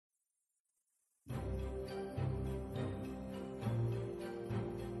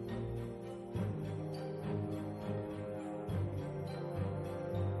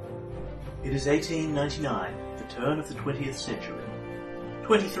It is 1899, the turn of the 20th century.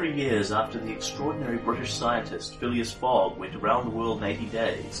 23 years after the extraordinary British scientist Phileas Fogg went around the world in 80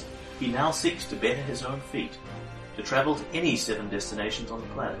 days, he now seeks to better his own feat, to travel to any 7 destinations on the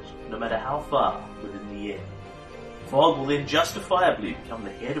planet, no matter how far within the year. Fogg will then justifiably become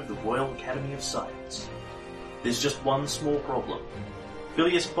the head of the Royal Academy of Science. There's just one small problem.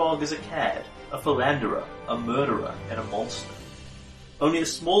 Phileas Fogg is a cad, a philanderer, a murderer, and a monster. Only a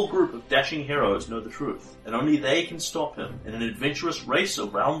small group of dashing heroes know the truth, and only they can stop him in an adventurous race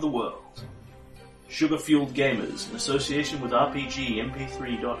around the world. Sugar-Fueled Gamers, in association with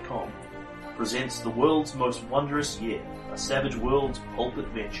RPGMP3.com, presents The World's Most Wondrous Year, a Savage Worlds pulp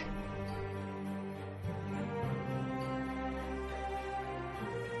adventure.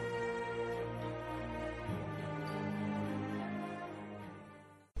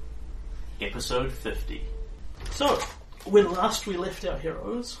 Episode 50. So, when last we left our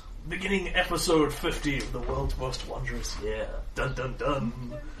heroes, beginning episode 50 of The World's Most Wondrous Year, dun dun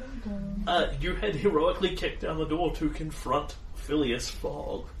dun, you had heroically kicked down the door to confront Phileas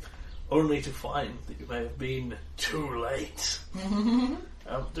Fogg, only to find that you may have been too late.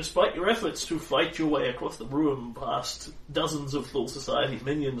 Despite your efforts to fight your way across the room past dozens of Full Society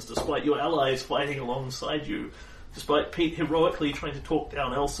minions, despite your allies fighting alongside you, despite Pete heroically trying to talk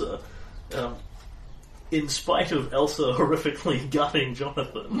down Elsa, in spite of Elsa horrifically gutting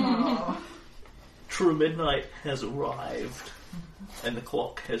Jonathan, true midnight has arrived, and the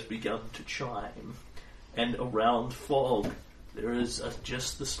clock has begun to chime, and around Fogg there is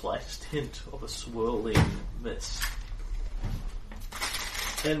just the slightest hint of a swirling mist.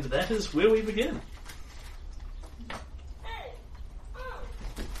 And that is where we begin.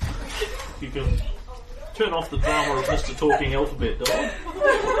 You can turn off the drama of Mr. Talking Alphabet Dog.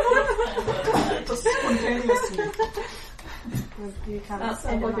 Just spontaneously. You can't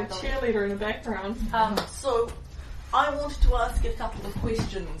sound like a cheerleader in the background. So, I wanted to ask a couple of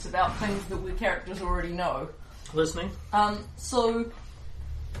questions about things that we characters already know. Listening. So,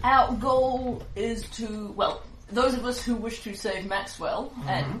 our goal is to, well, those of us who wish to save Maxwell,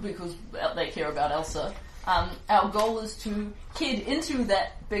 and because they care about Elsa, our goal is to kid into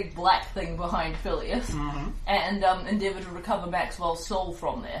that big black thing behind Phileas and endeavour to recover Maxwell's soul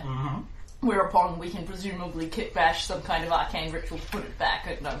from there. Whereupon we can presumably kick-bash some kind of arcane ritual to put it back.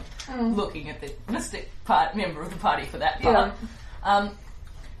 And I'm looking at the mystic member of the party for that part. Yeah.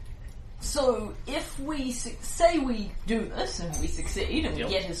 So if we say we do this and we succeed and we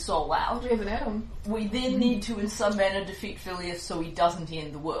get his soul out, We have an atom. we then need to in some manner defeat Phileas so he doesn't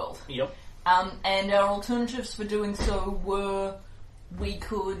end the world. Yep. And our alternatives for doing so were we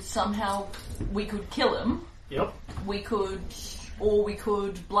could kill him. Yep. We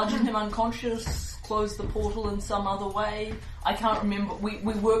could bludgeon him unconscious, close the portal in some other way. I can't remember. We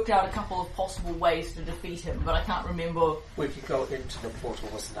worked out a couple of possible ways to defeat him, but I can't remember. We could go into the portal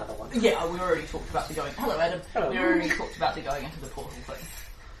was another one. Yeah, we already talked about the going. Hello, Adam. Hello. We already talked about the going into the portal thing.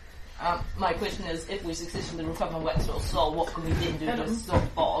 My question is, if we successfully recover Maxwell's soul, what can we then do to stop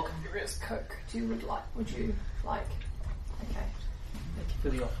Fogg? There is Coke. Would you like? Okay. Thank you for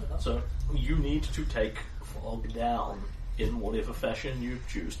the offer. So, you need to take Fogg down in whatever fashion you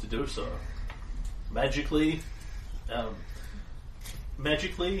choose to do so. Magically,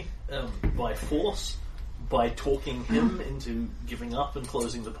 by force, by talking him into giving up and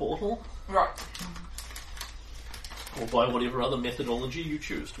closing the portal, Right. or by whatever other methodology you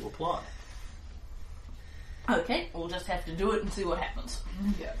choose to apply. Okay, we'll just have to do it and see what happens.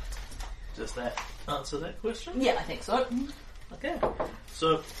 Yeah. Does that answer that question? Yeah, I think so. Okay.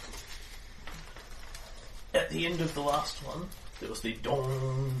 So, at the end of the last one, there was the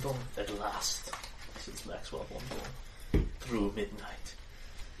dawn, at last, since Maxwell won dawn. Through midnight,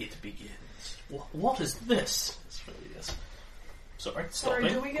 it begins. What is this? It's really is. Sorry, Sorry,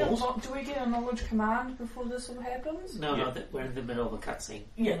 stopping. Pause. do we get a knowledge command before this all happens? No, we're in the middle of a cutscene.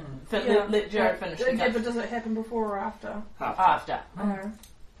 Yeah. Yeah. Let Jared finish the Yeah, cut. but does it happen before or after? After.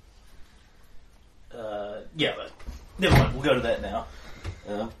 Yeah, but never mind, we'll go to that now.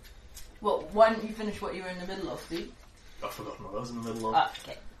 Well, why don't you finish what you were in the middle of, Steve? I've forgotten what I was in the middle of.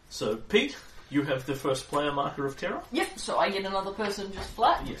 Okay. So, Pete, you have the first player marker of terror. Yep, so I get another person just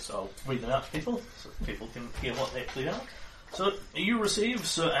flat. Yes, I'll read them out to people, so people can hear what they actually are. So, you receive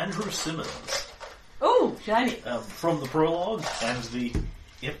Sir Andrew Simmons. Ooh, shiny. From the prologue and the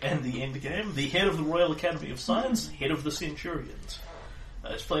end game, the head of the Royal Academy of Science, head of the Centurions.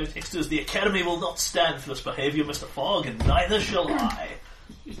 His flavor text is, "The Academy will not stand for this behaviour, Mr. Fogg, and neither shall I."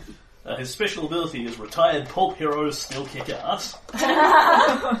 His special ability is retired pulp heroes still kick ass.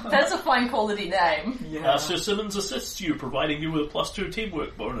 That's a fine quality name. Yeah. Sir Simmons assists you, providing you with a +2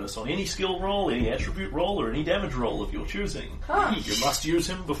 teamwork bonus on any skill roll, any attribute roll, or any damage roll of your choosing. Huh. You must use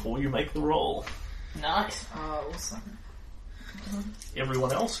him before you make the roll. Nice. Awesome.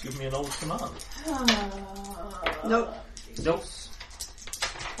 Everyone else, give me a knowledge command. Nope. Nope.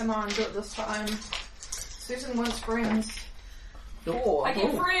 Come on, do it this time. Susan wants friends. Four. I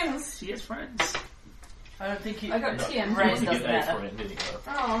get friends. She has friends. I don't think you... I got No, 10. you Friends only doesn't get a matter. friend anyway.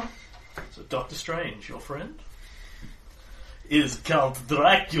 Oh. So Dr. Strange, your friend, is Count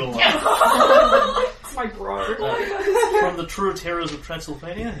Dracula. That's my bro. From the True Terrors of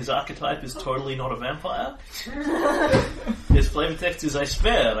Transylvania, his archetype is totally not a vampire. His flavor text is, I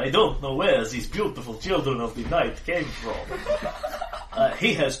swear, I don't know where these beautiful children of the night came from.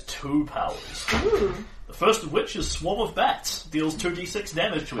 He has 2 powers. Ooh. The first of which is Swarm of Bats. Deals 2d6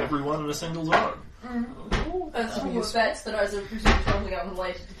 damage to everyone in a single zone. That's all of that I was presume probably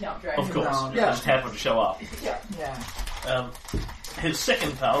unrelated to Count Dracula. Of course, No. it Yeah. just happened to show up. Yeah. His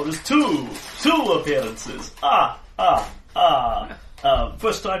second power is two appearances.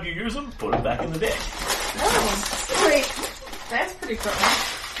 First time you use them, put them back in the deck. Oh, sweet. That's pretty cool.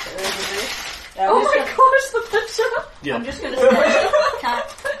 Oh my gosh, the picture! Yeah. I'm just going to say,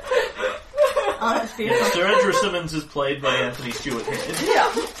 cat. Oh, that's Yeah, beautiful. Sir Andrew Simmons is played by Anthony Stewart Head,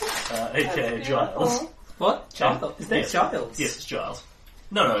 Yeah. aka Giles. What? Child? Is that Yes. Giles? Yes, it's Giles.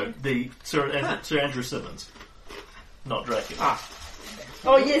 No, the Sir Andrew Simmons, not Dracula.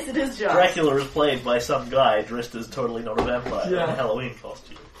 Oh, yes, it is Giles. Dracula is played by some guy dressed as totally not a vampire in Yeah. a Halloween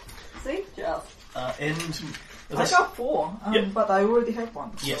costume. See? Giles. And I got 4, Yep. but I already have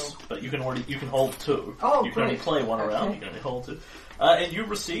one. So. yes, but you can hold 2. Oh, you can only great. play one around. Okay. You can only hold 2. And you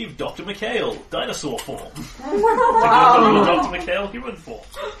receive Dr. McHale, dinosaur form. Wow. Dr. McHale, human form.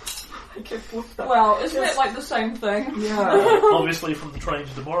 I can flip that. Well, isn't it like the same thing? Yeah. Obviously, from the Train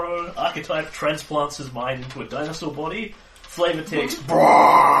to Tomorrow, archetype transplants his mind into a dinosaur body. Flavor text.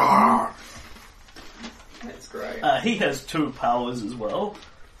 That's great. He has 2 powers as well.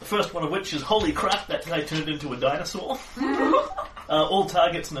 The first one of which is, holy crap, that guy turned into a dinosaur. All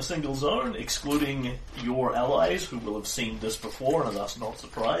targets in a single zone, excluding your allies, who will have seen this before and are thus not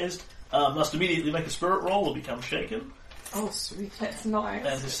surprised, must immediately make a spirit roll or become shaken. Oh, sweet. That's nice.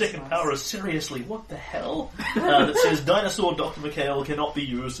 And his second power is, seriously, what the hell? That says, dinosaur Dr. McHale cannot be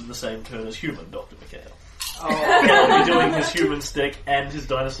used in the same turn as human Dr. McHale. Oh, Cannot be doing his human stick and his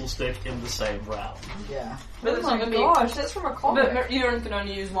dinosaur stick in the same round. yeah. But Oh it's my not going to be... gosh, that's from a comic. But Euron can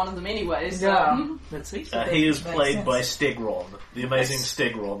only use one of them anyway, so... Yeah. Let's see. He is Makes played sense. by Stegron, the amazing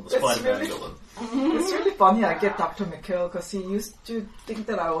Stegron, the That's Spider-Man really- villain. It's really funny I get Dr. McHale because he used to think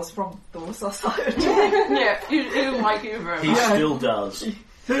that I was from those society. Yeah, he didn't like you very He much. Yeah. still does.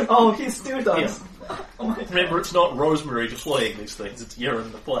 Oh, he still does. Oh my Remember, it's not Rosemary deploying these things, it's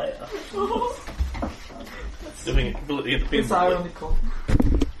Yeren the player. Doing it completely It's independently. ironical.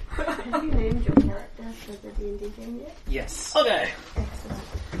 Have you named your character for the D&D game yet? Yes. Okay,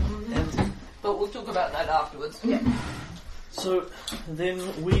 Excellent. But we'll talk about that afterwards. Yeah. so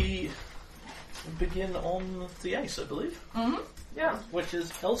then we begin on the ace, I believe, Yeah. which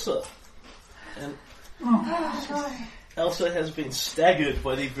is Elsa. And Elsa has been staggered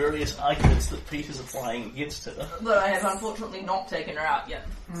by the various arguments that Pete is applying against her. But I have unfortunately not taken her out yet.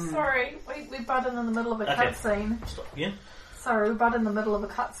 Sorry, we butted in the middle of a Okay. cutscene. Stop again. Sorry, we butted in the middle of a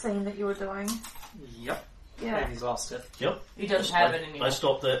cutscene that you were doing. Yep. Yeah. And he's lost it. Yep. He doesn't have it anymore. I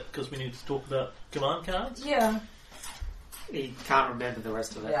stopped that because we need to talk about command cards. Yeah. He can't remember the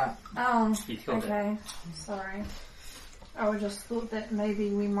rest of it. Yeah. He killed it. Okay. Sorry. I just thought that maybe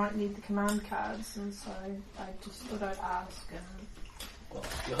we might need the command cards, and so I just thought I'd ask. And Well,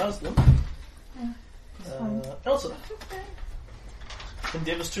 your husband, it's fine. Elsa,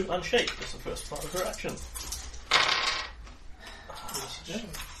 endeavours to unshake. That's the first part of her action.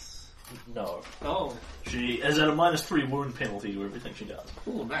 No. Oh. She is at a -3 wound penalty to everything she does.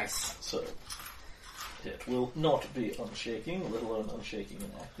 Ooh, nice. So, it will not be unshaking, let alone unshaking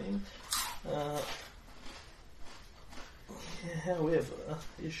and acting. However,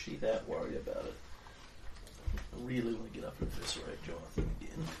 is she that worried about it? I really want to get up and eviscerate Jonathan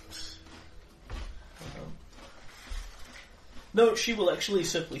again. No, she will actually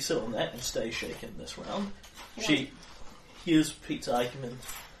simply sit on that and stay shaken this round. Yeah. She hears Pete's argument,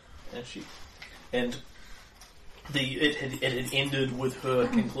 and it had ended with her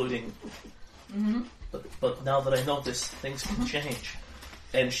concluding. But now that I know this, things can change.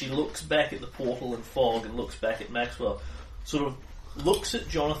 And she looks back at the portal and fog, and looks back at Maxwell, sort of looks at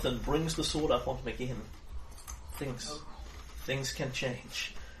Jonathan, brings the sword up onto him again. Things can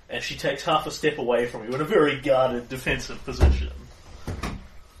change. and she takes half a step away from you in a very guarded, defensive position.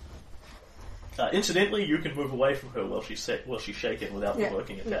 Incidentally, you can move away from her while she's shaken without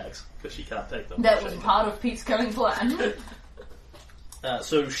provoking attacks, because she can't take them. That was part of Pete's cunning plan.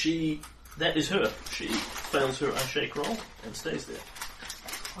 So that is her. She fails her unshake roll and stays there.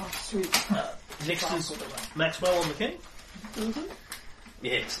 Oh, sweet. Next is Maxwell on the king. Mm-hmm.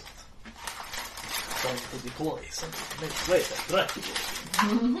 Yeah, excellent. Time to deploy something to make way that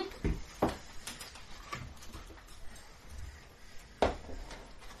Dracula.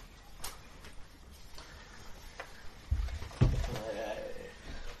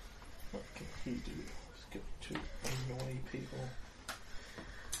 What can he do? Let's go to annoy people.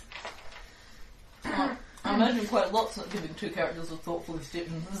 I imagine quite lots of giving two characters a thoughtfully stepped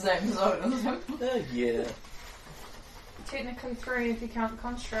into the same zone as him. Yeah. Technically 3 if you count the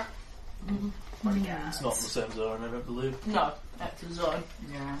construct. It's not in the same zone, I don't believe. No, active zone.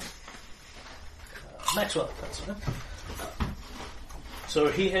 Yeah. Maxwell, that's it. So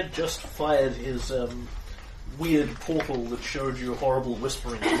he had just fired his weird portal that showed you horrible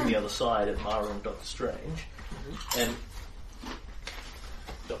whispering from the other side at Mara and Doctor Strange. And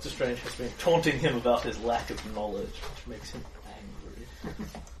Doctor Strange has been taunting him about his lack of knowledge, which makes him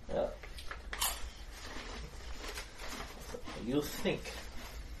angry. You think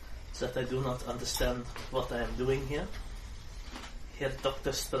that I do not understand what I am doing here? Here,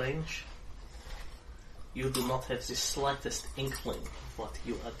 Doctor Strange? You do not have the slightest inkling of what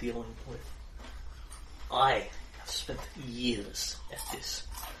you are dealing with. I have spent years at this,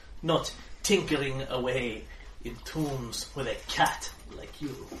 not tinkering away in tombs with a cat like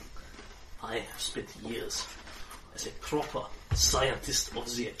you. I have spent years as a proper scientist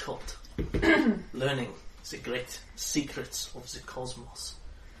of the occult, learning the great secrets of the cosmos,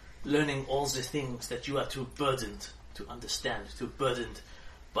 learning all the things that you are too burdened to understand, too burdened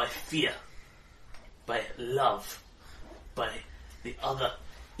by fear, by love, by the other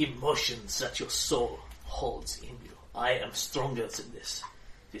emotions that your soul holds in you. I am stronger than this.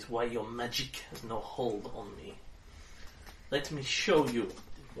 It is why your magic has no hold on me. Let me show you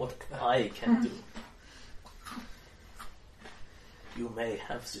what I can do. You may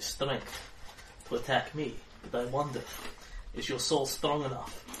have the strength to attack me, but I wonder, is your soul strong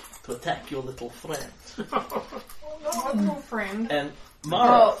enough to attack your little friend? Not a little friend. And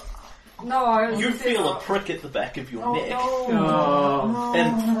Mara, No, you feel a prick at the back of your neck. Oh.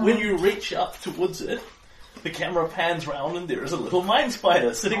 And when you reach up towards it, the camera pans round and there is a little mind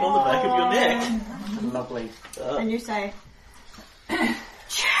spider sitting on the back of your neck. Lovely. And you say,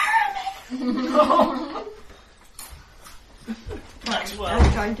 Maxwell.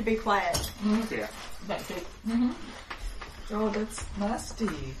 I'm trying to be quiet. Yeah. That's it. Oh, that's nasty.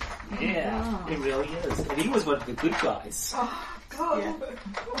 Yeah, it really is. And he was one of the good guys. Oh, God. Yeah.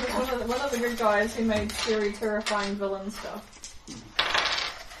 One of the good guys who made scary, terrifying villain stuff.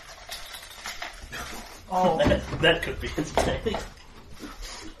 Oh, That could be entertaining.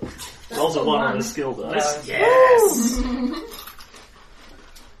 Rolls a 1 on a skill dice. Yes!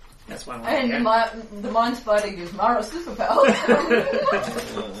 That's one way. And the mind spider gives Mara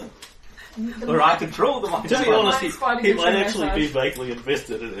superpowers. Or I control the mind. To be honest, Mind spider he gives might you a actually be massage. vaguely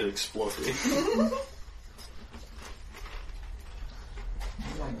invested in it exploding.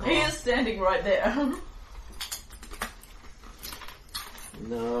 He is standing right there.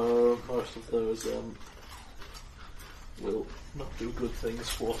 No, most of those will not do good things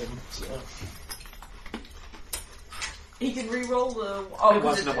for him. So. He can re-roll the... Oh, It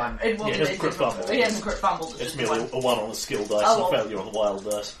wasn't a 1. It wasn't. Yeah, it's crit fumble. He hasn't crit fumbled. It's just merely one. a 1 on the skill dice Oh, and a well. failure on the wild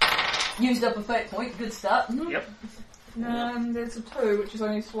dice. Used up a fate point. Good start. Yep. There's a 2, which is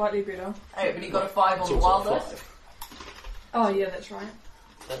only slightly better. Hey, but he got a 5 It's on the also wild a dice. 5. Oh yeah, that's right.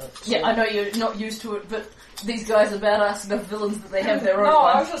 Yeah, I know you're not used to it, but these guys are badass enough villains that they have their own No,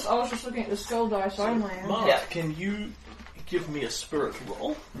 I ones. was just looking at the skill dice only. Mark, Yeah. can you give me a spirit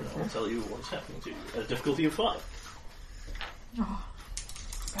roll? And I'll tell you what's happening to you. At a difficulty of 5. I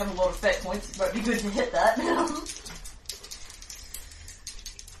have a lot of fate points. It might be good to hit that.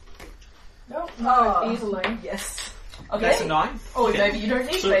 No, Oh. easily. yes. Okay. That's a 9. Or maybe you don't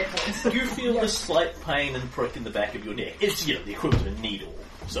need So- fate points. You feel this slight pain and prick in the back of your neck. It's, the equivalent of a needle.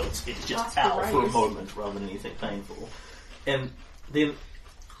 So it's just That's out for a great. moment rather than anything painful. And then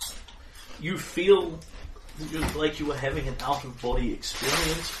you feel like you were having an out-of-body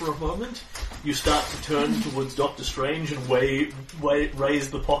experience for a moment. You start to turn towards Doctor Strange and raise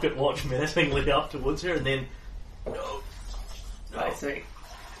the pocket watch menacingly up towards her, and then... No. I see.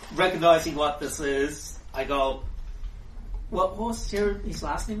 Recognizing what this is, I go, what was his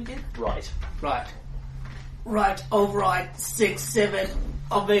last name again? Right. Right. Right, override 6, 7,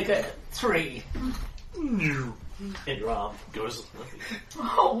 I'll make it 3. And your arm goes.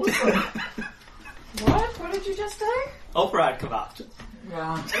 Oh, What? What did you just say? Override command.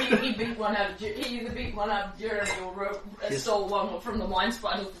 yeah. He beat one out of he either beat one out of Jeremy or stole one from the mind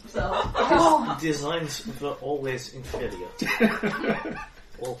spiders himself. Designs were always inferior.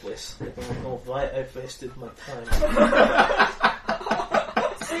 Always. I don't know why I wasted my time.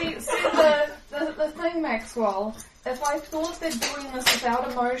 See, the thing, Maxwell, if I thought that doing this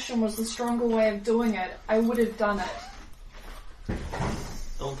without emotion was the stronger way of doing it, I would have done it.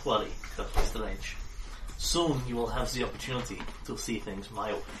 Don't worry, Dr. Strange. Soon you will have the opportunity to see things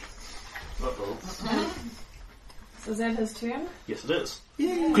my way. Uh-oh. So is that his turn? Yes, it is.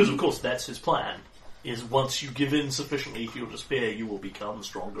 Because, of course, that's his plan. Is once you give in sufficiently to your despair, you will become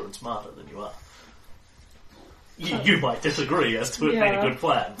stronger and smarter than you are. You might disagree as to it being a good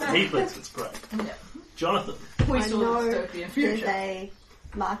plan, but he thinks it's great. Yeah. Jonathan. We I saw know the dystopian there's future. a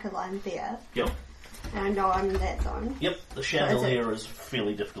marker line there, Yep. and I know I'm in that zone. Yep, the chandelier is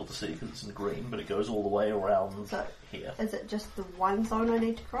fairly difficult to see because it's in green, but it goes all the way around So, here. is it just the one zone I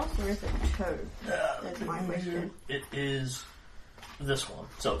need to cross, or is it 2? That's my question. It is this one,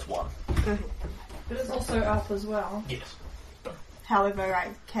 so it's 1. Okay. But it's also up as well. Yes. However, I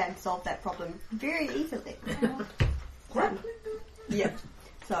can solve that problem very easily. Yeah.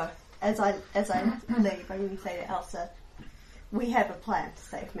 So, as I leave, I'm going to say to Elsa, we have a plan to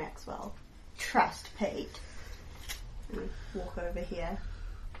save Maxwell. Trust Pete. And walk over here.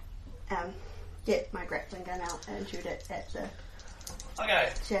 Get my grappling gun out and shoot it at the Okay,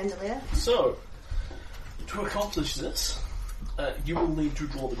 chandelier. so, to accomplish this, you will need to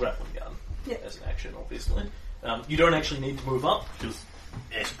draw the grappling gun Yep. as an action, obviously. You don't actually need to move up, because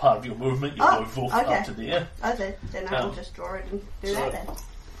as part of your movement, you'll move off okay. up to there. Okay, then I Um, will just draw it and do so- that then.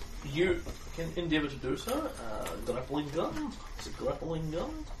 You can endeavour to do so. Grappling gun. It's a grappling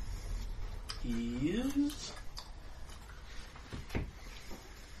gun. Is...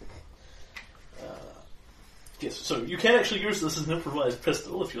 yes, so you can actually use this as an improvised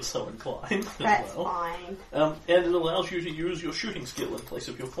pistol if you're so inclined as That's well. fine. And it allows you to use your shooting skill in place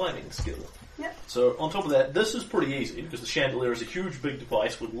of your climbing skill. Yep. So on top of that, this is pretty easy because the chandelier is a huge big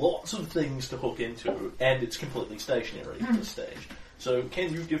device with lots of things to hook into, and it's completely stationary at this stage. So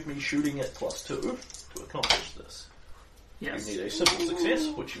can you give me shooting at +2 to accomplish this? Yes. You need a simple success,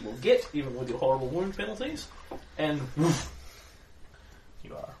 which you will get even with your horrible wound penalties, and woof,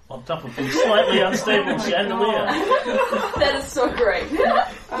 you are on top of the slightly unstable chandelier. That is so great.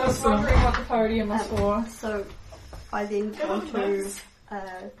 I was wondering what the podium was for. So, I then want to...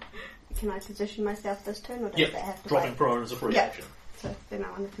 can I position myself this turn, or does Yep, that have to dropping wait? prone is a free Yep. action. So then I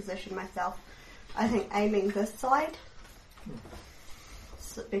want to position myself, I think, aiming this side,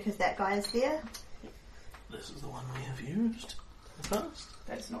 so, because that guy is there. This is the one we have used first.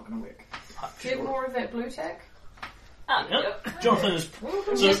 That's not going to work. I'm Get sure. more of that blue tack. Yep. Jonathan is...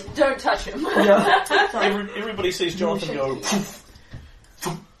 So Just don't touch him. everybody sees Jonathan go... poof,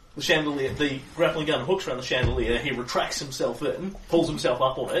 poof. The chandelier, the grappling gun hooks around the chandelier, he retracts himself in, pulls himself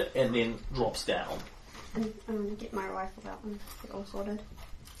up on it, and then drops down. And I'm going to get my rifle out and get all sorted.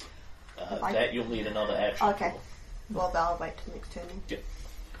 That you'll need another action. Okay. Well, I'll wait till next turn then.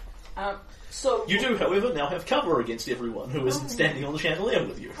 So You do, however, now have cover against everyone who isn't standing on the chandelier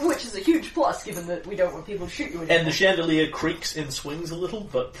with you. which is a huge plus, given that we don't want people to shoot you anymore. And the chandelier creaks and swings a little,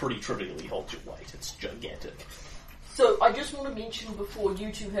 but pretty trivially holds your weight. It's gigantic. So I just want to mention before you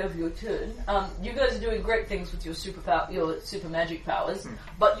two have your turn, you guys are doing great things with your your super magic powers,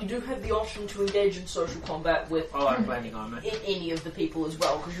 but you do have the option to engage in social combat with Oh, I'm planning on it. any of the people as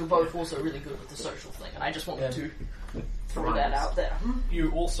well, because you're both also really good with the social thing, and I just wanted to throw that out there.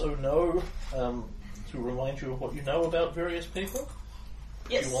 You also know, to remind you of what you know about various people,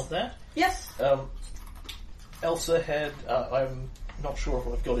 Yes. if you want that. Yes. Elsa had, I'm not sure if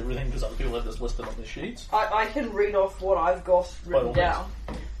I've got everything because other people have this listed on their sheets. I can read off what I've got written down.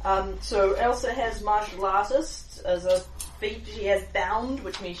 So Elsa has martial artist as a feat. She has bound,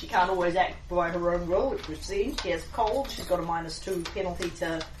 which means she can't always act by her own will, which we've seen. She has cold. She's got a -2 penalty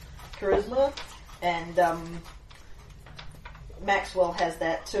to charisma, and Maxwell has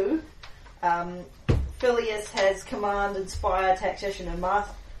that too. Phileas has command, inspire, tactician, and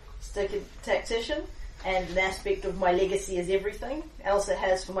master tactician. And an aspect of my legacy is everything. Elsa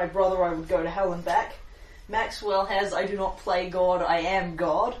has, for my brother, I would go to hell and back. Maxwell has, I do not play God, I am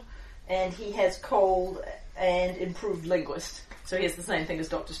God. And he has cold and improved linguist. So he has the same thing as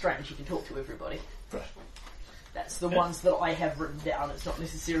Doctor Strange, he can talk to everybody. Right. That's the ones that I have written down, it's not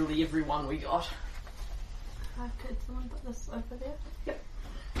necessarily every one we got. Could someone put this over there?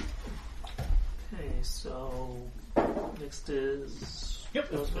 Okay, so next is... Yep,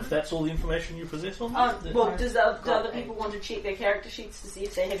 if that's all the information you possess on that. then- Well, do other people want to check their character sheets to see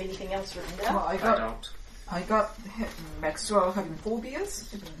if they have anything else written down? Well, I don't. I got Maxwell having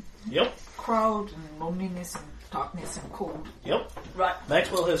phobias, Yep, crowd and loneliness and darkness and cold. yep. Right.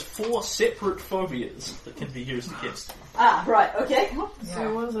 Maxwell has 4 separate phobias that can be used against him. Ah, right, okay.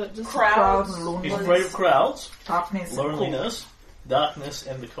 So what is it? Just Crowd Crowds. and He's loneliness, afraid of crowds, darkness and cold. loneliness, darkness,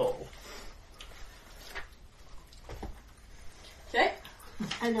 and the cold. Okay.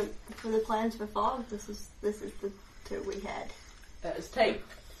 And for the plans for fog, this is the 2 we had. It's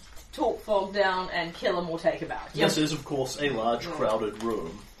talk Fog down and kill him or take him out. This is, of course, a large, crowded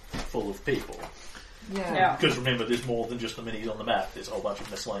room full of people. Yeah. Yeah. Because remember, there's more than just the minis on the map. There's a whole bunch of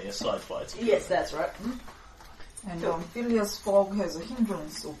miscellaneous side fights. Yes, that's right. And Phileas Fogg has a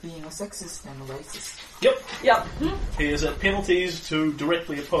hindrance of being a sexist and a racist. Yep. Yep. He is at penalties to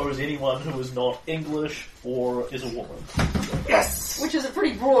directly oppose anyone who is not English or is a woman. Yes! Which is a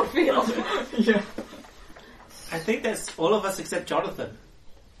pretty broad field. Yeah. I think that's all of us except Jonathan.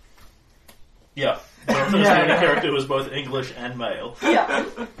 Yeah. Jonathan is the only character who is both English and male. Yeah.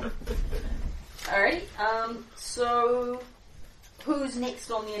 Alright, so who's next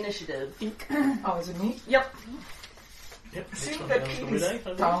on the initiative? Oh, is it me? Yep. Yep. Seeing next that one kid down is to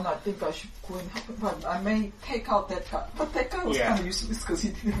Renee, down, I think I should go and help him, but I may take out that guy. But that guy was Yeah. kind of useless because he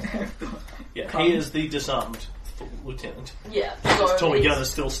didn't have the... Yeah, he is the disarmed lieutenant. Yeah. His Tommy he's- gun is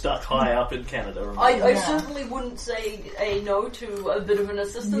still stuck high up in Canada. I Yeah. certainly wouldn't say a no to a bit of an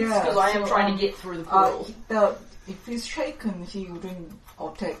assistance Yeah, because I am so, trying to get through the portal. If he's shaken, he wouldn't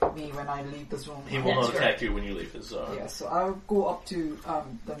attack me when I leave the zone. He will That's not attack you when you leave his zone. Yeah, so I'll go up to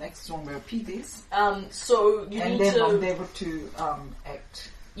the next zone where Pete is, So you and need then I'll to. be able to act.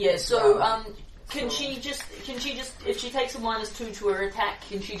 Yeah. So Yeah. can she just if she takes a -2 to her attack,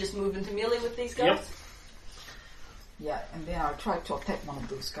 can she just move into melee with these guys? Yep. Yeah, and then I'll try to attack one of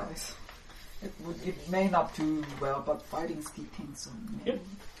those guys. It may not do well, but fighting's D10, so maybe. Yep.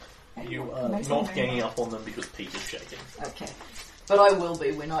 And You are next not one, ganging up on them because Pete is shaking. Okay. But I will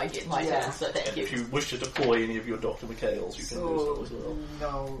be when I get my Yeah. turn. So thank And you. if you wish to deploy any of your Dr. McHale's, you can do so So as well.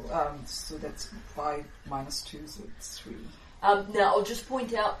 no, so that's 5 -2, so it's 3. Now I'll just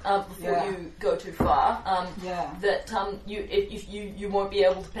point out before Yeah. you go too far Yeah. that if you won't be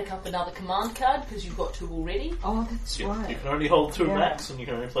able to pick up another command card because you've got 2 already. Oh, that's You right. can only hold 2 Yeah. max, and you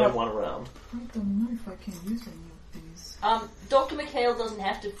can only play But- 1 around. I don't know if I can use any of these. Dr. McHale doesn't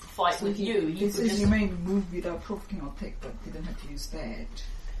have to fight So with you. He This could is just, you may move without provoking or take, but didn't have to use that.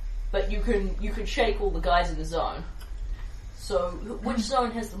 but you could shake all the guys in the zone. So which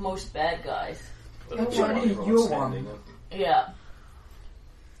zone has the most bad guys? But That's it's your only one your standing one. Yeah.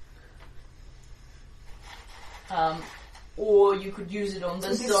 Or you could use it on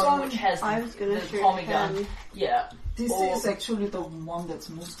this this zone, one, which has I was going the to shoot Tommy gun. him. Yeah, This Or- is actually the one that's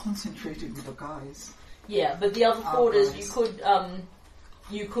most concentrated with the guys. yeah. But the other thought is nice.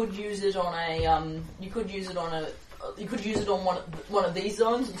 you could use it on one of these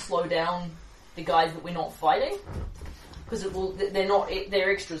zones and slow down the guys that we're not fighting because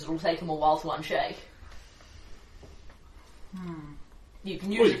they're extras. It'll take them a while to unshake. You can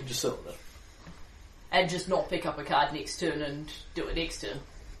Or use you it can just sit on it. and just not pick up a card next turn and do it next turn.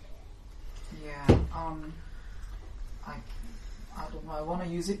 Yeah. I don't know. I want to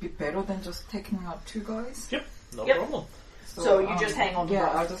use it a bit better than just taking out 2 guys. Yep, no Yep. problem. So you just hang on to Yeah,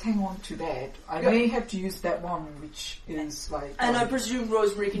 both. I'll just hang on to that. I Yep. may have to use that one, which is like. And I presume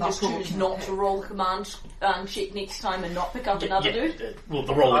Rosemary can Not just choose provoking not attack. to roll a command check next time and not pick up another Yeah, dude. well,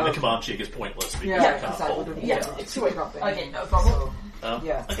 the roll in the command check is pointless because Yeah, you can't because I hold. wouldn't Yeah, be able to sweet. pick up Okay, any. no problem.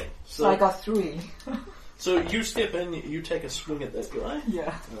 Yeah. Okay, So I so got 3. you step in, you take a swing at that guy.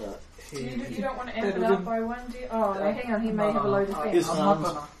 Yeah. You don't want to amp That it up wouldn't- by 1, do you? Oh, no, hang on, he may have a low defense. His I'm not arms-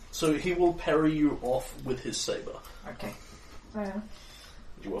 gonna. So he will parry you off with his saber. Okay. Oh, yeah.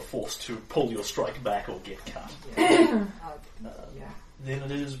 You are forced to pull your strike back or get cut. Yeah. Yeah. Then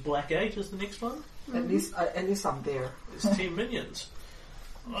it is Black 8 as the next one. At least I'm there. It's Team Minions.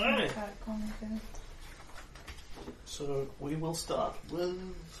 Alright, Okay, okay. so we will start with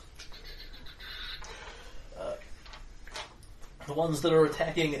the ones that are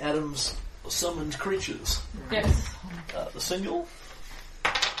attacking Adam's summoned creatures. Yes. The single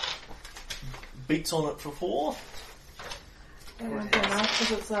beats on it for 4. It won't be enough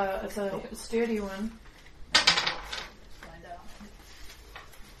because it's a sturdy one. Find out.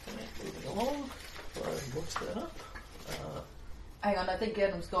 Okay, moving along. So what's that up? Hang on, I think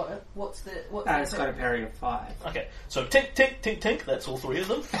Adam's got it. What's the It's got a parry of 5. Okay, so tink, tink, tink, tink. That's all 3 of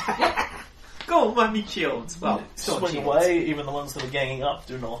them. Go on, my meat shields. Well, sword Swing shields. away. Even the ones that are ganging up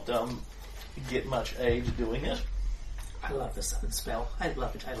do not get much aid doing it. I love the summon spell. I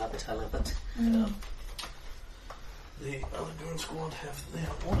love it, I love it, I love it. The other Goon Squad have their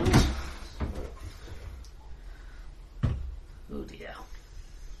orders. Oh dear.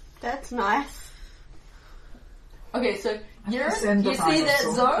 That's nice. Okay, so Urine, send the you see that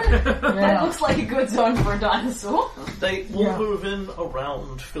dinosaur. zone? That looks like a good zone for a dinosaur. They will Yeah. move in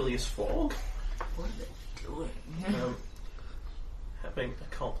around Phileas Fogg. What are they doing? Having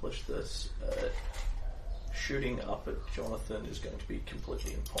accomplished this, shooting up at Jonathan is going to be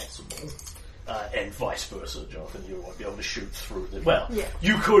completely impossible. And vice versa, Jonathan, you won't be able to shoot through the... Well, Yeah.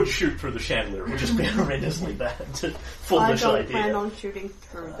 you could shoot through the chandelier, which has been horrendously bad to I this don't idea. plan on shooting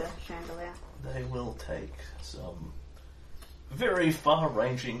through the chandelier. They will take some very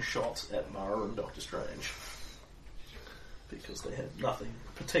far-ranging shots at Mara and Doctor Strange. Because they have nothing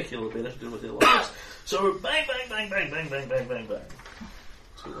particular better to do with their lives. So, bang, bang, bang, bang, bang, bang, bang, bang, bang.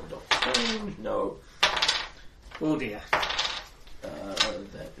 2 on Doctor Strange, no. Oh dear.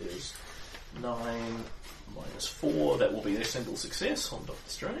 That is 9 minus 4. That will be a single success on Doctor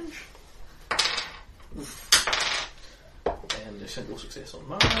Strange. And a single success on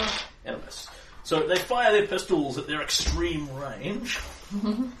Mara. And a miss. So they fire their pistols at their extreme range.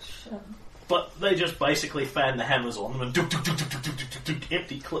 But they just basically fan the hammers on them and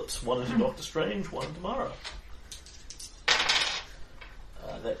empty clips. One into Doctor Strange, one into Mara.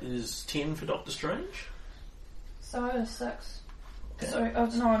 That is 10 for Doctor Strange. So I had a 6. Okay. Sorry,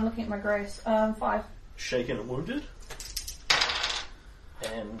 no, I'm looking at my grace. 5. Shaken and wounded.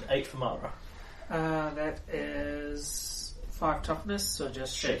 And 8 for Mara. That is 5 toughness, so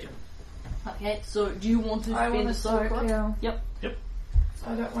just shaken. Okay, so do you want to I spend want a to soak? soak, yeah. Yep. So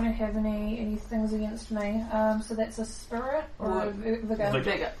I don't want to have any things against me. So that's a spirit or a vigor?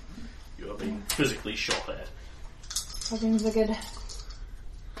 Vigor. You are being physically shot at. I've been vigored.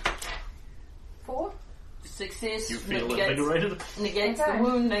 4? Success You feel negates invigorated. Okay. the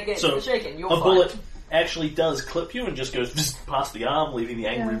wound, negates So, the shaking. You're a fine. bullet actually does clip you and just goes past the arm, leaving the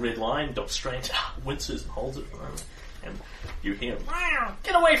angry Yeah. red line. Doctor Strange winces and holds it for a moment. And you hear,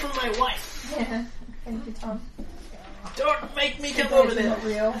 "Get away from my wife! Yeah. Thank you, Tom. Don't make me come That's over there!" not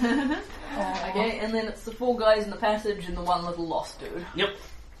real. Okay, and then it's the 4 guys in the passage and the one little lost dude. Yep.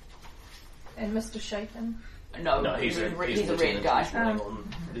 And Mr. Shaken. No, No, he's a red lieutenant. guy. He's running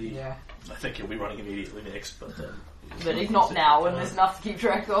on the... Yeah. I think he'll be running immediately next, but... But if not now, and there's enough to keep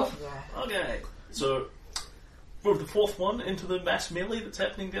track of. Yeah. Okay, so... Move the 4th one into the mass melee that's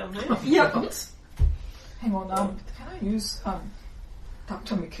happening down there. Yep. Hang on, can I use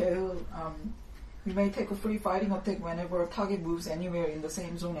Dr. Mikhail? You may take a free fighting attack whenever a target moves anywhere in the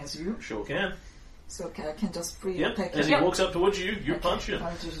same zone as you. Sure can. So I can just free Yep, attack as him. he walks up towards you, you punch him.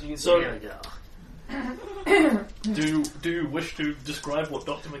 I'll just use So- There we go. Do you wish to describe what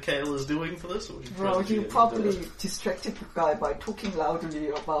Dr. Mikhail is doing for this? Or would you Well, presently you do probably it? distracted the guy by talking loudly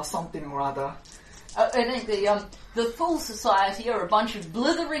about something or other. I think the full society are a bunch of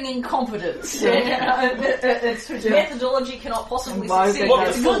blithering incompetents. Its methodology cannot possibly And why is succeed. that What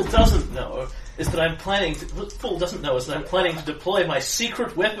the guy- fool doesn't know is that I'm planning to... What the fool doesn't know is that I'm planning to deploy my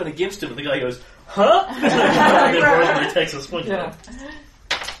secret weapon against him. And the guy goes, huh? And then Rosemary takes a swing. Yeah.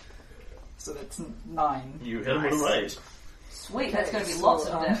 So that's 9. You hit him with a raise. Sweet, that's going to be So, lots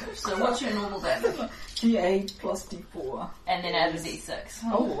of damage. So what's your normal damage? D8 plus D4. And then add a d6.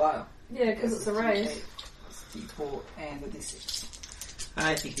 Oh, wow. Yeah, because it's a raise. D8 plus D4 and a D6.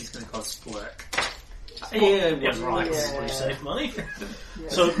 I think he's going to cost work. Yeah, Yeah, right. This is pretty safe money.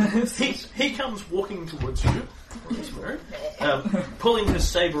 Yes. So he comes walking towards you, Rosemary, pulling his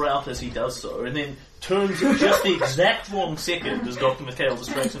saber out as he does so, and then turns at just the exact wrong second as Dr. Mikhail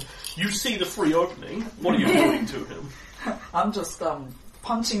distracts him. You see the free opening. What are you doing to him? I'm just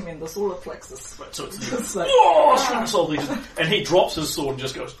punching him in the solar plexus. Right, so it's It's like, and he drops his sword and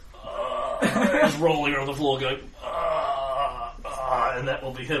just goes, just rolling on the floor, going, and that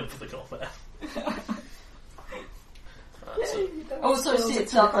will be him for the combat. Also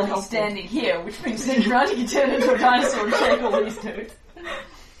sets up that he's standing here, which means that Grunty can turn into a dinosaur and shake all these dudes.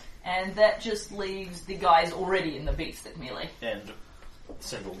 And that just leaves the guys already in the beast at melee. And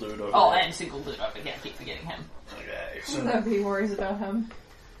single dude over Oh, there. and single dude over here. I keep forgetting him. Okay, so Nobody worries about him.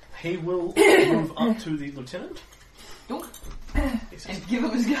 he will move up to the lieutenant. Don't. He says, And give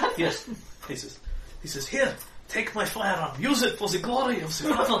him his gun. yes, he says, here, take my firearm, use it for the glory of the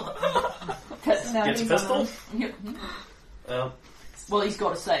battle. No, Gets a he's pistol. Yep. Um, Well, he's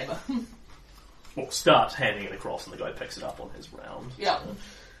got a saber. well, starts handing it across, and the guy picks it up on his round. Yeah.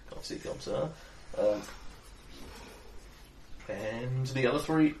 Obviously comes and the other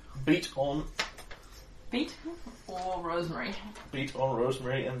 3 beat on Pete or Rosemary?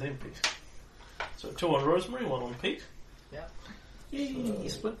 Rosemary, and then beat. So 2 on Rosemary, 1 on Pete. Yay,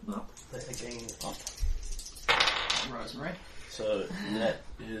 split them up. They're ganging up. Rosemary. So that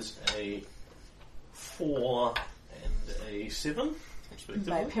is a 4 and a 7,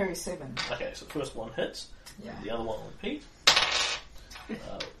 respectively. My parry 7. Okay, so the first one hits. Yeah. The other one on Pete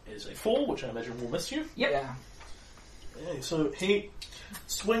is a 4, which I imagine will miss you. Yep. Yeah. Okay, so he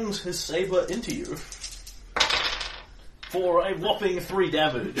swings his saber into you for a whopping 3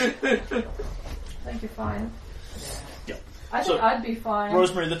 damage. I think you're fine. Yep. I So, think I'd be fine.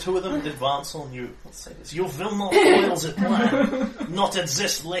 Rosemary, the two of them advance on you. Let's say this. You will not foil the plan. Not at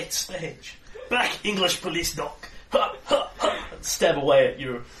this late stage. Back, English police doc. Ha, ha, ha. Stab away at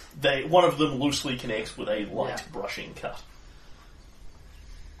you. One of them loosely connects with a light brushing cut.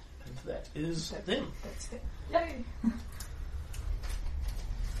 And that is them. That's it. Yay.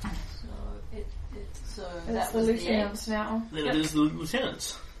 So It's that the was the lieutenants now. Then Yep. it is the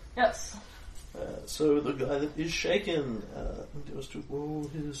lieutenants. Yes. So the guy that is shaken goes to roll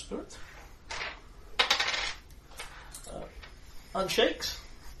his spirit. Unshakes.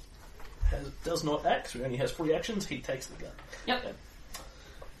 Does not act, so he only has 3 actions. He takes the gun. Yep.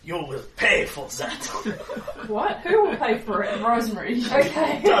 You will pay for that. What? Who will pay for it? Rosemary.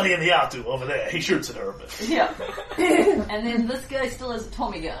 Okay. Danny in the Atu over there. He shoots at her a bit. Yeah. And then this guy still has a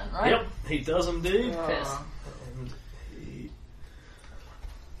Tommy gun, right? Yep, he does indeed. Piss. And he...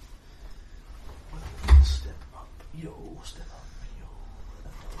 Step up. Yo, step up. Yo.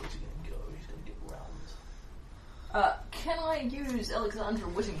 Where's he going to go? He's going to get round. Can I use Alexandra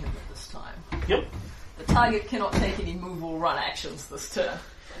Whittingham at this time? Yep. The target cannot take any move or run actions this turn.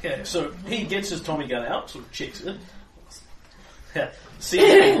 Okay, so he gets his Tommy gun out, sort of checks it. Yeah, see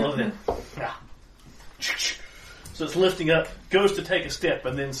people of it. Yeah. So it's lifting up, goes to take a step,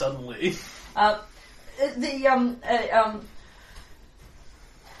 and then suddenly...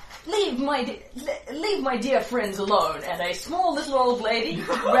 Leave my dear friends alone. And a small little old lady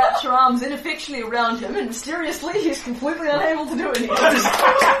wraps her arms ineffectually around him, and mysteriously he's completely unable to do anything. So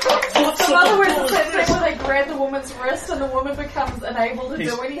in other words, it's that thing where they grab the woman's wrist and the woman becomes unable to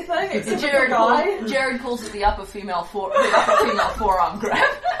do anything. It's a Jared calls it the upper female forearm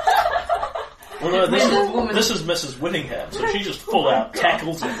grab. Well, no, this is Mrs. Whittingham, so she just full out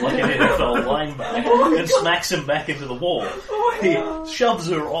tackles him like an NFL linebacker and smacks him back into the wall. He shoves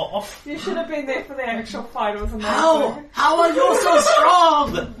her off. You should have been there for the actual fight, wasn't it? How are you so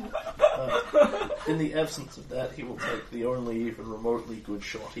strong? In the absence of that, he will take the only even remotely good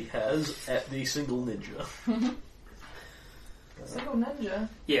shot he has at the single ninja. Single ninja.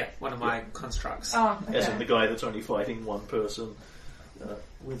 Yeah, one of my constructs. Oh, okay. As in the guy that's only fighting one person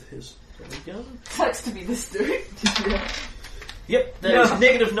with his gun. Sucks to be this dude. Yep, that is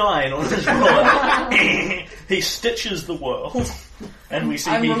 -9 on his roll. He stitches the world, and we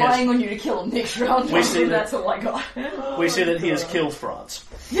see I'm he relying on you to kill him next round. We see That's all I got. we see that he has killed France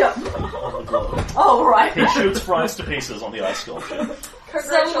Yep. on the globe. Oh, right. He shoots France to pieces on the ice sculpture.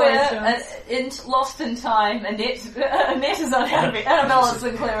 Somewhere, Congratulations. lost in time, Annette is unhappy. Annabella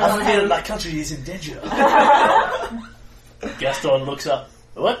Sinclair is unhappy. My country is in danger. Gaston looks up.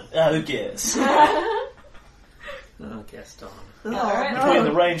 What? Who cares? Oh, Gaston. Alright. Between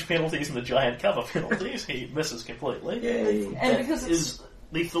the range penalties and the giant cover penalties, he misses completely. Yay. And That because it's... is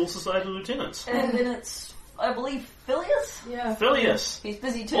Lethal Society Lieutenants. And then it's, I believe, Phileas? Yeah. Phileas. He's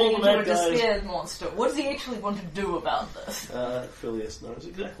busy All turning the into a bad guys. despair monster. What does he actually want to do about this? Phileas knows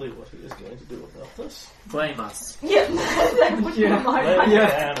exactly what he is going to do about this. Blame us. Yeah, that would be my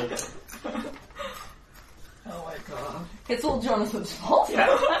Yeah. Oh my god. It's all Jonathan's fault.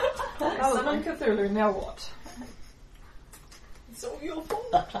 Summon Cthulhu, now what? It's all your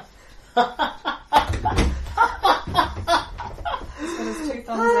fault. He's got his 2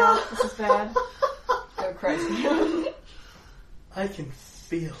 thumbs out. This is bad. Go crazy. I can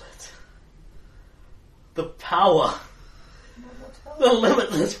feel it. The power. The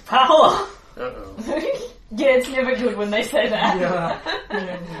limitless power. Uh-oh. Yeah, it's never good when they say that. Yeah.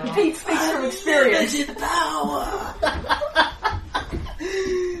 Pete speaks from experience. Limited power.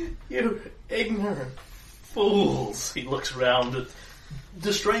 You ignorant fools. He looks around at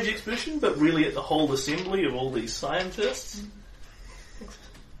the strange exhibition, but really at the whole assembly of all these scientists.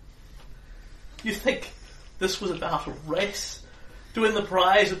 You think this was about a race? To win the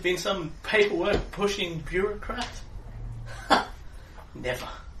prize have been some paperwork-pushing bureaucrat? Ha! Never.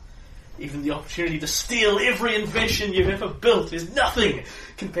 Even the opportunity to steal every invention you've ever built is nothing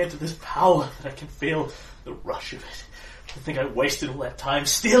compared to this power that I can feel the rush of it. I think I wasted all that time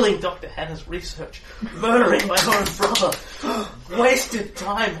stealing Dr. Hannah's research, murdering my own brother. Wasted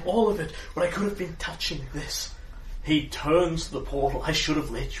time, all of it, when I could have been touching this. He turns to the portal. I should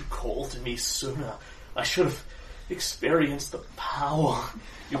have let you call to me sooner. I should have experienced the power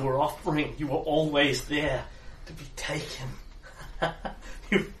you were offering. You were always there to be taken.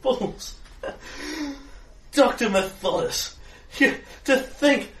 You fools. Dr. Methodus, to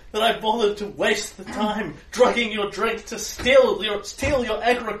think that I bothered to waste the time drugging your drink to steal your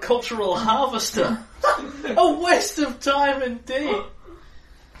agricultural harvester. A waste of time indeed.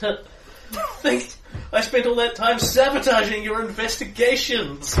 To think I spent all that time sabotaging your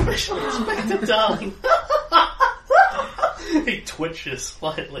investigation, Special Inspector Darling. He twitches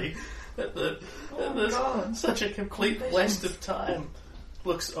slightly at such a complete waste of time.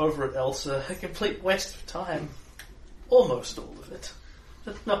 Looks over at Elsa. A complete waste of time. Almost all of it.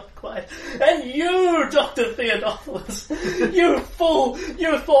 But not quite. And you, Dr. Theodophilus, you fool,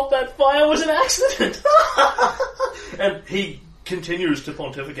 you thought that fire was an accident. And he continues to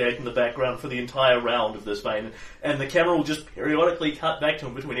pontificate in the background for the entire round of this vein, and the camera will just periodically cut back to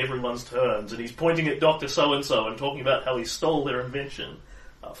him between everyone's turns, and he's pointing at Dr. So-and-so and talking about how he stole their invention.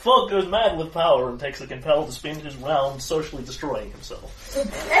 Fogg goes mad with power and takes the compel to spend his round socially destroying himself.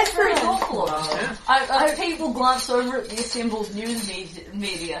 That's very thoughtful of him. I people glance over at the assembled news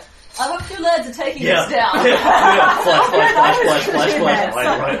media. I hope you lads are taking this down.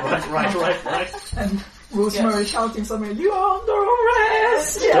 Flash. And Rosemary shouting somewhere, "You are under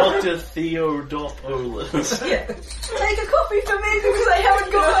arrest!" Dr. Theodophilus. Yeah. Take a copy for me because I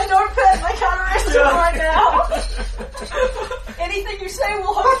haven't got my notepad. I can't arrest him right now. Anything you say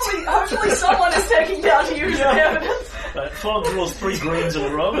will hopefully someone is taking down to use as evidence. Fogg draws 3 greens in a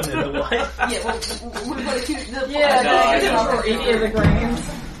row and then the white. Yeah, well, we've got to keep the... for any of the greens.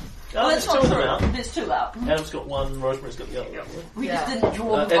 Oh, there's 2 of them out. There's 2 out. Adam's got 1, Rosemary's got the other. We just didn't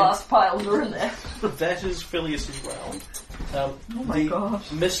draw the last piles that are in there. That is Phileas's round. Oh my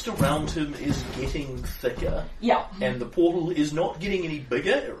gosh. Mist around him is getting thicker. Yeah. And the portal is not getting any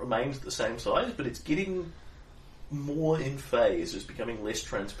bigger, it remains the same size, but it's getting more in phase, it's becoming less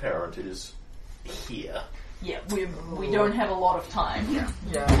transparent, it is here. Yeah, we don't have a lot of time.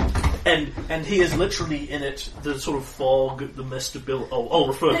 Yeah. And he is literally in it, the sort of fog, the mist I'll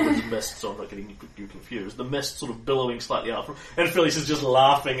refer to it as mist so I'm not getting you confused. The mist sort of billowing slightly out from, and Phyllis is just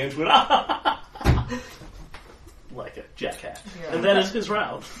laughing into it. Like a jackhat. Yeah. And that is his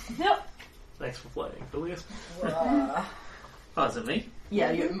round. Yep. Thanks for playing, Phileas. Oh, is it me?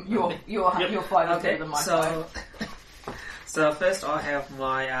 Yeah, you're 5 okay than my 5. So first I have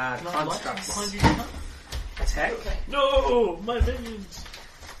my constructs. Behind you. Attack. Okay. No, my minions.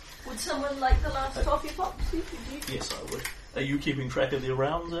 Would someone like the last coffee pot? Yes, I would. Are you keeping track of your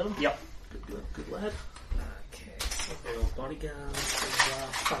rounds, Adam? Yep. Good lad. Okay, so bodyguards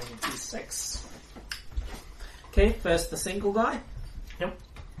fighting D6. Okay, first the single guy. Yep.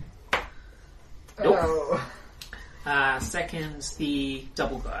 Oh. Second's the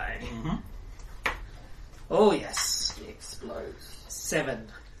double guy. Mm-hmm. Oh yes. He explodes. 7.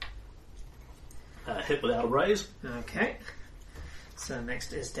 Hit without a raise. Okay. So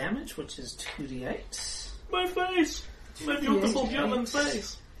next is damage, which is 2d8. My face! My beautiful human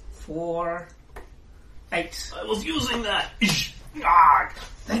face! 4, 8. I was using that!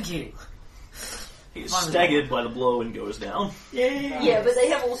 Thank you. He's staggered by the blow and goes down. Yay! Yeah, but they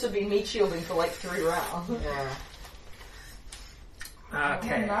have also been meat shielding for like 3 rounds. Yeah.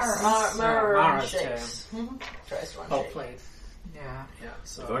 Okay. Mara shakes. Tries one Well shake. played. Yeah. Yeah.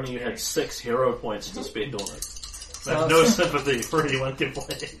 So If only you had 6 hero points to spend on it. So- There's no sympathy for anyone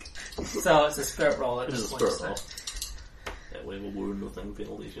complaining. So it's a spirit roll at It is this a point. spirit roll. That way we'll wound within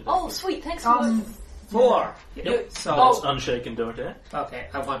penalties. Oh, sweet, thanks for 4. Yep. So That's unshaken, don't it? okay,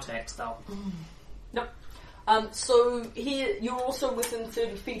 I want to X though. So here, you're also within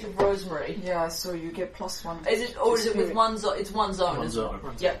 30 feet of Rosemary. Yeah, so you get +1. Is it, or is it with one zone? It's one zone. One isn't it?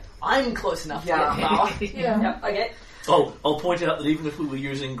 zone. Yep. I'm close enough Yeah. to get power. Yeah. Yep, okay. Oh, I'll point out that even if we were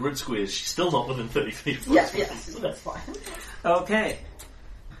using grid squares, she's still not within 30 feet of Yes, us. yes, that's fine. Okay.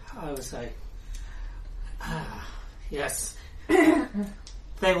 I would say. Yes.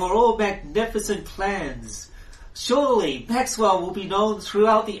 They were all magnificent plans. Surely Maxwell will be known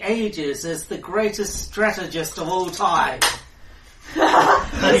throughout the ages as the greatest strategist of all time.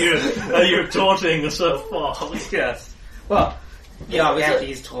 Are you taunting so far? Yes. Well, yeah, we have to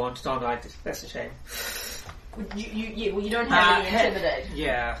use taunt, don't I? That's a shame. You don't have any intimidate.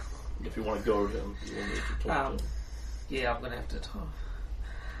 Yeah. If you want to go to him, you will need to taunt him. Yeah, I'm gonna have to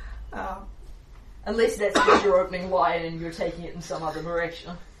taunt. Unless that's just your opening line and you're taking it in some other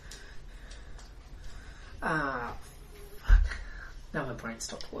direction. Fuck. Now my brain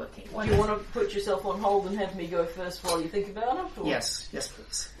stopped working. Do you want to put yourself on hold and have me go first while you think about it? Or? Yes,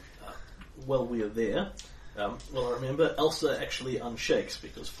 please. Well, we are there. Well, I remember Elsa actually unshakes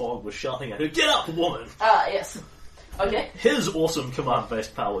because Fog was shouting at her, "Get up, woman!" Ah, yes. Okay. His awesome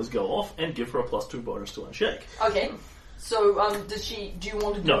command-based powers go off and give her a +2 bonus to unshake. Okay. So, do you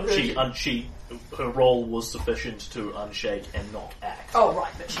want to do No, her... her role was sufficient to unshake and not act. Oh,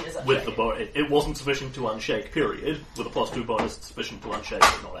 right, but she is unshake. With the it wasn't sufficient to unshake, period. With a +2 bonus, it's sufficient to unshake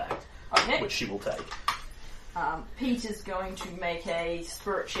and not act. Okay. Which she will take. Pete is going to make a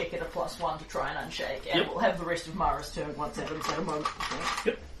spirit check at a +1 to try and unshake, and Yep. we'll have the rest of Mara's turn once Adam's had a moment.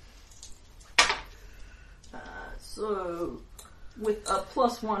 Yep. So, with a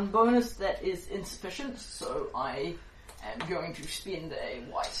 +1 bonus, that is insufficient, so I am going to spend a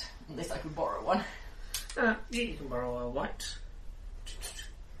white, unless I could borrow one. Yeah, you can borrow a white.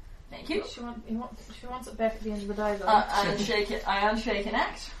 Thank you. She wants it back at the end of the day, though. I unshake and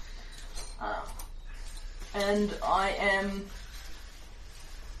act. And I am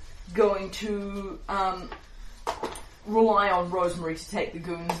going to rely on Rosemary to take the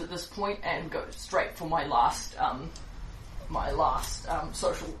goons at this point and go straight for my last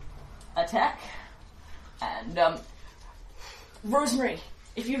social attack. And Rosemary,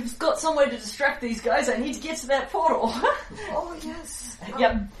 if you've got somewhere to distract these guys, I need to get to that portal. Oh, yes.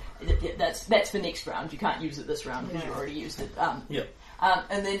 Yep. Yeah, that's for next round. You can't use it this round because you already used it. Yep.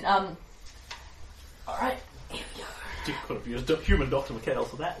 And then, alright, here we go. You could have used human Dr. McHale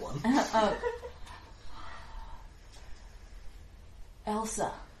for that one.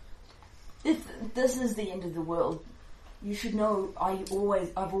 Elsa, if this is the end of the world, you should know I've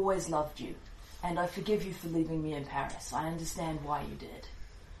always loved you, and I forgive you for leaving me in Paris. I understand why you did.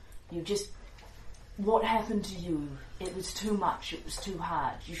 What happened to you, it was too much, it was too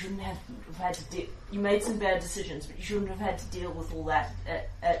hard. You shouldn't have had to you made some bad decisions, but you shouldn't have had to deal with all that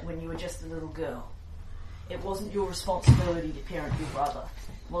when you were just a little girl. It wasn't your responsibility to parent your brother.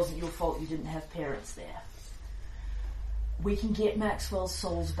 It wasn't your fault you didn't have parents there. We can get Maxwell's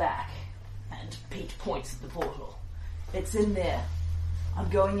souls back. And Pete points at the portal. It's in there. I'm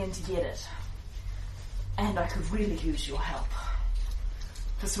going in to get it. And I could really use your help.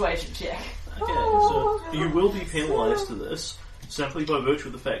 Persuasion check. Okay, so you will be penalised to this simply by virtue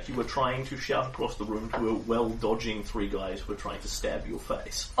of the fact you were trying to shout across the room to a well-dodging 3 guys who were trying to stab your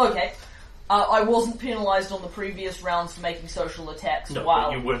face. Okay. I wasn't penalised on the previous rounds for making social attacks No,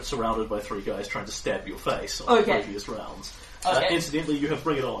 while... but you weren't surrounded by 3 guys trying to stab your face on the previous rounds. Okay. Incidentally, you have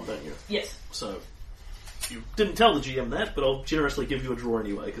Bring It On, don't you? Yes. So, you didn't tell the GM that, but I'll generously give you a draw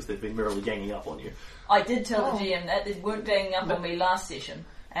anyway, because they've been merrily ganging up on you. I did tell the GM that. They weren't ganging up on me last session,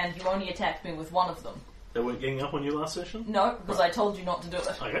 and you only attacked me with one of them. They weren't ganging up on you last session? No, because I told you not to do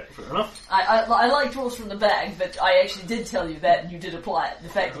it. Okay, fair enough. I like draws from the bag, but I actually did tell you that, and you did apply it. The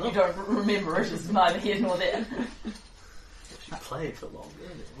fact that you don't remember it is neither here nor there. If you played for longer,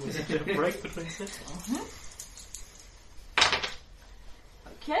 it was a break between sessions.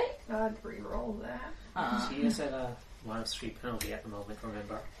 Okay. I'd re-roll that. She is at a -3 penalty at the moment,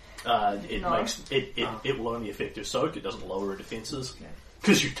 remember? It will only affect your soak. It doesn't lower her defences Okay.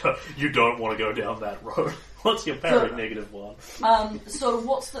 because you don't want to go down that road. Once you're parrying -1. So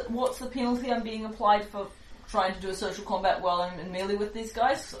what's the penalty I'm being applied for trying to do a social combat while I'm in melee with these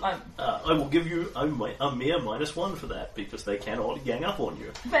guys? I will give you a mere -1 for that because they cannot gang up on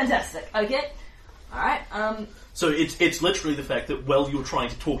you. Fantastic. Okay. All right. So it's literally the fact that while you're trying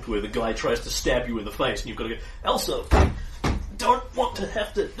to talk to her, the guy tries to stab you in the face, and you've got to go, Elsa, don't want to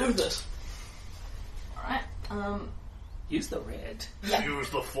have to do this. All right. Use the red. Yeah. Use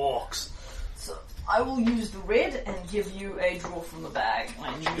the fox. So I will use the red and give you a draw from the bag.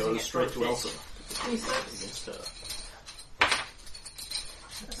 I'm She using goes it straight for to a Elsa. D6. Against her.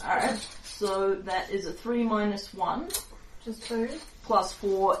 Alright, so that is a 3 minus 1, Just 2. plus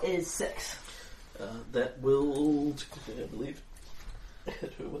 4 is 6. That will, I believe,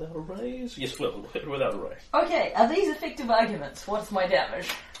 hit her without a raise. Yes, well, hit her without a raise. Okay, are these effective arguments? What's my damage?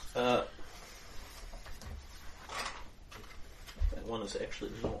 That one is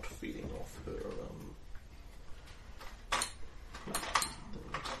actually not feeding off her.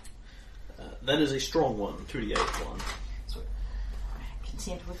 That is a strong one, 2d8 one. So,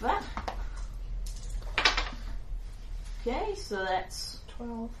 content with that. Okay, so that's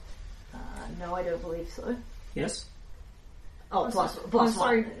 12. no, I don't believe so. Yes? Oh, Oh, plus oh,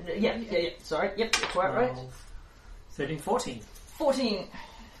 sorry. 1. Yeah, sorry. Yep, you're quite right. 13, 14. 14.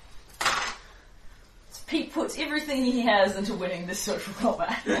 Pete puts everything he has into winning this social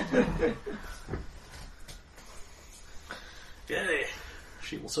combat. Okay,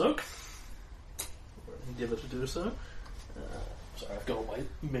 she will soak. Give her to do so. Sorry, I've got all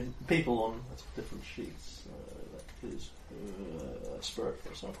my people on different sheets. That is spirit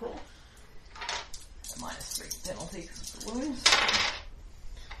for a soak roll. -3 penalty because of the wounds.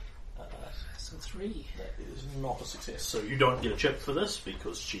 So 3. That is not a success. So you don't get a chip for this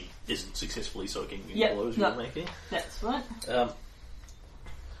because she isn't successfully soaking any Yep, blows no. you're making. That's right.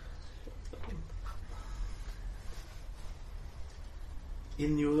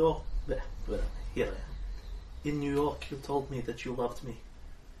 In New York, here I am. In New York, you told me that you loved me.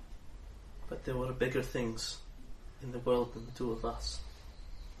 But there were bigger things in the world than the two of us.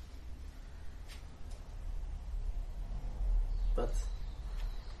 But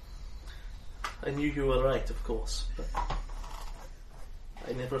I knew you were right, of course, but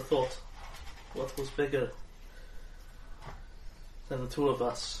I never thought what was bigger than the two of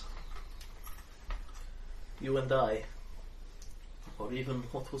us. You and I. Or even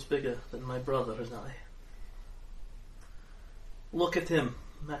what was bigger than my brother and I. Look at him,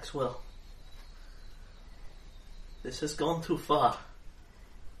 Maxwell. This has gone too far.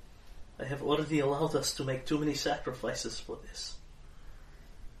 I have already allowed us to make too many sacrifices for this.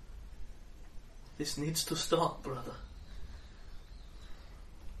 This needs to stop, brother.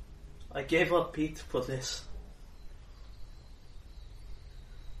 I gave up Pete for this.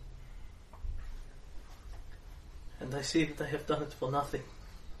 And I see that I have done it for nothing.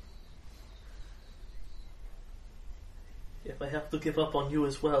 If I have to give up on you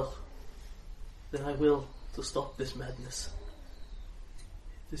as well, then I will, to stop this madness.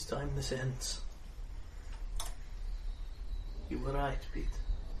 It is time this ends. You were right, Pete.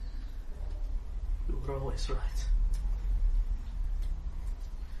 You were always right.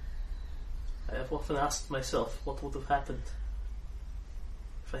 I have often asked myself what would have happened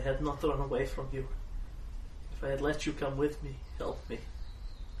if I had not run away from you. If I had let you come with me, help me.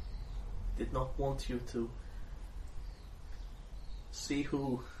 I did not want you to see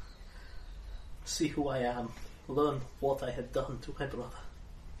who I am, learn what I had done to my brother.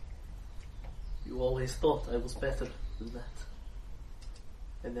 You always thought I was better than that.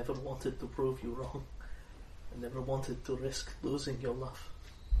 I never wanted to prove you wrong. I never wanted to risk losing your love.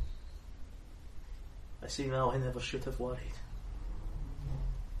 I see now I never should have worried.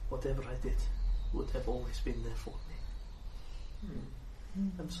 Whatever I did would have always been there for me.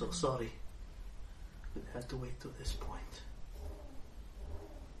 I'm so sorry it had to wait to this point.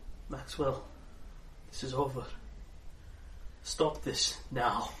 Maxwell, this is over. Stop this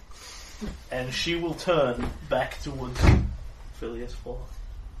now. And she will turn back towards Phileas Fogg.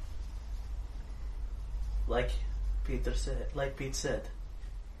 Like Pete said,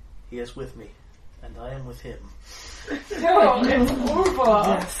 he is with me, and I am with him. No, it's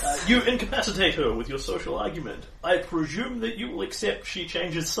over. You incapacitate her with your social argument. I presume that you will accept she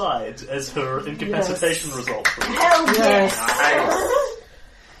changes sides as her incapacitation results. Hell yes!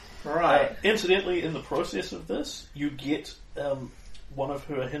 Right. Incidentally, in the process of this, you get one of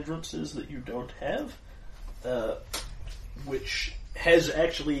her hindrances that you don't have, which has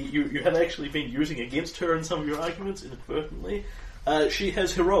actually you have actually been using against her in some of your arguments inadvertently. She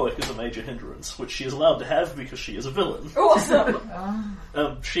has heroic as a major hindrance, which she is allowed to have because she is a villain. Awesome!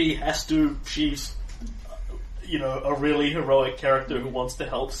 She's a really heroic character who wants to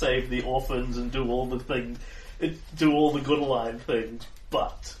help save the orphans and do all the good aligned things,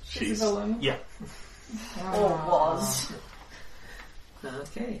 but She's a villain. Yeah. Or was.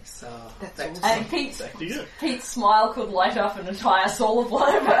 Okay, so And Back to you. Pete's smile could light up an entire solar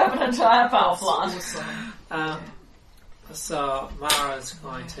flame of an entire power plant. So Mara's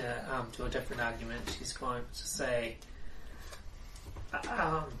going to do a different argument. She's going to say,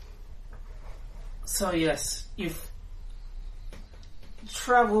 so yes, you've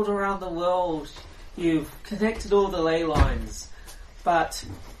travelled around the world, you've connected all the ley lines, but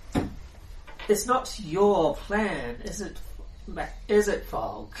it's not your plan, is it? Is it,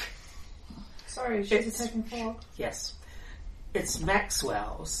 Fogg? Sorry, she's attacking Fogg. Yes. It's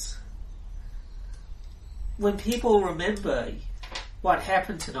Maxwell's. When people remember what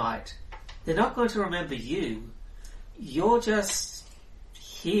happened tonight, they're not going to remember you. You're just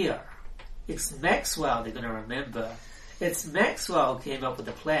here. It's Maxwell they're going to remember. It's Maxwell who came up with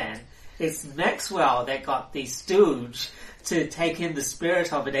the plan. It's Maxwell that got the stooge to take in the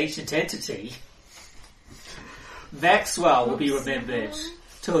spirit of an ancient entity. Maxwell will be remembered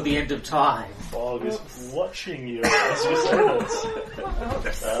till the end of time. Fogg is watching you as you say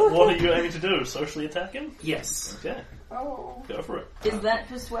this. What are you aiming to do? Socially attack him? Yes. Okay, Oh. go for it. Is that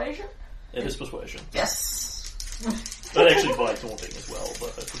persuasion? It is persuasion. Yes. But actually by taunting as well, but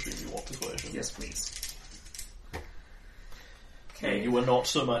I presume you want persuasion. Yes, please. Yeah, you were not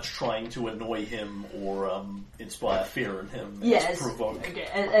so much trying to annoy him or inspire fear in him as Yes. provoke. Okay.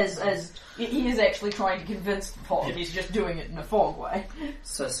 As he is actually trying to convince Fogg. Yeah. He's just doing it in a Fogg way.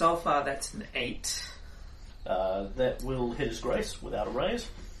 So far that's an 8. That will hit his grace without a raise.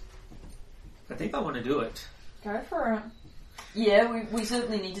 I think I want to do it. Go for it. Yeah, we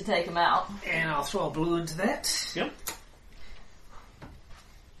certainly need to take him out. And I'll throw a blue into that. Yep.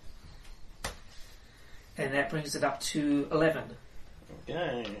 And that brings it up to 11.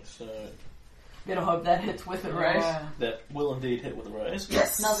 Okay, so Better hope that hits with a raise. that will indeed hit with a raise.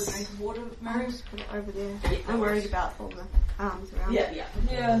 Yes. Another drink of water, I'll Mary. just put it over there. I'm worried about all the arms around. Yeah.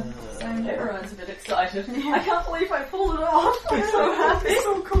 Yeah. Same here. Everyone's a bit excited. I can't believe I pulled it off. I'm so happy.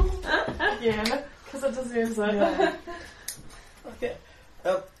 So cool. Again, because it deserves it. Yeah. Okay.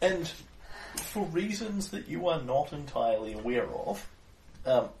 And for reasons that you are not entirely aware of,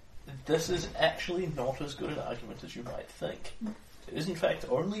 this is actually not as good an argument as you might think. It is in fact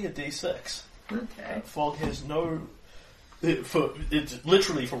only a D6. Okay. Fog has no... it's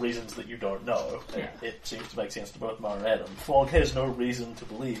literally for reasons that you don't know. Yeah. It seems to make sense to both Mara and Adam. Fog has no reason to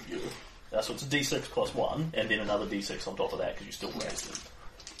believe you. So it's a D6 plus 1, and then another D6 on top of that because you still raised him.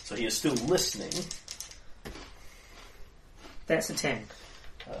 So he is still listening. That's a 10.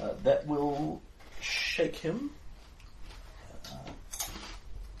 That will shake him.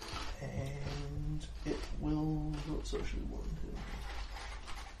 And it will socially wound him.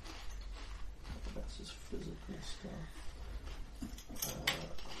 That's his physical stuff.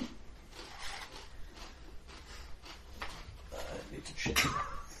 I need to check.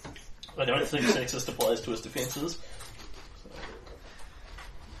 I don't think sexist applies to his defences. So.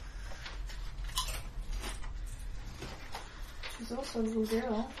 She's also a little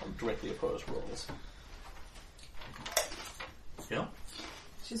girl. I'm directly opposed rolls. Yeah?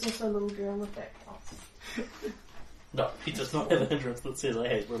 She's also a little girl with that class. No, he does not have a hindrance that says I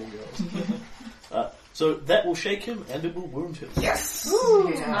hate little girls. So that will shake him and it will wound him. Yes!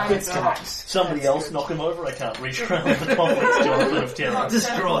 Yeah. Good start. Somebody else knock him over. I can't reach around the complex Jonathan of Terror.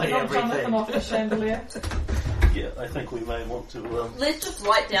 Destroy Knock Jonathan everything. off the chandelier. Yeah, I think we may want to... Let's just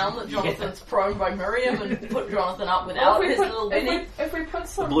write down that Jonathan's prone by Miriam and put Jonathan up without his little Winnie. If we put the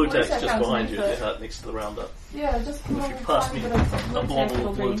some blue tack's tack just underneath behind you, it- next to the roundup. Yeah, just put If a you little pass tiny me bit of a blue tack, bottle it'll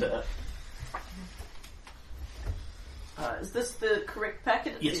of blue be. tack. Is this the correct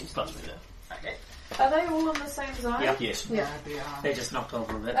packet? It Yes, seems- pass me that. Okay. Are they all in the same zone? Yeah. Yes. Yeah. They are. They just knocked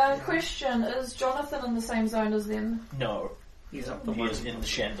over a bit. Question, is Jonathan in the same zone as them? No, He's up the he one. is in the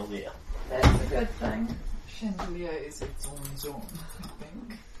chandelier. That's a good thing. Chandelier is its own zone, I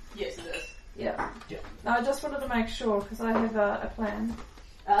think. Yes, it is. Yeah. Yeah. No, I just wanted to make sure, because I have a plan.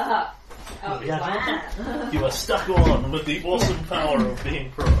 Aha. Yeah, Jonathan, you are stuck on with the awesome power of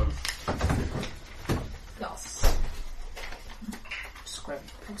being prone. Yes. Just grab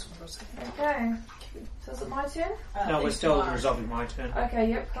the pencil for a second. Okay. So is it my turn? No, we're still resolving my turn. Okay,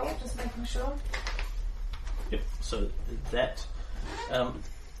 yep, cool. Just making sure. Yep, so that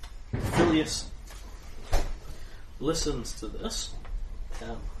Phileas listens to this.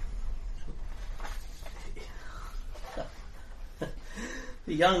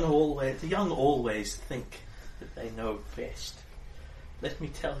 The young always think that they know best. Let me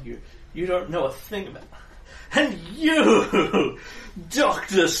tell you, you don't know a thing about. And you,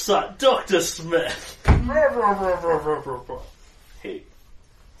 Dr. Smith. He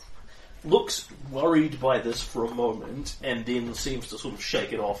looks worried by this for a moment, and then seems to sort of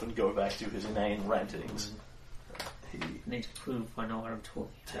shake it off and go back to his inane rantings. He I need to prove I know what I'm talking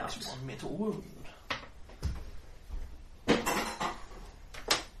about. takes one mental wound.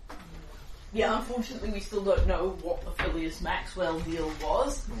 Yeah, unfortunately we still don't know what the Phileas Maxwell deal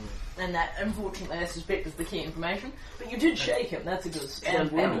was. And that, unfortunately, I suspect is the key information. But you did shake him, that's a good start.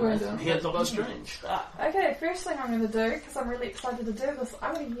 And wound him. He had Doctor Strange. Okay, first thing I'm going to do, because I'm really excited to do this,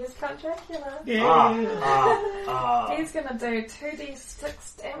 I'm going to use Count Dracula. He's going to do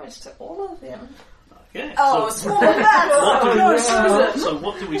 2d6 damage to all of them. Okay. Oh, so, small bats! so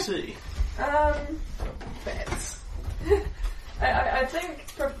what do we see? Bats. I think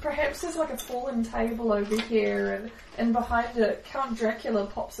perhaps there's like a fallen table over here, and behind it, Count Dracula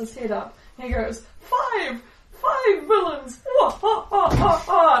pops his head up. And he goes, Five villains! Wah, ha, ha, ha,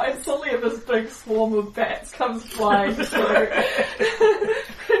 ha. And suddenly this big swarm of bats comes flying through.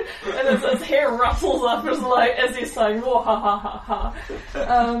 And his hair rustles up as he's saying, wah, ha, ha, ha,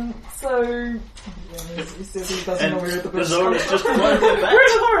 ha. So... Yeah, he says he doesn't know where the The birds zone come is just from. one where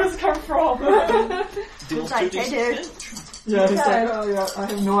did horrors come from? Deals Like 2d6 they do. damage. Yeah, he's Okay. like, oh yeah, I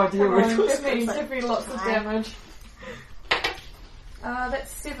have no idea Come where on, it was. give me lots of damage.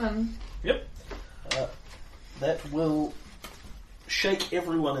 That's 7. Yep. That will shake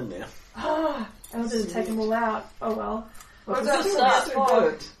everyone in there. I didn't take them all out. Oh well. Well, What about this the is fog?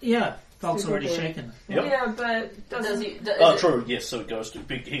 good. Yeah, Dog's already shaken. Yep. Yeah, but doesn't... Oh, true, yes, so it goes to...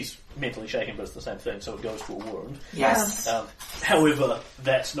 He's mentally shaken, but it's the same thing, so it goes to a wound. Yes. However,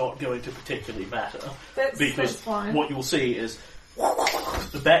 that's not going to particularly matter. That's because fine. what you'll see is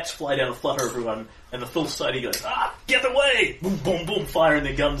the bats fly down and flutter everyone, and the full society goes, get away! Boom, boom, boom, firing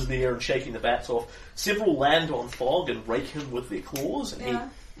their guns in the air and shaking the bats off. Several land on Fog and rake him with their claws, and he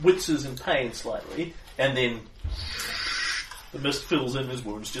winces in pain slightly, and then the mist fills in his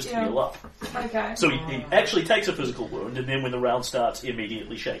wounds just to heal up. Okay. So he actually takes a physical wound, and then when the round starts,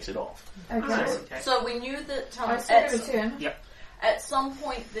 immediately shakes it off. Okay. So we knew that I said it a 10. Yep. at some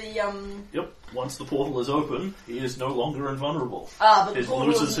point the Yep. Once the portal is open, he is no longer invulnerable. but the He portal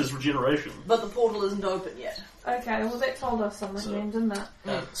loses isn't- his regeneration. but the portal isn't open yet. Okay, well that told us something So- then, didn't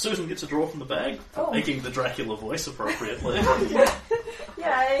it? Susan gets a draw from the bag, Oh. making the Dracula voice appropriately.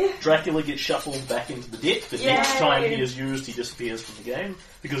 Yay! Dracula gets shuffled back into the deck, but Yay. each time he is used, he disappears from the game,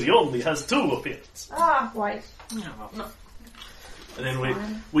 because he only has 2 appearances. Ah, wait. And then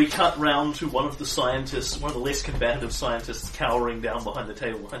we cut round to one of the scientists, one of the less combative scientists, cowering down behind the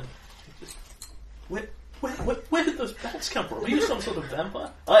table. And where did those bats come from? Are you some sort of vampire?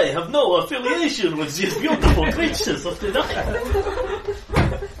 I have no affiliation with these beautiful creatures of the night.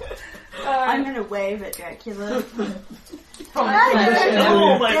 I'm gonna wave at Dracula.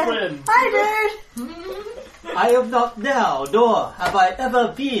 Hello, my friend. Hi, dude! I am not now, nor have I ever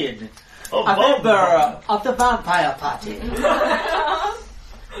been Oh, a member of the vampire party.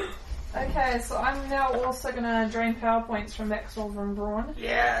 Okay, so I'm now also going to drain power points from Maxwell Von Braun.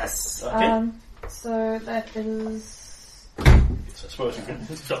 Yes. Okay. So that is... I suppose you can,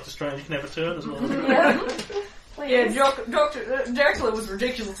 Doctor Strange can have a turn as well. Yeah. Please. Yeah, Dracula was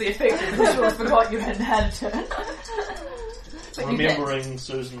ridiculously effective. I sure forgot you hadn't had a turn. But you Remembering,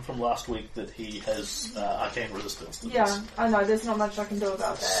 Susan, from last week that he has arcane resistance to Yeah, this. I know, there's not much I can do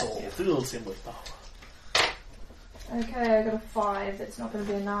about that. Soul fills him with power. Okay, I got a 5. That's not going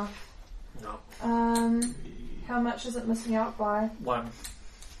to be enough. No. How much is it missing out by? 1.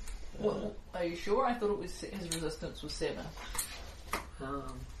 Well, are you sure? I thought it was his resistance was 7.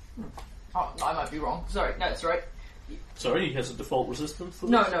 Oh, I might be wrong. Sorry, no, it's right. Sorry, he has a default resistance to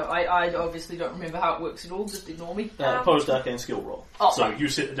this? No, I obviously don't remember how it works at all. Just ignore me. Opposed arcane skill roll. Oh, so right. you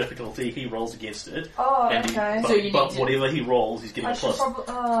set the difficulty, he rolls against it. Oh, and okay. But, So you but need to- whatever he rolls, he's getting I a should plus.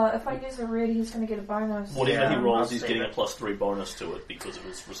 probably... if I use a red, he's going to get a bonus. Whatever he Yeah, rolls, I'll he's save getting it. a +3 bonus to it because of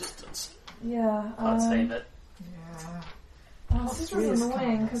his resistance. Yeah. I'd save it. Yeah. Oh, this Three was is annoying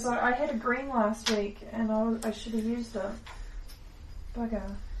kind. because I had a green last week and I should have used it. Bugger.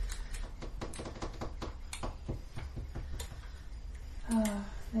 Oh,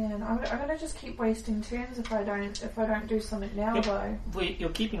 man, I'm gonna just keep wasting turns if I don't do something now Yep. though. You're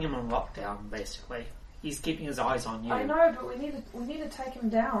keeping him on lockdown, basically. He's keeping his eyes on you. I know, but we need to take him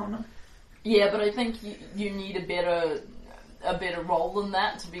down. Yeah, but I think you need a better roll than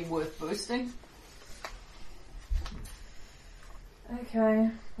that to be worth boosting. Okay,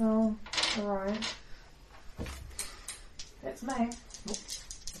 well, alright. That's me.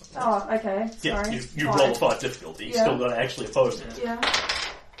 Oh, okay. Yeah, Sorry. you Five. roll a 5 difficulty, he's Yeah. still going to actually oppose it. Yeah,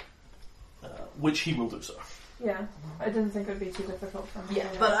 Which he will do so. yeah. I didn't think it would be too difficult for me. Yeah,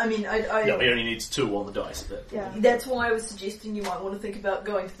 but I mean, I Yeah, he only needs 2 on the dice. Yeah. that's why I was suggesting you might want to think about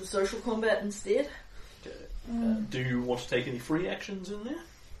going to the social combat instead, Do you want to take any free actions in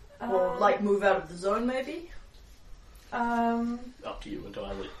there? or like move out of the zone maybe. Up to you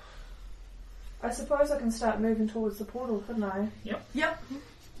entirely. I suppose I can start moving towards the portal, couldn't I? Yep.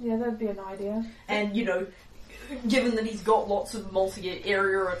 Yeah, that'd be an idea. And given that he's got lots of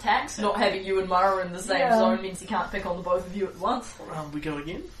multi-area attacks, not having you and Mara in the same Yeah. zone means he can't pick on the both of you at once. Around we go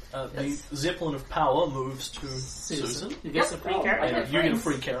again. Yes. The Zeppelin of Power moves to Susan. You get some free Oh, character. okay. And you get a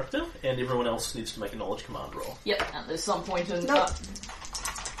free character, and everyone else needs to make a knowledge command roll. Yep, and there's some point in Nope.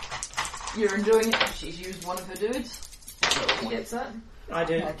 you're doing it. She's used one of her dudes. He gets it. I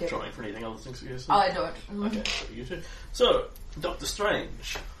do. Okay. Trying for anything other things you guys I don't. Okay, so you two. So, Doctor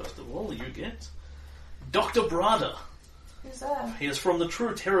Strange, first of all, you get Dr. Brada. Who's that? He is from the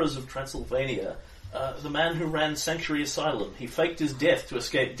true terrors of Transylvania. The man who ran Sanctuary Asylum. He faked his death to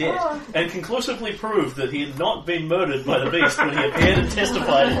escape debt Oh. and conclusively proved that he had not been murdered by the beast when he appeared and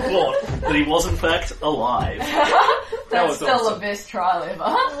testified in court that he was in fact alive. That's was still awesome. the best trial ever.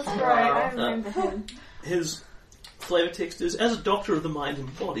 That's great. I remember him. His flavor text is, as a doctor of the mind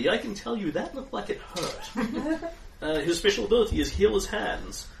and body, I can tell you that looked like it hurt. His special ability is heal his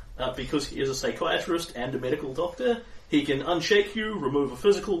hands. Because he is a psychiatrist and a medical doctor, he can unshake you, remove a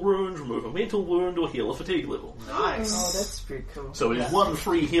physical wound, remove a mental wound, or heal a fatigue level. Nice. Oh, that's pretty cool. So it is 1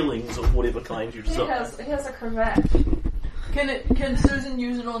 free healings of whatever kind you He desire. has a cravat. Can Susan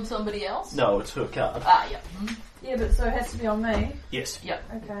use it on somebody else? No, it's her card. Ah, yeah. Yeah, but so it has to be on me. Yes. Yeah.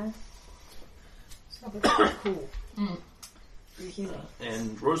 Okay. Cool.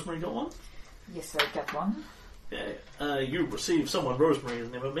 And Rosemary got one? Yes, I got one. Yeah. You received someone Rosemary has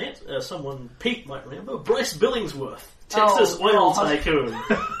never met. Someone Pete might remember. Bryce Billingsworth, Texas oil tycoon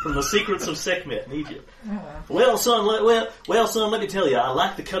from the secrets of Sekhmet in Egypt. Well, son, let me tell you, I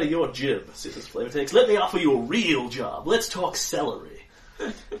like the cut of your jib, says Flavortex. Let me offer you a real job. Let's talk celery.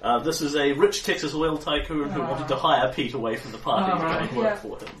 This is a rich Texas oil tycoon who wanted to hire Pete away from the party to go and work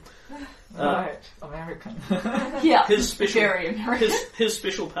for him. Right, American. Yeah, His special, very American. his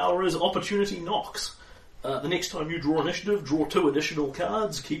special power is opportunity knocks. The next time you draw initiative, draw 2 additional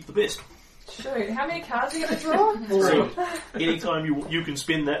cards, keep the best. Shoot, how many cards are you going to draw? So, anytime you can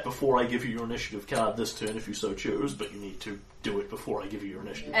spend that before I give you your initiative card this turn if you so choose, but you need to do it before I give you your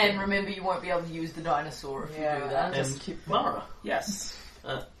initiative. And remember, you won't be able to use the dinosaur if you do that. And just keep Mara, Yes.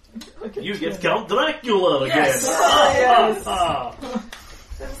 you get Count Dracula again. Yes! Yes.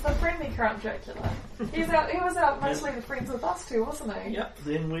 It was the friendly Count Dracula. He was out mostly the friends with us too, wasn't he? Yep,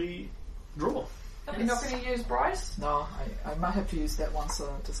 then we draw. You're not going to use Bryce? No, I might have to use that one,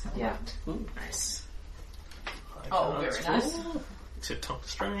 so just kind of Yeah. Ooh, nice. Oh, very nice. Except Doctor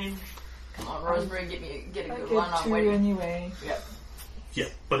Strange. Come on, Rosemary, get a I good get one. I'm 2 waiting. anyway. Yep. Yeah,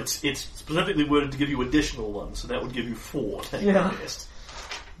 but it's specifically worded to give you additional ones, so that would give you 4. Take Yeah. the best.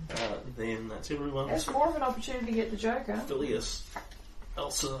 Then that's everyone's. It's more of an opportunity to get the Joker. Phileas,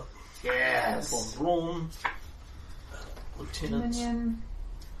 Elsa, Yes. Von Braun, Lieutenant,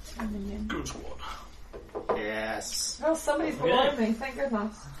 Minion. Goon Squad. Yes. Well, somebody's below Okay. me, thank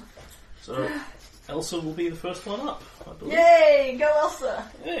goodness. So, Elsa will be the first one up, I believe. Yay! Go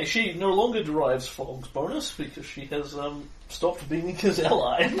Elsa! Yeah, she no longer derives Fog's bonus because she has stopped being his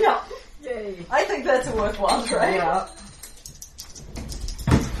ally. Yeah. Yay! I think that's a worthwhile trade. Yeah.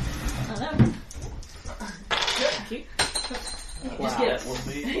 I know. Thank you. Just That get will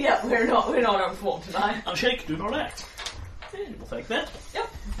be Yeah, we're not on form tonight. Unshake, do not act. And we'll take that. Yep.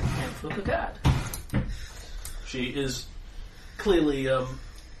 And flip a card. She is clearly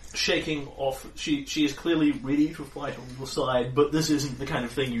shaking off. She is clearly ready to fight on your side, but this isn't the kind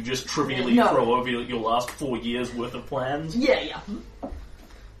of thing you just trivially No. throw over your last 4 years worth of plans. Yeah.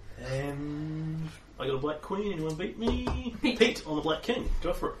 And I got a Black Queen. Anyone beat me? Pete. On the Black King.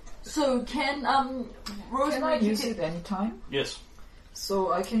 Go for it. So can Can I Rosemary use it anytime? Yes,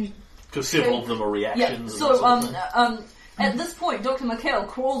 So I can... because several of them are Yeah. reactions. and So that sort of thing. at this point, Dr. McHale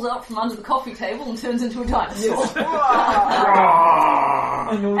crawls out from under the coffee table and turns into a dinosaur.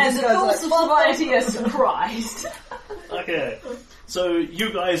 I know And this the guy's full like, society is surprised. Okay. So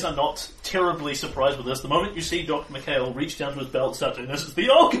you guys are not terribly surprised with this. The moment you see Dr. McHale reach down to his belt and start doing this, it's the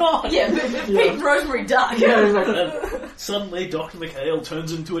oh god! Yeah, but Pete and Rosemary duck. And suddenly Dr. McHale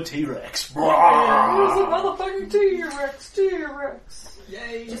turns into a T-Rex. Here's a motherfucking T-Rex, T-Rex.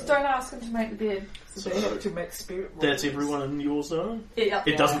 Yay! Just don't ask him to make the bed. So they have to make spirit rolls. That's everyone in your zone? Yeah.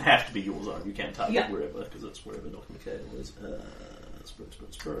 It doesn't have to be your zone. You can target Yeah. wherever, because it's wherever Dr. McHale is.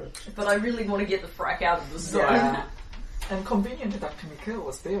 Spirit. But I really want to get the frack out of the zone. Yeah. And convenient that Dr. Mikhail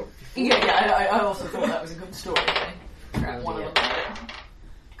was there before. Yeah, I also thought that was a good story. Crap, one of them made it.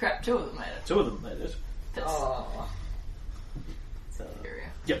 Crap, 2 of them made it. 2 of them made it. That's Oh. area.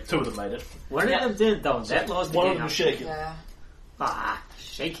 Yep, 2 of them made it. One Yeah. of them did, though. That lost One the of game them up. shaken. Yeah. Ah,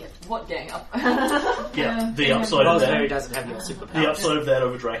 shake it. What gang up? Yeah, the upside of Rosemary that. doesn't have your superpowers. The upside of that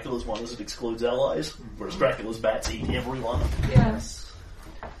over Dracula's one is it excludes allies, whereas Dracula's bats eat everyone. Yes.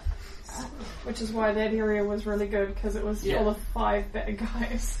 Which is why that area was really good, because it was Yeah. full of 5 bad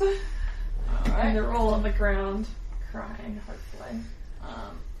guys. And Alright. they're all on the ground, crying, hopefully.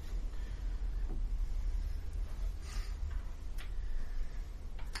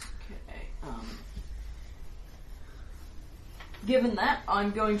 Okay. Given that,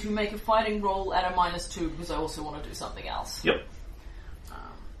 I'm going to make a fighting roll at a -2 because I also want to do something else. Yep. Um,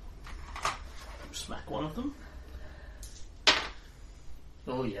 Smack one of them.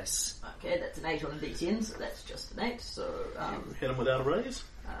 Oh, yes. okay, that's an 8 on a d10, so that's just an 8. So, You hit him without a raise.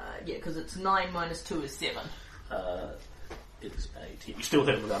 yeah, because it's 9 minus 2 is 7. It is 8. You still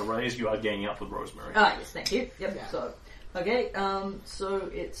hit him without a raise. You are ganging up with Rosemary. Ah, yes, thank you. Yep. Yeah. So, okay. So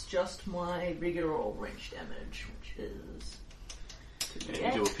it's just my regular old range damage, which is. And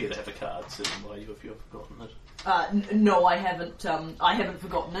you do appear to have a card sitting by you if you have forgotten it. No, I haven't. I haven't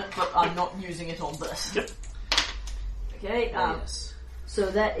forgotten it, but I'm not using it on this. Yep. Okay. Oh, yes. So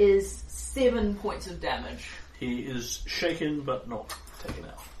that is 7 points of damage. He is shaken but not taken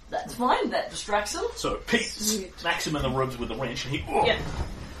out. That's fine. That distracts him. So Pete smacks him in the ribs with the wrench and he... Yeah.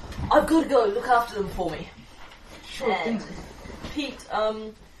 I've got to go. Look after them for me. Sure And thing. Pete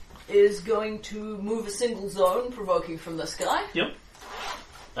is going to move a single zone, provoking from this guy. Yep.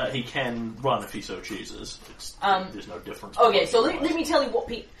 He can run if he so chooses. There's no difference. Okay, so let me tell you what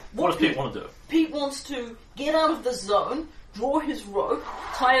Pete... What does Pete want to do? Pete wants to get out of the zone, draw his rope,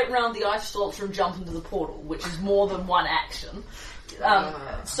 tie it around the ice sculpture and jump into the portal, which is more than one action.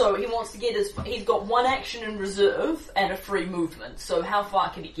 So he wants to get he's got one action in reserve and a free movement, so how far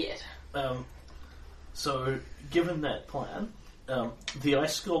can he get? So, given that plan, the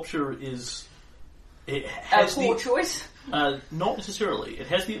ice sculpture is... It A has poor choice? not necessarily. It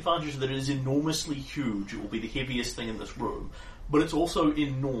has the advantage that it is enormously huge. It will be the heaviest thing in this room. But it's also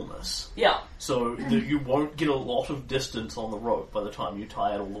enormous. Yeah. So that you won't get a lot of distance on the rope by the time you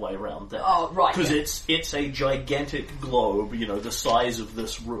tie it all the way around there. Oh, right. Because Yeah. it's a gigantic globe, the size of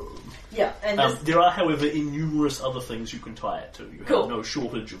this room. Yeah, and There are, however, numerous other things you can tie it to. You Cool. have no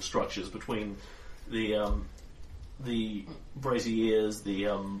shortage of structures between the braziers, the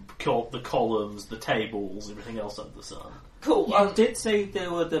columns, the tables, everything else under the sun. cool. You did say there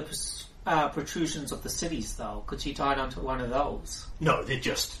were the protrusions of the cities, though. Could she tie it onto one of those? No, they're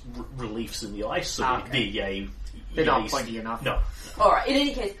just reliefs in the ice, so Okay. They're not pointy enough. No. Alright, in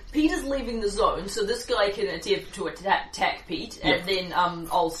any case, Pete is leaving the zone, so this guy can attempt to attack Pete, and then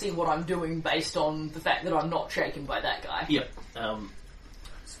I'll see what I'm doing based on the fact that I'm not shaken by that guy. Yep.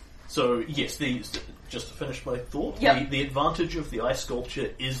 So, yes, just to finish my thought, Yep. the advantage of the ice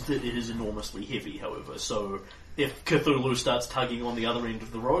sculpture is that it is enormously heavy, however. So, if Cthulhu starts tugging on the other end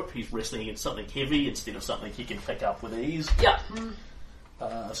of the rope, he's wrestling against something heavy instead of something he can pick up with ease. Yeah.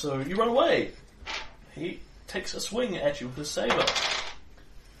 So, you run away. He takes a swing at you with his saber.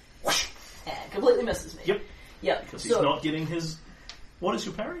 Whoosh! And completely misses me. Yep. Yep. Because he's not getting his... What is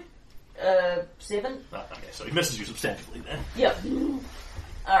your parry? 7. Okay, so he misses you substantially then. Yep.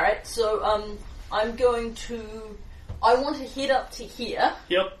 Alright, so I'm going to... I want to head up to here,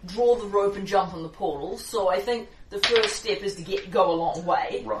 Yep. draw the rope and jump on the portal, so I think the first step is to go a long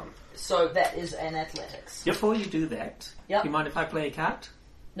way. Run. So that is an athletics. Before you do that, Yep. do you mind if I play a card?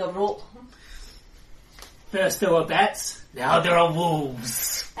 Not at all. First there were bats, now there are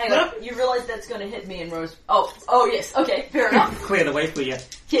wolves. Hang on, you realise that's going to hit me and Rose... Oh yes, okay, fair enough. Clear the way for you.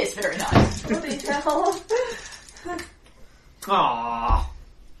 Yes, very nice. Bloody hell. Aww.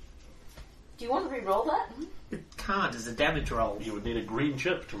 Do you want to re-roll that? It can't, it's a damage roll. You would need a green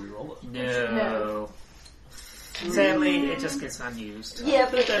chip to reroll it. No. Sadly, it just gets unused. Yeah,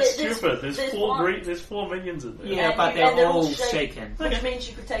 but That's there's stupid. There's one, there's 4 minions in there. Yeah, And but you- and they're they're all all shaken. shaken. Which means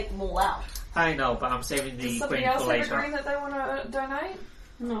you could take them all out. I know, but I'm saving the Does somebody green else for have a green later. that they want to donate?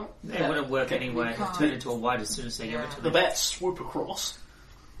 No. It wouldn't work Okay, anyway. It'll turn into a white as soon as they give it to The me. bats swoop across,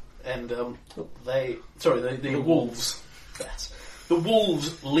 and the wolves. Bats. The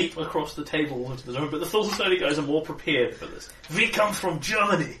wolves leap across the table into the zone, but the Thulsasoni guys are more prepared for this. We come from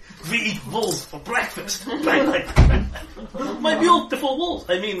Germany. We eat wolves for breakfast. Bang, bang, bang. My beautiful wolves.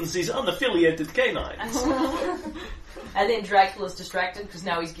 I mean, these unaffiliated canines. And then Dracula's distracted because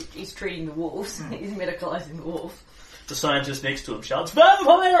now he's treating the wolves. He's medicalising the wolves. The scientist next to him shouts,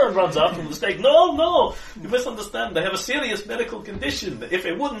 "Vampire!" and runs after the stake. No, you misunderstand. I have a serious medical condition. If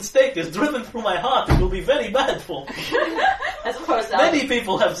a wooden stake is driven through my heart, it will be very bad for me. As opposed to Many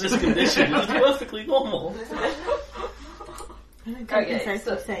people have this condition. It's perfectly normal. I don't Okay, think it's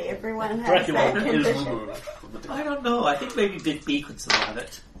so- to say everyone has Dracula that is condition. removed from the table. I don't know. I think maybe Big B could survive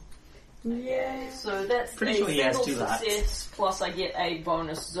it. Yeah. So that's Pretty a sure he has single 2 hearts. success, plus I get a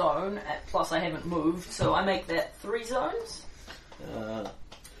bonus zone, plus I haven't moved, so I make that 3 zones.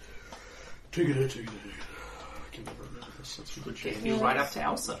 Take it. I can never remember this. That's a good Getting shame. you right up to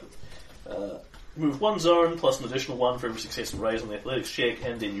Elsa. Move 1 zone plus an additional 1 for every successful raise on the athletics check,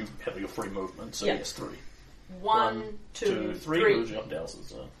 and then you have your free movement. So Yep. yes, 3. 1, 2, 3. Moves you up to Elsa's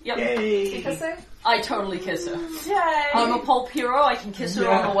zone. Yep. Yay! Kissing? I totally kiss her. Yay! I'm a pulp hero, I can kiss her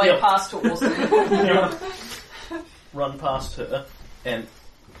Yeah. on the way Yep. past to Orson. Run past her, and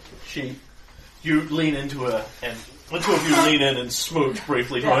you lean into her, and the two of you lean in and smooch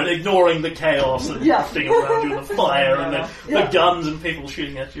briefly, right, ignoring the chaos and drifting around you, and the fire and the guns and people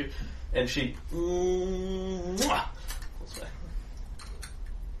shooting at you. And she, mwah, will say,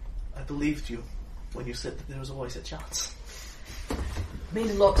 I believed you when you said that there was always a chance. Meant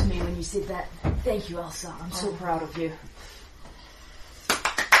a lot to me when you said that. Thank you, Elsa. I'm so proud of you.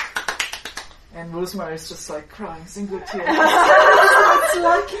 And Rosemary's just like crying single tears. It's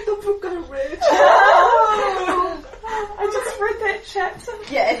like in the book I read. I just read that chapter.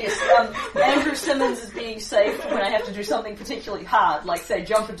 Yeah, and yes, Andrew Simmons is being saved when I have to do something particularly hard, like say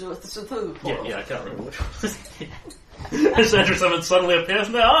jump into a Cthulhu portal. Yeah, I can't remember which one. Sandra Simmons suddenly appears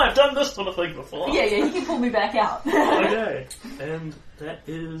now. I've done this sort of thing before. Yeah, he can pull me back out. Okay. And that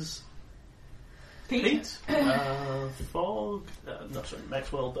is Pete? Fogg. No, sorry,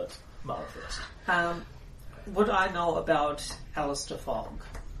 Maxwell, but Mara first. Would I know about Alistair Fogg?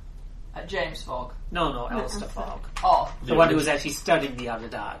 James Fogg. No, Alistair Fogg. Oh. The one who was actually studying the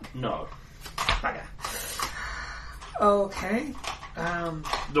Underdark. No. Okay.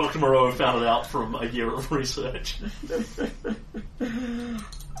 Dr. Moreau found it out from a year of research.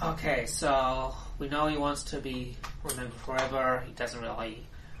 Okay, so we know he wants to be remembered forever. He doesn't really,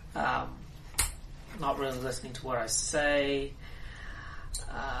 not really listening to what I say.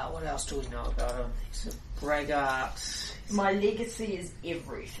 What else do we know about him? He's a braggart. My legacy is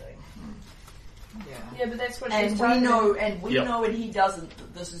everything. Yeah, but that's what And she's we targeting. know, and we Yep. know, and he doesn't.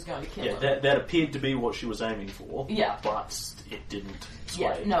 That this is going to kill Yeah, him. that appeared to be what she was aiming for. Yeah. But it didn't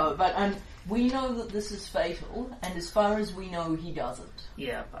Yeah, sway. no, but we know that this is fatal, and as far as we know, he doesn't.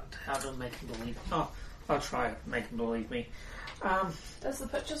 Yeah, but how to make him believe? Oh, I'll try to make him believe me. Is the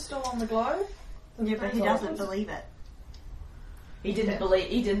picture still on the globe? Yeah, but he doesn't believe it. He didn't believe.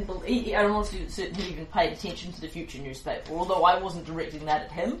 He didn't believe. I don't want to certainly even paid attention to the future newspaper, although I wasn't directing that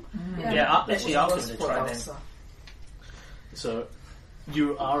at him. Yeah, I'll give it a try then. So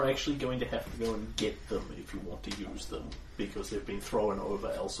you are actually going to have to go and get them if you want to use them, because they've been thrown over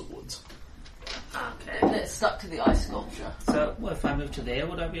Elsa Woods. Okay. That's stuck to the ice sculpture. So if I move to there,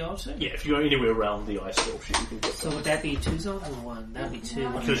 would I be able to? Yeah, if you go anywhere around the ice sculpture, you can get So them. would that be 2 zones or 1? That'd be 2.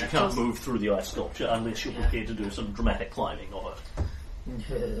 Because you can't move through the ice sculpture unless you're Yeah. prepared to do some dramatic climbing of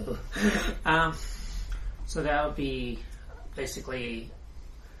it. No. So that would be basically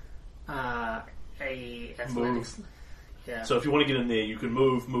a athletics. Yeah. So if you want to get in there, you can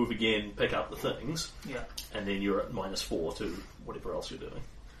move again, pick up the things, Yeah. and then you're at -4 to whatever else you're doing.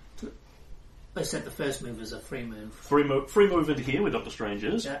 Except the first move is a free move. Free move into here where Doctor Strange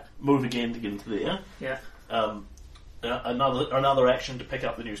is. Yeah. Move again to get into there. Yeah. Another action to pick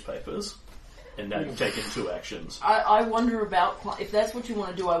up the newspapers, and now you've taken 2 actions. I wonder about if that's what you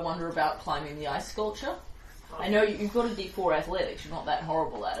want to do. I wonder about climbing the ice sculpture. I know you've got a D4 athletics. You're not that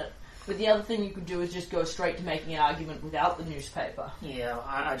horrible at it. But the other thing you could do is just go straight to making an argument without the newspaper. Yeah,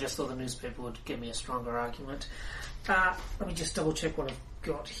 I just thought the newspaper would give me a stronger argument. Let me just double check what I've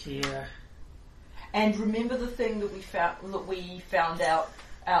got here. And remember the thing that we found out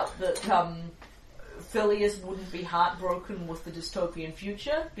that Phileas wouldn't be heartbroken with the dystopian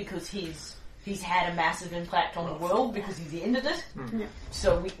future because he's had a massive impact on the world because he's ended it. Yeah.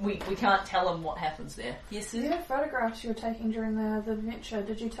 So we can't tell him what happens there. Yes, Do you have photographs you were taking during the adventure?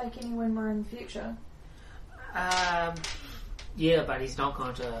 Did you take any when we're in the future? Yeah, but he's not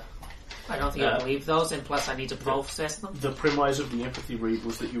going to... I don't think I believe those, and plus I need to process them. The premise of the empathy read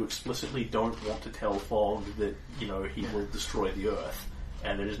was that you explicitly don't want to tell Fogg that, he will destroy the Earth,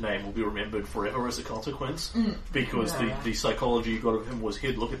 and that his name will be remembered forever as a consequence, because the psychology you got of him was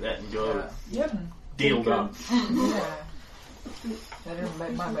he'd look at that and go, Yep. deal done. Yeah. That didn't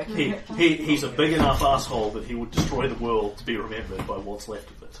make my He's a big enough asshole that he would destroy the world to be remembered by what's left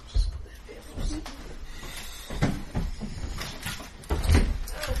of it. Just put that there for a second.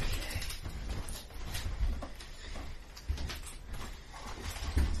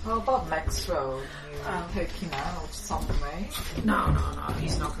 How about Maxwell? You take him out some way? No,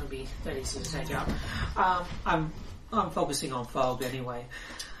 he's not going to be that easy to take out. I'm focusing on Fogg anyway.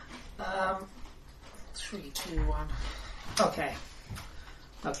 3, 2, 1. Okay.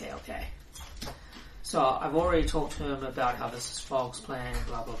 So I've already talked to him about how this is Fogg's plan,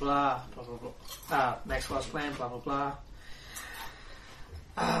 blah blah blah, blah blah blah. Maxwell's plan, blah blah blah.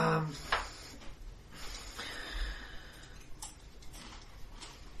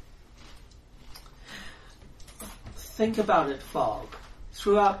 Think about it, Fogg.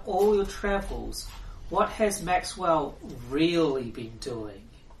 Throughout all your travels, what has Maxwell really been doing?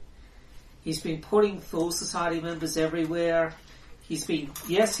 He's been putting Thule Society members everywhere. He's been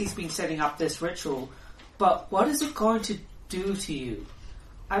setting up this ritual, but what is it going to do to you?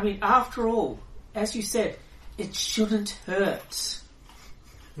 I mean, after all, as you said, it shouldn't hurt.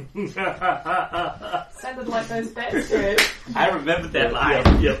 Sounded like those bats do. I remember that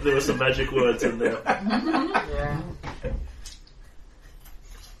line. Yep, there were some magic words in there. Yeah.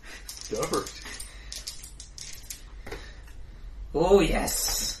 Go for it. Oh,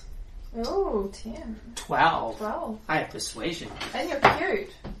 yes. Oh, 10. 12. 12. I have persuasion. And you're cute.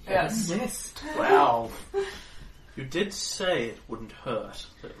 Yes. Yes. 12. You did say it wouldn't hurt.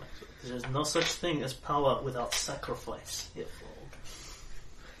 There's no such thing as power without sacrifice, here, Fogg.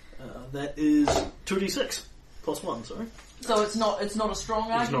 That is 2d6 plus 1, sorry. So it's not a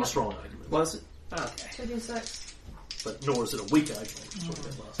strong argument. It's not a strong argument. Was it? Okay. 2d6. But nor is it a weak argument. That's what it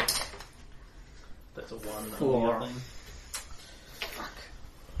is last. That's a 1. Four. Thing.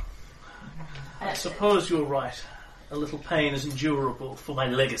 I suppose you're right. A little pain is endurable for my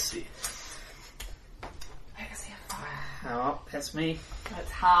legacy. Legacy of fire. Oh, that's me.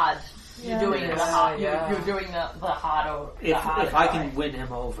 It's hard. Yeah. You're doing Yes. the hard. Yeah. You're doing the harder. If harder I guy. can win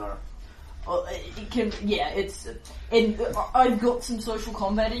him over, Oh, it can, yeah, it's. And I've got some social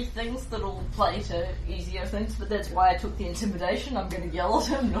combat-y things that'll play to easier things, but that's why I took the intimidation. I'm going to yell at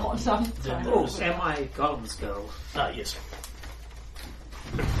him, not trying oh, to. am I Golem's girl? Ah, yes.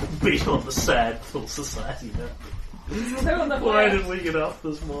 Beat on the sad full society now. Why did we get up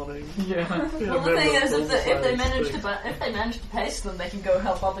this morning? Yeah. Well, the thing is, if they manage to pace them, they can go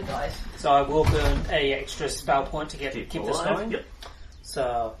help other guys. So I will burn a extra spell point to keep this going. Yep.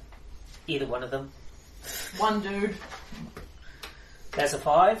 So either one of them. One dude. That's a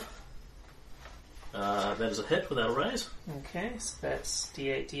 5. That is a hit without a raise. Okay, so that's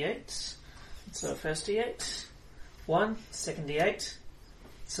D8. So first D8, 1, second D8.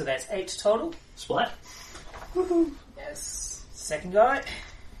 So that's 8 total. Splat. Yes. Second guy.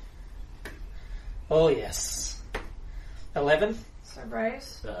 Oh yes. 11. So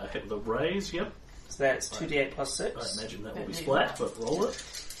raise. Hit with a raise, yep. So that's 2D8 plus 6. I imagine that will be splat, but roll it.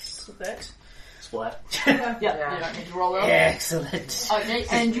 So that. Splat. Yeah, Yeah. you don't need to roll out. Excellent. Okay,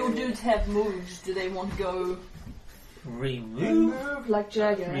 and your dudes have moves. Do they want to go? Remove. Move like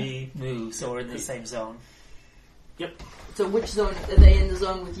Jagger. Remove. So we're in the same zone. Yep. So which zone? Are they in the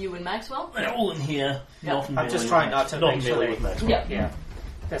zone with you and Maxwell? They're all in here. Yeah. Not I'm melee just with trying Max- not to make sure melee they- with Maxwell. Yeah. Yeah.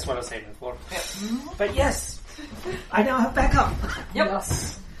 That's what I was aiming for. Yeah. But yes, I now have backup. Yep.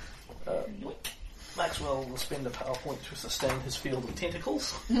 Yes. Maxwell will spend a power point to sustain his field of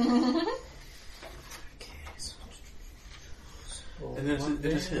tentacles. And it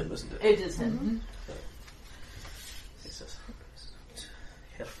is him, isn't it? It is him. It says,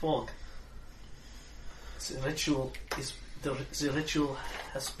 Herr Fogg, the ritual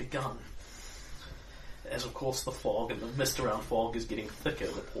has begun. As of course the fog and the mist around Fog is getting thicker,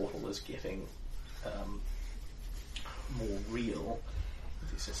 the portal is getting more real.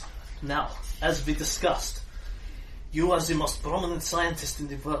 He says, now, as we discussed, you are the most prominent scientist in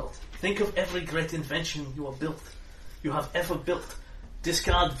the world. Think of every great invention you have ever built.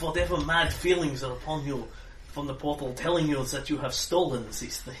 Discard whatever mad feelings are upon you from the portal telling you that you have stolen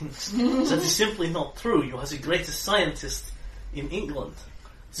these things. That is simply not true. You are the greatest scientist in England.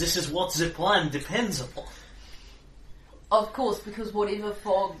 This is what the plan depends upon. Of course, because whatever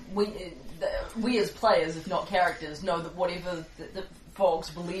Fog we as players, if not characters, know that whatever the Fogs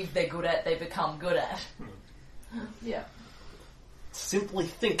believe they're good at, they become good at. Yeah. Simply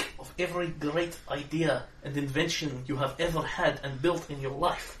think of every great idea and invention you have ever had and built in your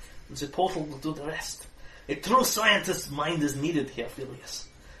life, and the portal will do the rest. A true scientist's mind is needed here, Phileas.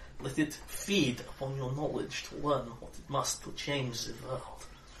 Let it feed upon your knowledge to learn what it must to change the world.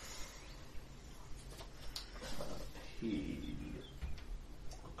 He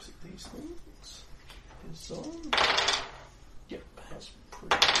looks at these things. His zone. Yep, has a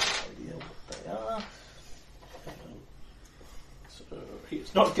pretty good idea what they are. So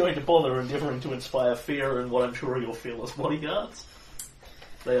he's not going to bother endeavouring to inspire fear in what I'm sure are your fearless bodyguards.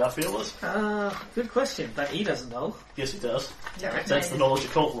 They are fearless? Good question, but he doesn't know. Yes, he does. Damn it. That's the knowledge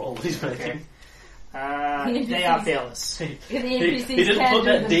occult roll that he's making. They are fearless. He The NPCs didn't can put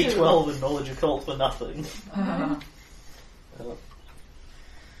do that them too. D12 in knowledge occult for nothing.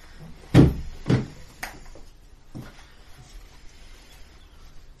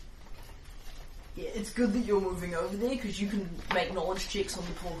 Yeah, it's good that you're moving over there because you can make knowledge checks on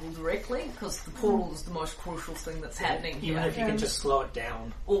the portal directly because the portal is the most crucial thing that's happening Even here. if you can just slow it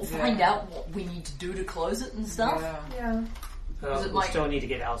down. Or find out what we need to do to close it and stuff. Yeah. Yeah. Is it We like- still need to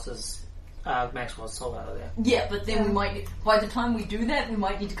get Alice's Maxwell's soul out of there. Yeah, but then we might, by the time we do that, we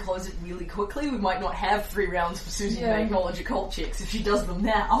might need to close it really quickly. We might not have 3 rounds for Susie to Yeah. make knowledge occult checks if she does them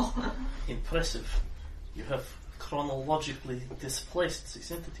now. Impressive. You have chronologically displaced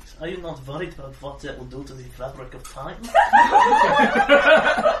these entities. Are you not worried about what that will do to the fabric of time?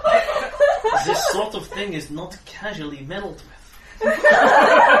 This sort of thing is not casually meddled with.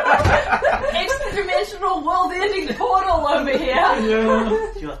 Extra-dimensional world-ending portal over here!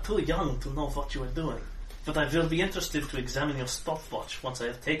 You are too young to know what you are doing. But I will be interested to examine your stopwatch once I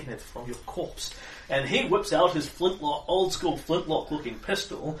have taken it from your corpse. And he whips out his flintlock, old-school flintlock-looking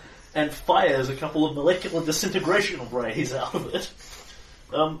pistol and fires a couple of molecular disintegration rays out of it.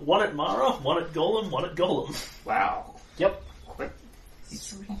 One at Mara, one at Golem, one at Golem. Wow. Yep. Quick.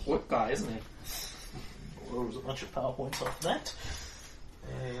 He's a quick guy, isn't he? There was a bunch of PowerPoints off that.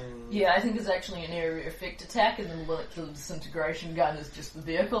 And Yeah, I think it's actually an area effect attack, and the molecular disintegration gun is just the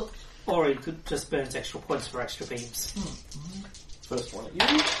vehicle. Or it could just burn extra points for extra beams. first one at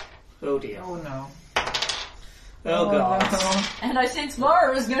you. Oh dear. Oh no. Oh god. No. And I sense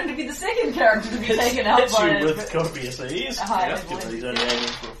Mara is going to be the second character to be taken out Hits by you it. with copious ease. Hi, Yeah, everyone. given he's only aiming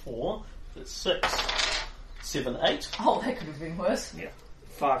for a 4. That's 6, 7, 8. Oh, that could have been worse.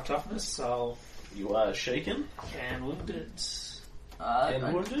 5 toughness, so... You are shaken And wounded.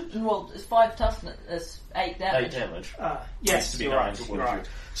 and wounded. Well, it's 5 toughness, it's 8 damage. 8 damage. Yes, To be you're nine right. to You're wound you. right.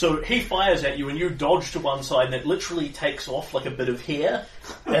 So he fires at you and you dodge to one side and it literally takes off like a bit of hair.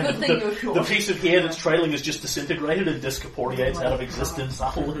 And Good thing you're short. the piece of hair that's trailing is just disintegrated and discorporeates out of existence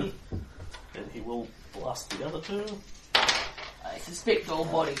utterly. And he will blast the other 2. I suspect all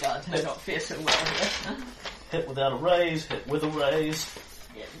bodyguards may not fare so well here. Hit without a raise, hit with a raise.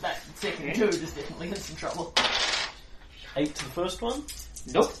 Yeah, that second 2 is definitely in some trouble. 8 to the first one.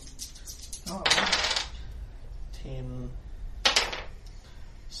 Nope. Oh, 10,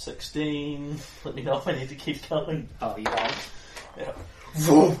 16. Let me know if I need to keep going. Oh, you won't. Yeah.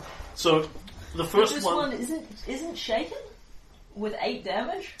 Vroom. So the first This one. one isn't shaken with 8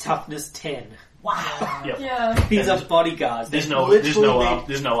 damage. Toughness 10. Wow. Yep. Yeah. These are bodyguards. There's They're no literally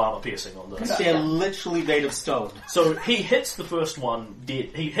there's no armor piercing on this. They're literally made of stone. So he hits the first one dead.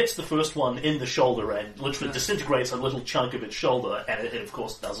 He hits the first one in the shoulder and literally disintegrates a little chunk of its shoulder, and it of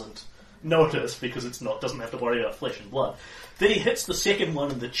course doesn't notice because doesn't have to worry about flesh and blood. Then he hits the second one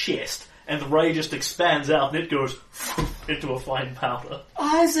in the chest, and the ray just expands out and it goes into a fine powder.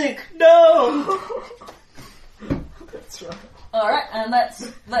 Isaac, no! that's right. Alright, and let's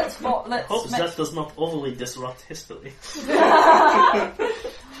Hope make that does not overly disrupt history. I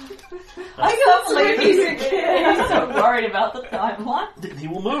can't believe he's a kid. He's so worried about the timeline. Then he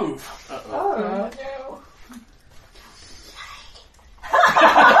will move. Oh, no.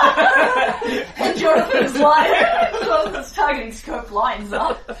 And Jonathan's Jonathan's targeting scope lines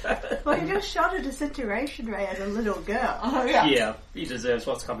up. Well, he just shot a disintegration ray at a little girl. Oh yeah. Yeah, he deserves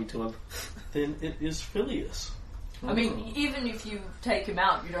what's coming to him. Then it is Phileas. I mean, even if you take him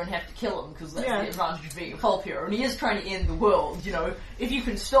out, you don't have to kill him because that's Yeah. the advantage of being a pulp hero. And he is trying to end the world. You know, if you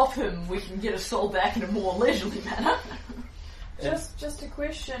can stop him, we can get his soul back in a more leisurely manner. Just a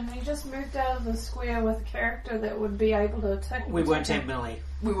question. He just moved out of the square with a character that would be able to attack. We weren't in melee.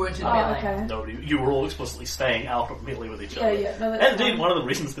 We weren't in Oh, melee. okay. Nobody. You were all explicitly staying out of melee with each Yeah, other. yeah. No, that's And indeed, fine. one of the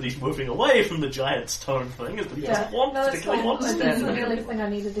reasons that he's moving away from the giant stone thing is that he Yeah. doesn't want No, that's particularly fine. want to That's stand the there. only thing I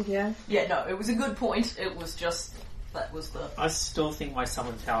needed to hear. Yeah, no, it was a good point. It was just that was the I still think my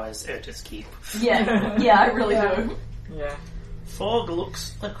summon power is Urtus Keep. yeah, I really Yeah. do. Yeah. Fogg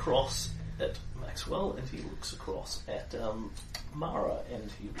looks across at Maxwell and he looks across at Mara and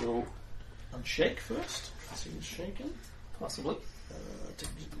he will unshake first. So he's shaken. Possibly.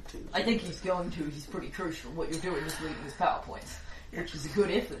 I think he's going to. He's pretty crucial. What you're doing is leading his PowerPoints, which is a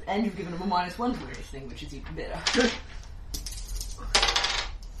good effort, and you've given him a -1 to everything, which is even better.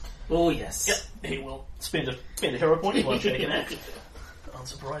 Oh yes. Yep, he will spend a hero point in one shaken act.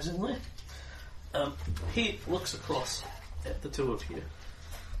 Unsurprisingly. He looks across at the two of you.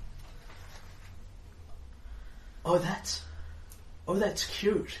 Oh, that's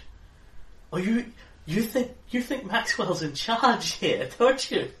cute. Oh, you think Maxwell's in charge here,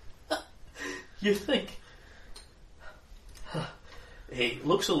 don't you? You think... He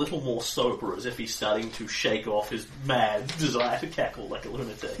looks a little more sober, as if he's starting to shake off his mad desire to cackle like a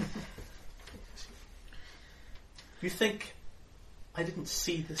lunatic. You think I didn't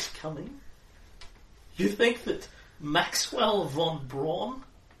see this coming? You think that Maxwell von Braun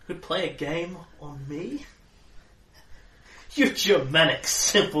could play a game on me? You Germanic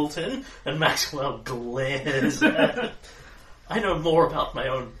simpleton! And Maxwell glares at him. I know more about my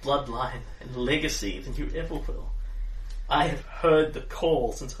own bloodline and legacy than you ever will. I have heard the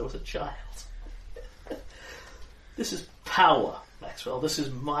call since I was a child. This is power, Maxwell. This is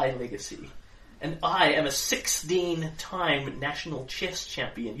my legacy. And I am a 16-time national chess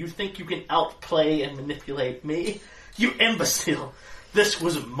champion. You think you can outplay and manipulate me? You imbecile! This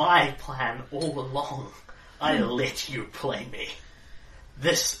was my plan all along. I let you play me.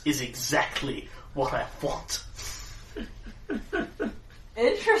 This is exactly what I want.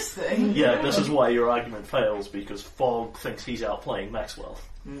 Interesting. Yeah, this is why your argument fails, because Fogg thinks he's outplaying Maxwell.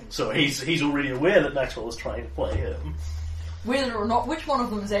 So he's already aware that Maxwell is trying to play him. Whether or not which one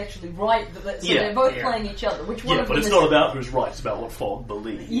of them is actually right, so Yeah, they're both yeah. playing each other. Which one Yeah, of but them it's is not about who's right, it's about what Fogg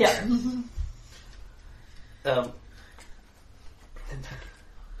believes. Yeah.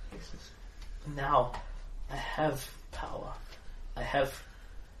 Now, I have power. I have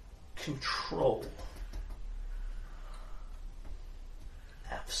control.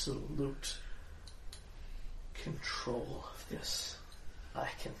 absolute control of this.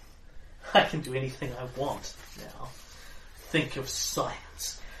 I can do anything I want now. Think of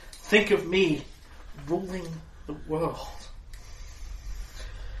science. Think of me ruling the world.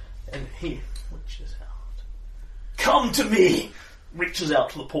 And he reaches out. Come to me! Reaches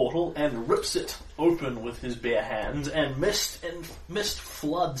out to the portal and rips it open with his bare hands, and mist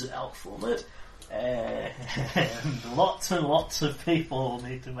floods out from it. And lots and lots of people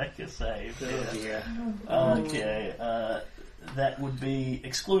need to make a save. Oh dear. Okay, that would be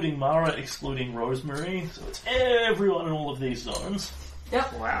excluding Mara, excluding Rosemary, so it's everyone in all of these zones.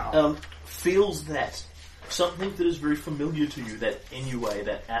 Yep. Wow. Feels that something that is very familiar to you, that ennui,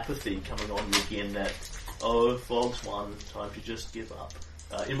 that apathy coming on you again, that, oh, Fog's won, time to just give up.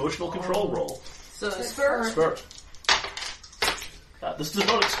 Emotional control roll. So Spirit. Spirit. This does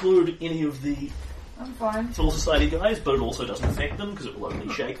not exclude any of the I'm fine. Soul Society guys, but it also doesn't affect them because it will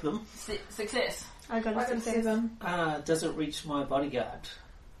only shake them. Success. I got I a can success. see them. Does it reach my bodyguard?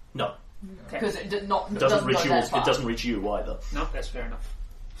 No, Because it did not. it doesn't reach go you. that It far. doesn't reach you either. No, that's fair enough.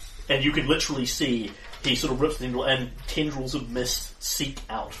 And you can literally see he sort of rips the tendril, and tendrils of mist seep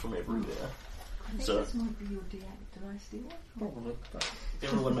out from everywhere. I think So- this might be your D8. Did I steal it? Probably. But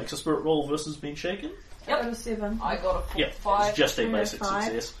Everyone makes a spirit roll versus being shaken. I got a 7. I got a Yep, 5. it's just a Yeah, basic 5.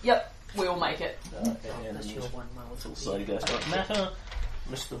 success. Yep, we all make it. And that's your one mile. Soul Society guys don't matter.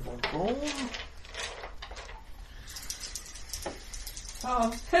 Mr. Von Braun.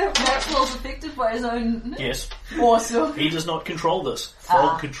 Oh, Maxwell's affected by his own. Yes, Awesome. he does not control this.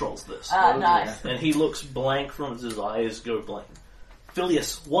 Fog controls this. Nice. And he looks blank from his eyes go blank.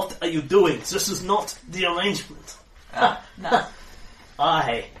 Phileas, what are you doing? This is not the arrangement. No.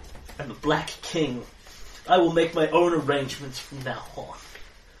 I am the Black King. I will make my own arrangements from now on.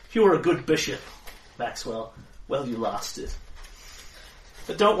 You were a good bishop, Maxwell. Well, you lasted.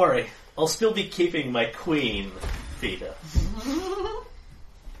 But don't worry, I'll still be keeping my queen, Feeder.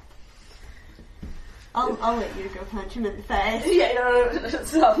 I'll let you go punch him in the face. Yeah,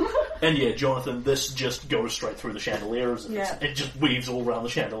 no. And yeah, Jonathan, this just goes straight through the chandelier. Yeah. It just weaves all around the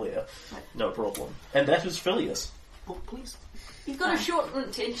chandelier. No problem. And that is Phileas. oh, please. You've got a short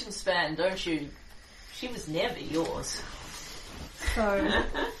attention span, don't you? She was never yours. So,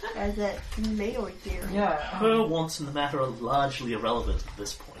 is it me or Jerry? Yeah. Her wants in the matter are largely irrelevant at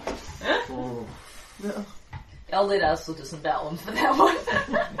this point. Oh. Ugh. I'll let Ursula disembowel him for that one.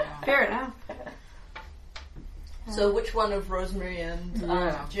 Fair enough. So which one of Rosemary and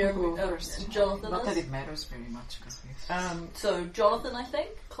Yeah, Jeremy, who first? Jonathan Not that is? it matters very much because we. So Jonathan, I think,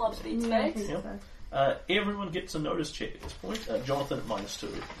 club speed Yeah, I spades. think Yep. so. Everyone gets a notice check at this point. Jonathan at -2,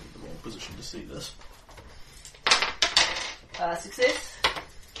 in the wrong position to see this. Success.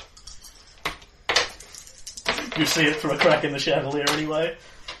 You see it through a crack in the chandelier anyway.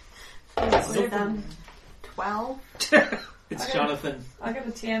 It's 12. It's Okay. Jonathan. I got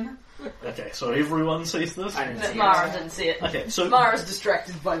a 10. Okay, so everyone sees this. I didn't see Mara it. didn't see it. Okay, so Mara's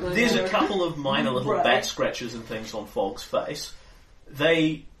distracted by the. there's a couple of minor little Right. bat scratches and things on Fogg's face.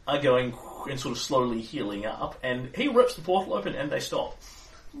 They are going and sort of slowly healing up, and he rips the portal open and they stop.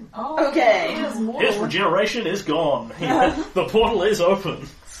 Oh, Okay. His regeneration is gone. The portal is open.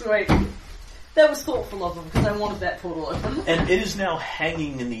 Sweet. That was thoughtful of him because I wanted that portal open. And it is now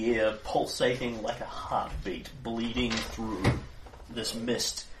hanging in the air, pulsating like a heartbeat, bleeding through this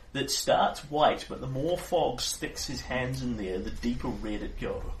mist that starts white, but the more Fog sticks his hands in there, the deeper red it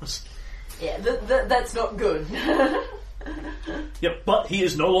goes. Yeah, that's not good. Yep, but he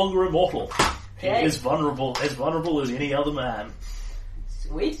is no longer immortal. He Okay. is vulnerable as any other man.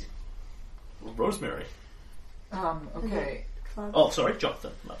 Sweet. Rosemary. Okay. Club. Oh, sorry,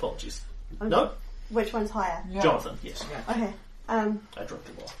 Jonathan. My apologies. Okay. No, Which one's higher? Yeah. Jonathan, yes. Okay. I drank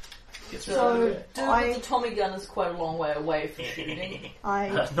a lot. Yes, So, So, dude I- with the Tommy gun is quite a long way away for shooting.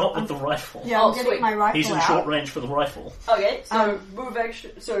 Not with the rifle. Yeah, Oh, I'm getting sweet. my rifle He's in out. short range for the rifle. Okay, so Um, move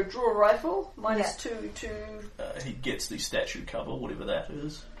action. So draw a rifle. -2 to. He gets the statue cover, whatever that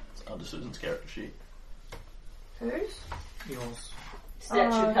is. It's under Susan's character sheet. Whose? Yours.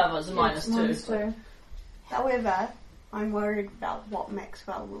 Statue covers a Yes, -2. -2. However, I'm worried about what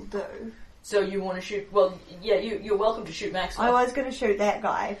Maxwell will do. So you want to shoot? Well, yeah, you're welcome to shoot Maxwell. I was going to shoot that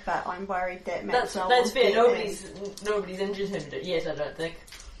guy, but I'm worried that That's Maxwell that's will fair. get Nobody's injured him yet. I don't think.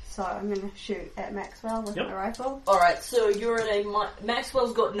 So I'm going to shoot at Maxwell with Yep. my rifle. All right. So you're at a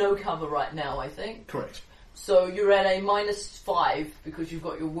Maxwell's got no cover right now. I think. Correct. So you're at a -5 because you've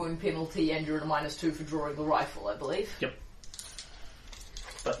got your wound penalty, and you're at a -2 for drawing the rifle. I believe.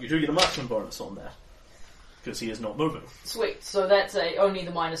 But you do get a marksman bonus on that. Because he is not moving. Sweet. So that's only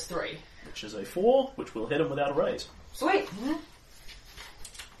the -3. Which is a 4, which will hit him without a raise. Sweet.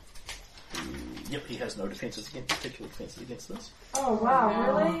 Yep, he has no particular defenses against this. Oh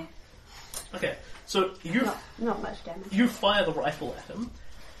wow, really? Okay, so Not much damage. you fire the rifle at him,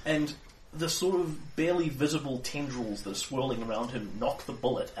 and the sort of barely visible tendrils that are swirling around him knock the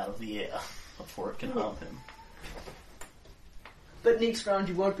bullet out of the air before it can harm him. But next round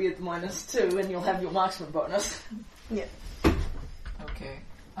you won't be at the -2 and you'll have your marksman bonus. Yeah. Okay.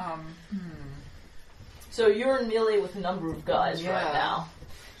 So you're in melee with a number of guys right now.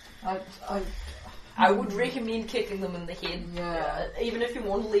 I would recommend kicking them in the head. Yeah. Even if you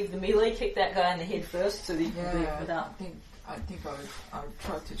want to leave the melee, kick that guy in the head first so that you can leave without. I think I would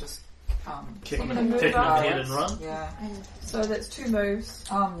try to just Kick him gonna in move the up? head and run? Yeah. So that's 2 moves.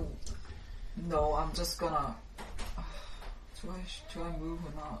 No, I'm just gonna. Do I move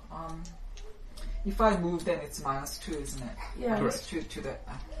or not? If I move, then it's -2, isn't it? Yeah. -2 to the.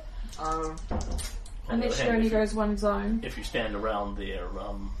 On the Unless other she hand, only if you- goes one zone. If you stand around there,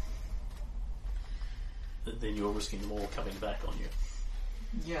 then you're risking them all coming back on you.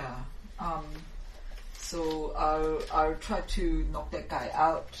 Yeah. So I'll try to knock that guy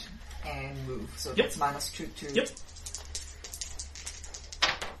out and move. So Yep. that's -2 to. Yep.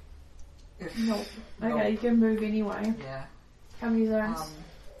 Nope. Okay, you can move anyway. Yeah. How many zones?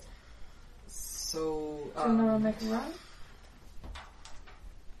 So Do you want to make a run?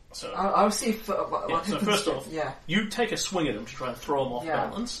 So, I'll see if what so happens. first off, yeah. you take a swing at him to try and throw him off Yeah.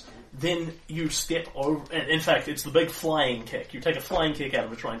 balance. Then you step over, and in fact, it's the big flying kick. You take a flying kick at him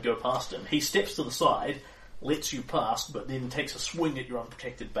to try and go past him. He steps to the side, lets you pass, but then takes a swing at your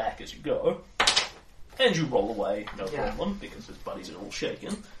unprotected back as you go. And you roll away, no problem, because his buddies are all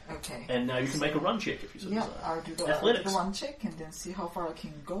shaken. Okay. And now you can make a run check if you so Yeah, desire. I'll do the Athletics. one check and then see how far I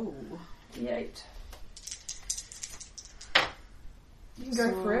can go. D8. You can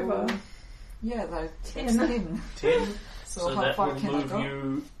go forever. Yeah, that's 10. 10. 10. So, So how that far will can I move go?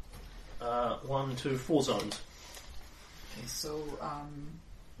 you 1 to 4 zones. Okay, so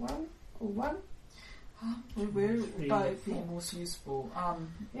One or one? where would I be most useful?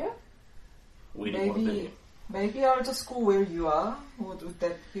 Yeah. Where do you want to be? Maybe I'll just go where you are. Or would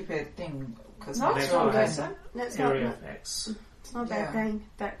that be a bad thing? Because No, it's not better. That's not, Area effects. it's not a bad thing,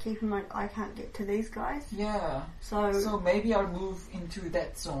 but keep in mind I can't get to these guys. Yeah. So So maybe I'll move into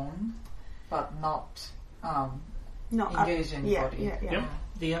that zone, but not not engage up. anybody. Yeah. Yep.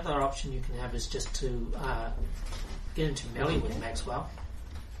 The other option you can have is just to get into melee with Maxwell.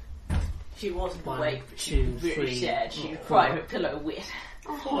 She wasn't One, awake, but she two, was very three, sad. She four. cried her pillow wet.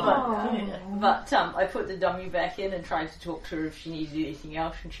 Oh. But I put the dummy back in and tried to talk to her if she needed anything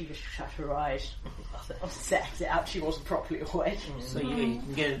else, and she just shut her eyes. I was sacked out. She wasn't properly awake. So you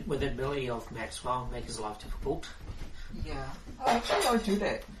can get within melee of Maxwell and make his life difficult. Yeah. Actually, I'll do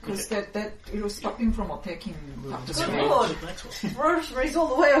that because that it will stop him from attacking. Good Strange. lord. Rosemary's all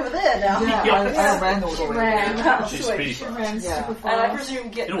the way over there now. Yeah, I ran all the She way. ran. there. She's sweet. speedy She fast. ran Yeah. super And I fast.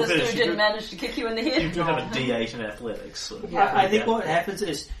 presume In all this fairness, dude you didn't do- manage to kick you in the head. You do have a D8 in athletics. So I think what happens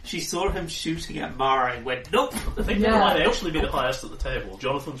is she saw him shooting at Mara and went, nope! I think that might actually be the highest at the table.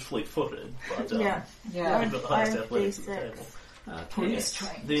 Jonathan's fleet-footed, but Yeah. Yeah. you've got the highest I have athletics at the D6. table. Police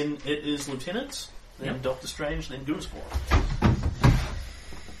trained. Then it is Lieutenant, then Doctor Strange, then Gooseball.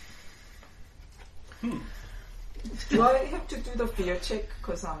 Do I have to do the fear check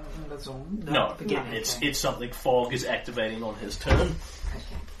because I'm in the zone? No, beginning. it's something Fog is activating on his turn.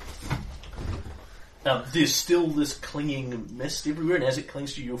 There's still this clinging mist everywhere, and as it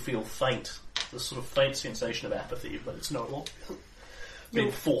clings to you, you'll feel faint. This sort of faint sensation of apathy, but it's no longer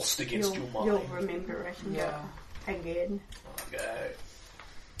being forced against your mind. You'll remember it and Yeah. again. Okay.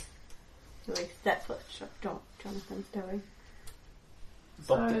 At least that's what Jonathan's doing.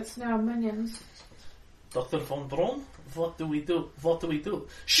 So Doctor, it's now minions. Dr. Von Braun, what do we do? What do we do?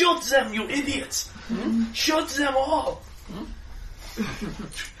 Shoot them, you idiots! Shoot them all!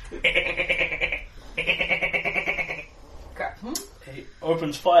 Crap. He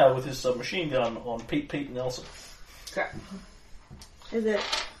opens fire with his submachine gun on Pete and Elsa. Crap. Is it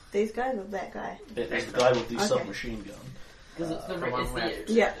these guys or that guy? It is the guy with the Okay. submachine gun. Because it's the from one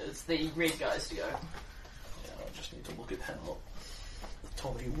Yeah. it's the red guys to go. Yeah, I just need to look at how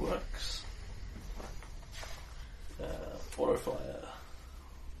Tommy works. Auto fire.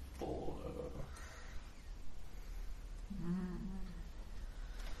 Roll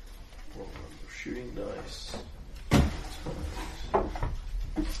the shooting dice.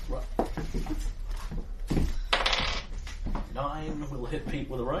 Right. 9 will hit Pete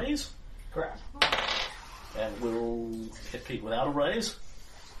with a raise, Crap. and will hit Pete without a raise.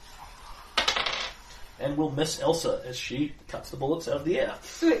 And will miss Elsa as she cuts the bullets out of the air.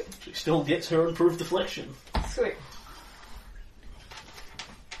 Sweet. She still gets her improved deflection. Sweet.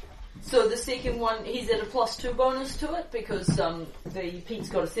 So the second one, he's at a +2 bonus to it because the Pete's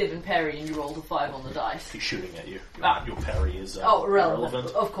got a 7 parry and you rolled a 5 on the dice. He's shooting at you. Ah. Your parry is Irrelevant.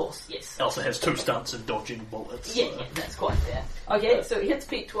 Of course, yes. Elsa has 2 stunts and dodging bullets. Yeah, that's quite fair. Okay, so he hits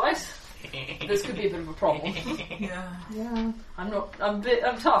Pete twice. This could be a bit of a problem. Yeah. I'm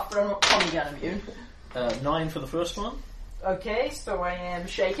tough, but I'm not Tommy gun immune. 9 for the first one, Okay, so I am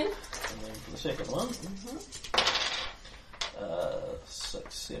shaken. and then for the second one,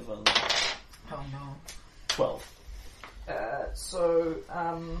 6, 7, Oh no. 12.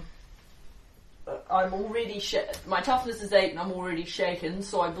 I'm already my toughness is 8 and I'm already shaken,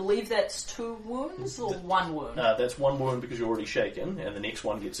 so I believe that's 2 wounds or 1 wound? That's 1 wound because you're already shaken, and the next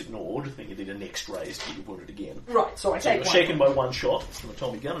one gets ignored. Then you need a next raise to get you wounded again. Right, so I So take you're 1 shaken by 1 shot from a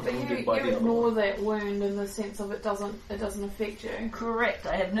Tommy gun and But wounded you by the other ignore one. that wound in the sense of it doesn't affect you. Correct,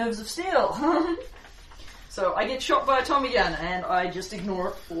 I have nerves of steel. So I get shot by a Tommy gun and I just ignore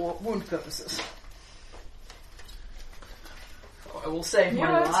it for wound purposes. I will save You my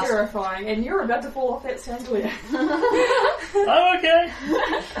are last... terrifying, and you're about to fall off that chandelier. I'm okay.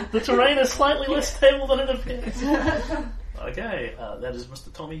 The terrain is slightly less stable than it appears. Okay, that is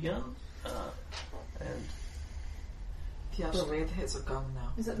Mr. Tommy Gun. And The other red has a gun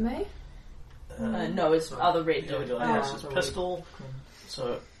now. Is it me? no, it's other red the other dude. guy Oh, has his the pistol, red.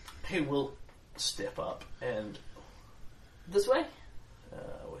 so he will step up and This way?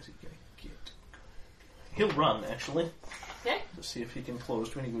 where's he going to get? He'll run, actually, Okay. to see if he can close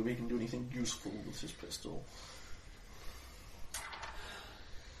to anywhere he can do anything useful with his pistol.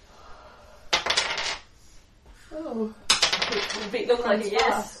 Oh. It looks like a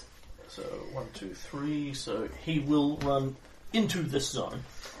yes. So 1, 2, 3. So he will run into this zone.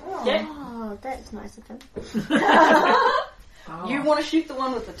 Oh. Yeah. Oh, that's nice of him. Oh. You want to shoot the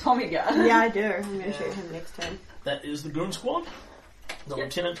one with the Tommy gun? Yeah, I do. I'm going to shoot him next turn. That is the Goon Squad. The Yep.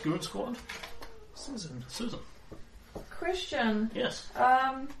 Lieutenant Goon Squad. Susan. Question. Yes.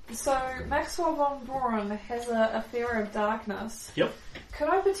 So Maxwell von Braun has a fear of darkness. Yep. Could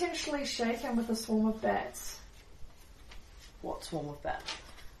I potentially shake him with a swarm of bats? What swarm of that?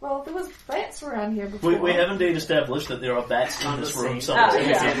 Well, there was bats around here before. We have indeed established that there are bats in this room. Someone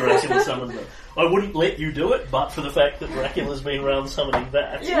yeah. said Dracula summoned them. I wouldn't let you do it, but for the fact that Dracula's been around summoning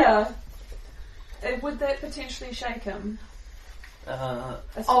bats. Yeah. Would that potentially shake him? A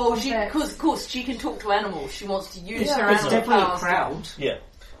swarm Oh, of bats? of course, she can talk to animals. She wants to use Yeah. her It's animal definitely a powers. crowd. Yeah.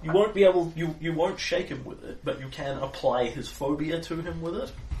 You won't be able. You won't shake him with it, but you can apply his phobia to him with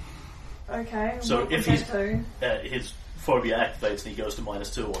it. Okay. So what if would he's- that do? His phobia activates and he goes to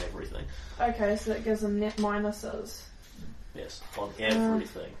 -2 on everything. Okay, so that gives him net minuses. Yes, on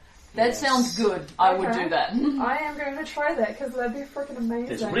everything. That Yes. sounds good. I would Okay. do that. I am going to try that because that'd be freaking amazing.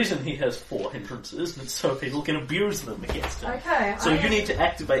 There's a reason he has 4 hindrances, and so people can abuse them against him. Okay. So I you am- need to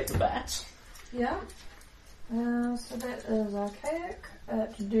activate the bats. Yeah. So that is archaic.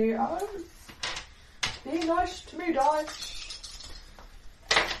 Do be nice to me, dice.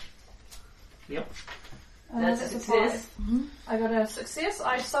 Yep. That's a success. 5. I got a success.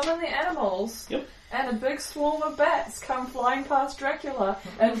 I summon the animals. Yep. And a big swarm of bats come flying past Dracula.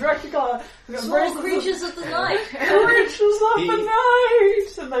 And Dracula Small creatures of the night. creatures of He- the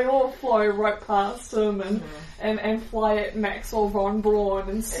night! And they all fly right past him and fly at Maxwell von Braun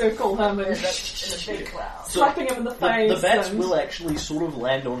and circle him and In a big cloud. slapping him in the face. The bats and- will actually sort of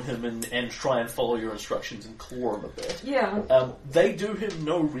land on him and try and follow your instructions and claw him a bit. Yeah. They do him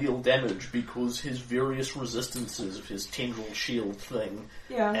no real damage because his various resistances of his tendril shield thing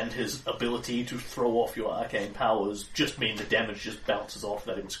Yeah. and his ability to throw off your arcane powers just mean the damage just bounces off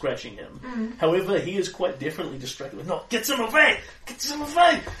without him scratching him. However, he is quite definitely distracted. No, get him away! Get him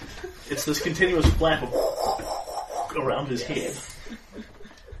away! It's this continuous flap of around his head.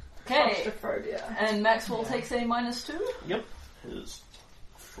 Okay. Claustrophobia. And Maxwell takes a -2. Yep. His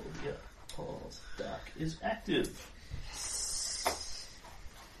phobia of dark is active.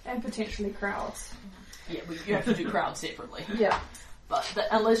 And potentially crowds. Yeah, but you have to do crowd separately. Yeah. But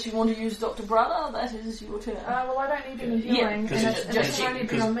unless you want to use Dr. Brother, that is your turn. Well, I don't need any Yeah, healing, and Because it can only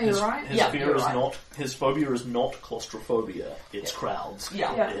be on me, right? his Yeah, fear you're is right. not his phobia is not claustrophobia. It's crowds.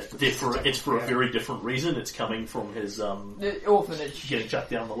 Yeah. Yeah. It's for a very different reason. It's coming from his The orphanage. getting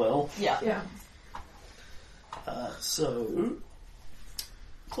chucked down the well. Yeah. Yeah. So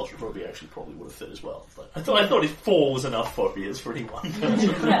claustrophobia actually probably would have fit as well. But I thought if 4 was enough phobias for any one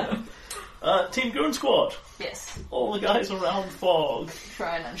person. Yeah. Team Goon Squad. Yes. All the guys around Fog.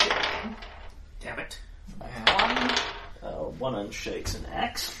 Try and unshake. Damn it. One. One unshakes an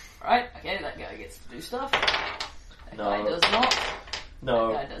axe. Right, okay, that guy gets to do stuff. That No. guy does not.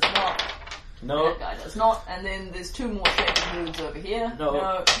 No. That guy does not. No. That guy does not. And then there's 2 more shaking dudes over here. No.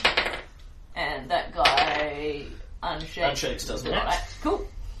 No. And that guy unshakes. Unshakes doesn't Alright, act. cool.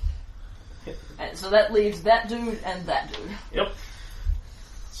 Yep. And so that leaves that dude and that dude. Yep.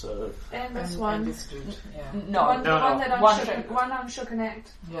 So, And this And one. this dude. Yeah. No, One that One unshook, shook. one unshook and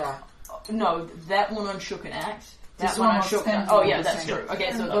act. Yeah. no, that one unshook an act. That This one one was unshook. standing Oh on yeah, the that's same. true.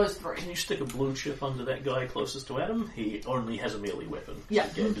 Okay, so those three. can you stick a blue chip under that guy closest to Adam? He only has a melee weapon. Yeah.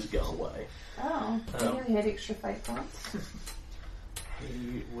 He gave his gun away. Oh, he really had extra fate points.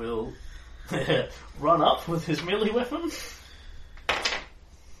 He will run up with his melee weapon.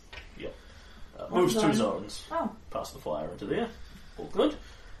 Yep. Moves One 2 zone. zones. Oh, Pass the fire into there. All good.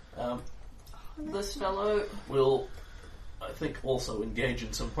 This fellow, Will, I think, also engage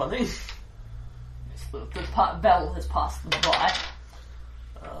in some running. the Bell has passed them by.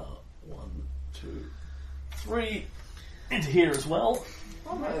 1, 2, 3. Into here as well.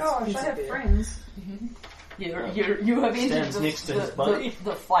 oh my Yes, gosh, he's I a have bear. friends. You have entered Stands next to his the, buddy.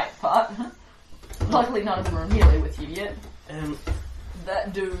 the fight part. Luckily, none of them are melee with you yet. And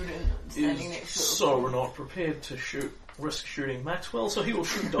That dude standing is next to so we're not prepared to risk shooting Maxwell, so he will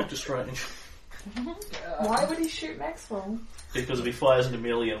shoot Doctor Strange. Why would he shoot Maxwell? Because if he fires into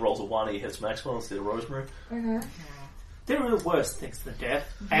melee and rolls a 1, he hits Maxwell instead of Rosemary. Okay. There are worse things than death.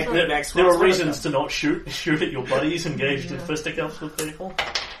 And There, Maxwell's there are reasons to not shoot at your buddies engaged in fisticuffs with people.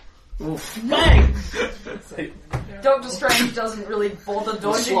 Oof. Bang! Doctor Strange doesn't really bother The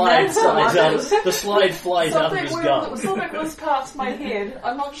dodging slide that so much. flies out. The slide flies out of his gun. Something was past my head.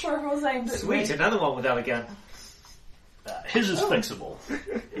 I'm not sure if it was aimed at Sweet, me. another one without a gun. His is fixable.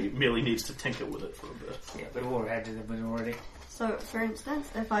 He merely needs to tinker with it for a bit. Yeah, we've all added them already. So, for instance,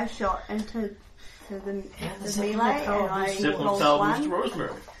 if I shot into the Zeppelin melee power and I Zeppelin rolled power moves to 1,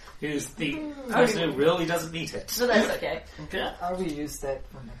 Rosemary. Who's the person who really doesn't need it. So that's okay. Okay. I will use that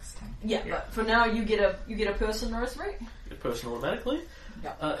for next time. Yeah, but for now you get a person, Rosemary. Get person automatically.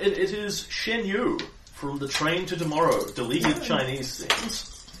 Yeah. It is Shen Yu from The Train to Tomorrow, deleted Chinese scenes.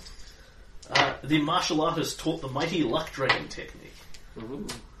 The martial artist taught the mighty luck dragon technique. Ooh.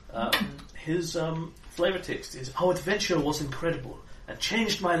 His flavor text is, "Our adventure was incredible and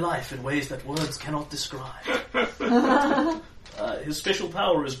changed my life in ways that words cannot describe." His special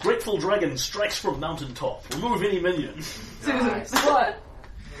power is Grateful Dragon strikes from mountaintop. Remove any minion. What?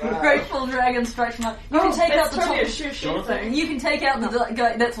 Wow. Grateful Dragon strikes from. You can take out the totally a top. shoo-shoo Jonathan? thing. You can take out the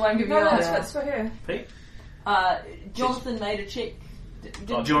guy. That's why I'm giving No, you no, that. that's for her. Pete? Jonathan made a check.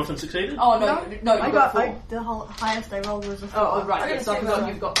 Jonathan succeeded? Oh no, no, you I got got 4. the whole highest I rolled was a 4. Oh, right. I Yes, didn't I see forgot that.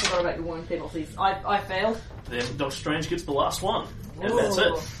 you've forgot about your wound penalties. I failed. Then Doctor Strange gets the last one. And that's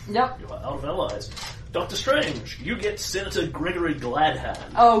it. Yep. You are out of allies. Doctor Strange, you get Senator Gregory Gladhand.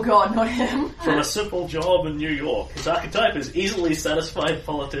 Oh god, not him. From a simple job in New York. His archetype is easily satisfied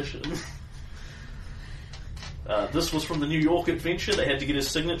politician. This was from the New York adventure. They had to get his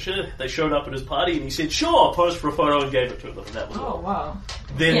signature. They showed up at his party and he said, "Sure," posed for a photo and gave it to them. And that was Oh, all. wow.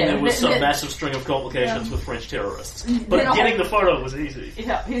 Then Yeah, there was some then- massive string of complications with French terrorists. But Then getting the photo was easy.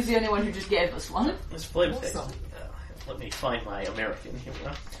 Yeah, he's the only one who just gave us one. This flavor text. Awesome. Let me find my American. Here we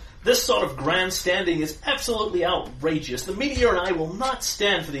go. This sort of grandstanding is absolutely outrageous. The media and I will not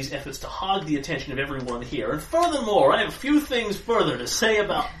stand for these efforts to hog the attention of everyone here. And furthermore, I have a few things further to say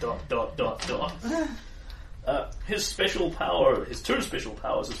about ... His special power, his 2 special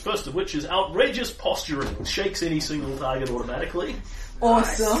powers, his first of which is outrageous posturing, shakes any single target automatically.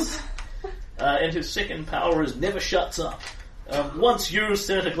 Awesome. And his second power is never shuts up. Once used,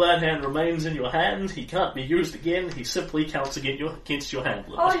 Senator Gladhand remains in your hand. He can't be used again. He simply counts against your hand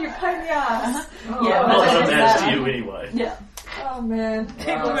limit. Oh, you pain in the ass. Yeah, Not but that it that's matters that. to you anyway. Yeah, Oh man. Wow.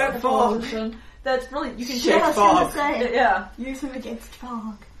 That's evolution. that's brilliant. You can Yeah, I check. was going fog. to say, Yeah, use him against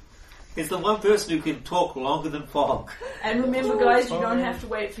fog. It's the one person who can talk longer than Fog. and remember, guys, you don't have to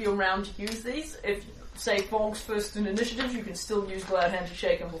wait for your round to use these. If say Fog's first in initiative, you can still use Gladhand to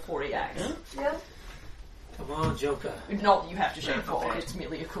shake him before he acts. Yeah. Yeah. Come on, Joker. Not that you have to shake Fog. It's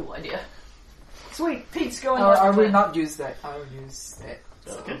merely a cool idea. Sweet, Pete's going. I after will Glenn. not use that. I will use that.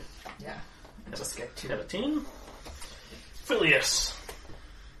 So, Okay. yeah. I just get 2. 17. Phileas.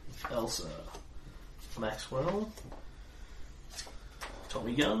 Elsa. Maxwell.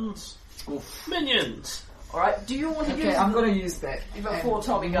 Tommy Guns. Oof. Minions. All right. Do you want to Okay, use? I'm gonna use that. You've got And 4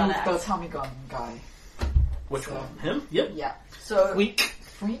 Tommy gun use the acts. Tommy gun guy. Which So- one? Him? Yep. Yeah. So Weak.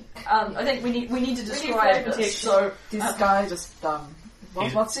 Freak. I think we need to need describe flavor this. text. So This guy just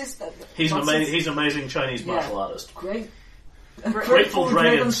He's- what's this? He's an What's amazing. this? He's an amazing Chinese Yeah. martial artist. Great. Grateful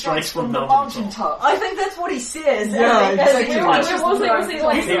dragon strikes from the mountaintop. I think that's what he says. Yeah, exactly. Was he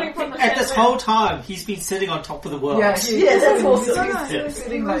like sitting from the At this chandelier? whole time, he's been sitting on top of the world. Yeah, that's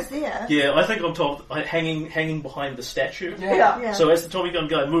awesome. He was there. Yeah, I think on top, hanging behind the statue. Yeah. So as the Tommy gun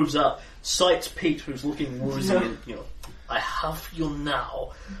guy moves up, sights Pete, who's looking woozy, and I have you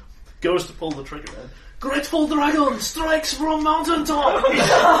now. Goes to pull the trigger and grateful dragon strikes from mountaintop.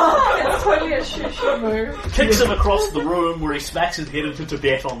 It's totally a shoo move. Kicks him across the room where he smacks his head into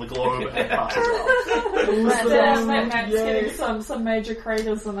Tibet on the globe and passes out. That map's getting some major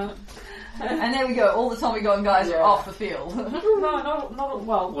craters in it. And there we go. All the Tommy gun guys are off the field. No, not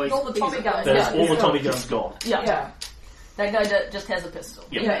all the Tommy guns. That is Yeah. all the Tommy guns gone. Yeah. That guy just has a pistol.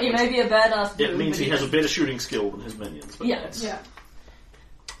 Yeah. He may be a badass dude. It means but he has a better shooting skill than his minions. But Yeah. that's- Yeah.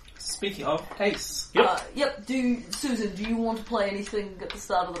 Speaking of pace, Yep. Susan, do you want to play anything at the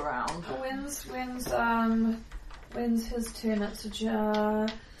start of the round? When's his turn?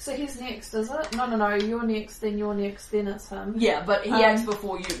 It's so he's next, is it? No. You're next, then it's him. Yeah, but he acts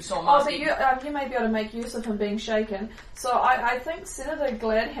before you, so I'm Oh, but asking. you may be able to make use of him being shaken. So I think Senator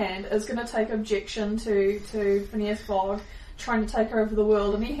Gladhand is going to take objection to Phineas Fogg trying to take over the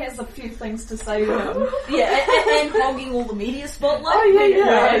world, and he has a few things to say to him. Yeah, and hogging all the media spotlight. Oh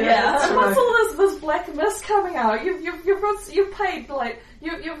yeah. So- What's all this black mist coming out? You've paid like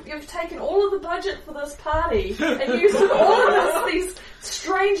you've taken all of the budget for this party and used all of these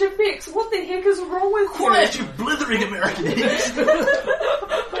strange effects. What the heck is wrong with you? Quiet, you blithering American idiots!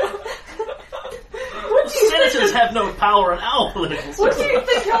 Senators have no power in our political system. What do you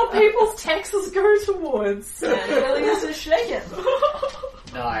think our people's taxes go towards? Really is shaken.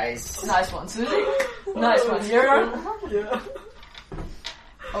 nice. Nice one, Susie. Nice one, Hero. Yeah.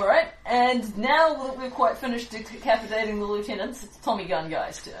 Alright, and now that we've quite finished decapitating the lieutenants, it's Tommy Gun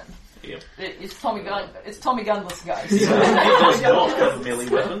Guy's turn. Yep. It's Tommy Gunless Guy. He does not have a melee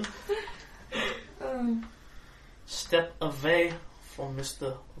weapon. Step away from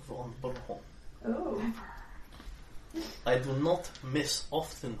Mr. Von Braun. Oh. I do not miss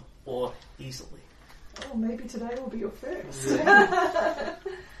often or easily. Oh, maybe today will be your first.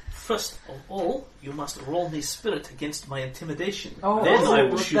 First of all, you must roll me spirit against my intimidation. Oh, then I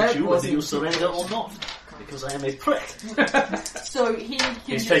will that shoot you was whether you surrender or not. Because I am a prick. So he can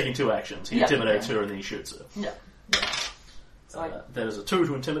He's taking two actions. He Yeah. intimidates her and then he shoots her. Yeah. That is a 2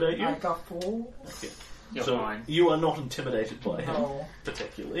 to intimidate you. I got 4. Okay. You're So fine. you are not intimidated by him, No.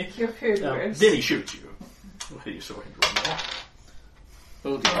 particularly. You've heard worse. Then he shoots you. Whether you surrender or not.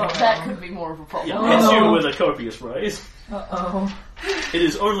 Oh, dear. Oh, that could be more of a problem. Yeah, hits you with a copious raise. Uh-oh. It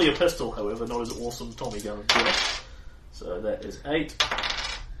is only a pistol, however, not as awesome Tommy gun as this. So that is 8.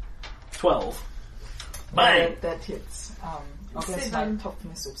 12. Bang! That hits. Against my 7.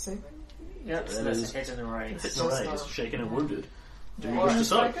 toughness of 7. Yep, so That that's is- a hit and a raise. Hits and raise, shaken and wounded. Do you Yeah. wish to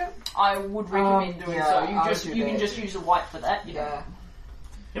soak? I would recommend doing yeah, so. I'll do You can that. just use a white for that. Yeah.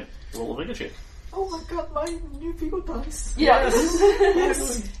 Yep. Roll a vigor check. Oh, I got my new Vigo dice. Yeah.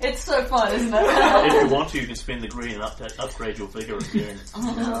 It's so fun, isn't it? If you want to, you can spend the green and upgrade your vigor again.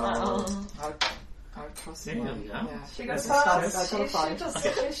 I'll trust Yeah, you. there we go. Yeah. She got I got a she 5.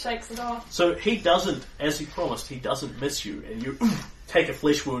 just shakes it off. So he doesn't, as he promised, he doesn't miss you, and you take a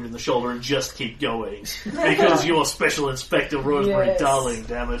flesh wound in the shoulder and just keep going. Because you're Special Inspector Rosemary Yes. Darling,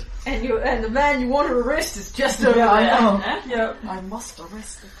 damn it. And the man you want to arrest is just over Yeah, I there. know. Yep. I must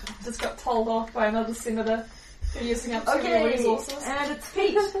arrest the Just got told off by another senator for using up too many Okay, resources. and it's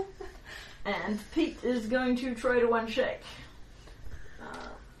Pete. And Pete is going to try to one shake.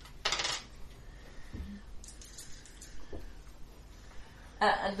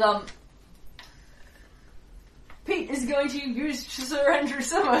 Pete is going to use Sir Andrew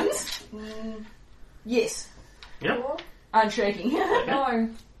Simmons. Yes, Yep. I'm shaking. No.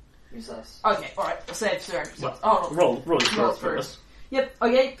 Use this. Okay, alright, I'll save Sir Andrew Simmons. Well, Oh, roll your Roll spirit through. first. yep,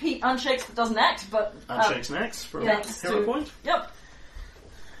 okay, Pete unshakes but doesn't act, but... Unshakes next for a thanks hero to- point. Yep,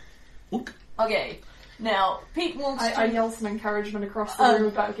 Ook. okay. Now, Pete wants I to... yell some encouragement across the room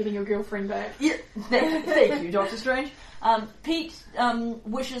about getting your girlfriend back. Yeah, thank you, Doctor Strange. Pete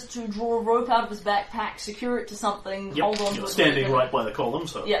wishes to draw a rope out of his backpack, secure it to something, Yep. hold on to You're it. standing right by the column,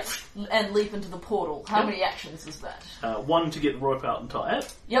 so. Yeah, and leap into the portal. How Yep. many actions is that? 1 to get the rope out and tie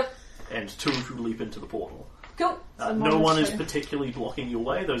it, Yep, and 2 to leap into the portal. cool. So No one is -2. particularly blocking your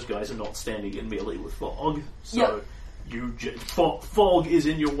way. Those guys are not standing in melee with Fog. So Yep. you Fog is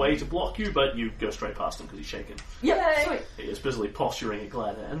in your way to block you, but you go straight past him because he's shaken. Yep, Yay. sweet. He is busily posturing at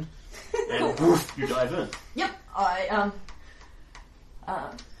glad hand. And woof, you dive in. Yep, I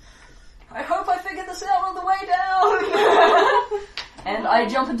hope I figured this out on the way down! And I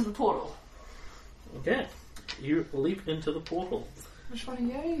jump into the portal. Okay. You leap into the portal. Which one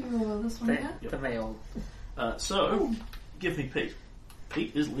are you? This one here? The male. So, give me Pete.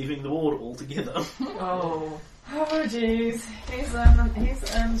 Pete is leaving the ward altogether. Oh. Oh jeez. He's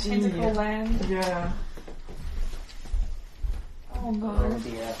in tentacle land. Yeah. Oh no. Oh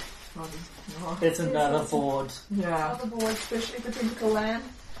dear. Oh, no. It's another board. Yeah. Other board, especially for tentacle land.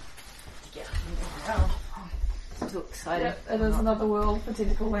 Yeah. Around. So exciting. Yep, it is another world for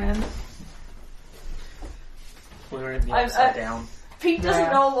tentacle land. We're in the I'm- upside down. Pete doesn't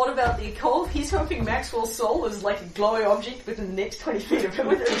Yeah. know a lot about the occult. He's hoping Maxwell's soul is like a glowing object within the next 20 feet of him,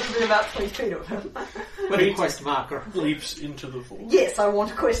 within about 20 feet of him. With a quest marker. Leaps into the void. Yes, I want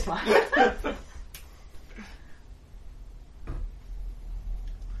a quest mark.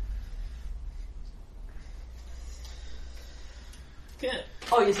 Okay.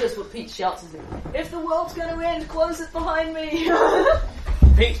 Oh yes, that's what Pete shouts at him. If the world's going to end, close it behind me!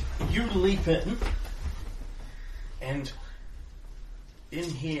 Pete, you leap in, and in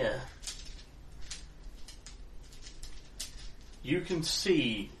here, you can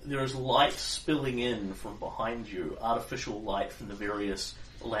see there is light spilling in from behind you, artificial light from the various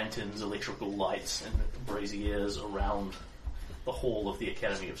lanterns, electrical lights, and braziers around the hall of the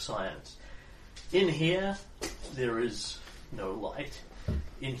Academy of Science. In here, there is no light.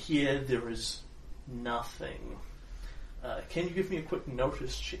 In here, there is nothing. Can you give me a quick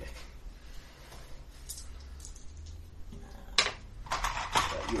notice check?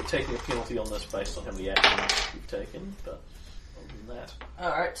 You are taking a penalty on this based on how many actions you've taken, but other than that...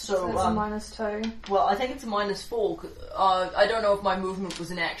 Alright, So so, it's a -2. well, I think it's a -4. I don't know if my movement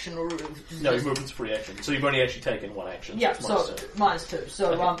was an action or... No, your movement's a free action, so you've only actually taken one action. Yeah, it's so -2. -2.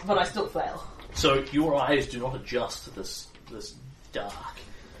 So, Okay. but I still fail. So your eyes do not adjust to this dark.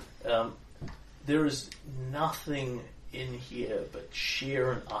 There is nothing in here but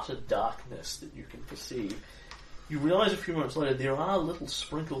sheer and utter darkness that you can perceive. You realise a few moments later there are little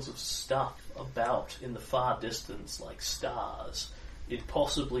sprinkles of stuff about in the far distance, like stars,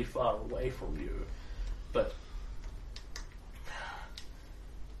 impossibly far away from you, but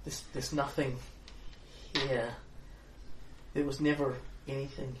there's nothing here. There was never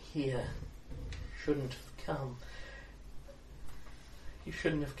anything here. Shouldn't have come. You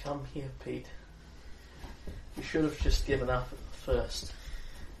shouldn't have come here, Pete. You should have just given up at the first.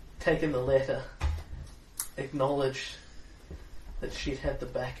 Taken the letter. Acknowledged that she'd had the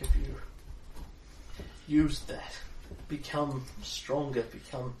back of you. Used that. Become stronger.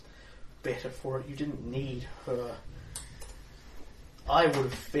 Become better for it. You didn't need her. I would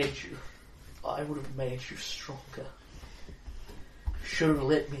have fed you. I would have made you stronger. You should have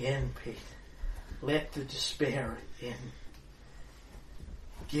let me in, Pete. Let the despair in.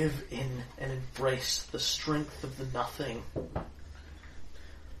 Give in and embrace the strength of the nothing.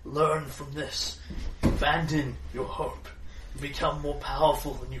 Learn from this. Abandon your hope. Become more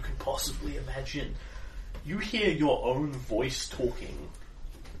powerful than you can possibly imagine. You hear your own voice talking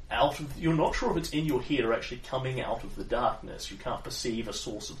out of... You're not sure if it's in your head or actually coming out of the darkness. You can't perceive a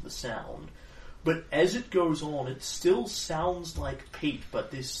source of the sound. But as it goes on, it still sounds like Pete,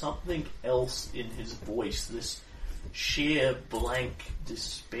 but there's something else in his voice. This sheer blank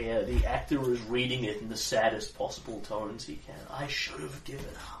despair. The actor is reading it in the saddest possible tones he can. I should have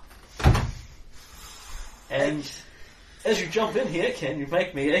given up. And as you jump in here, can you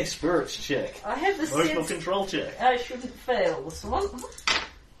make me a spirits check? I have the Emotional sense control check. I shouldn't fail this one.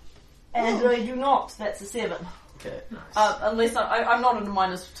 And I do not. That's a 7. Okay. Unless I'm not in a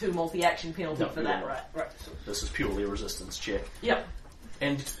 -2 multi-action penalty No, for you're that. not. Right. So this is purely a resistance check. Yep.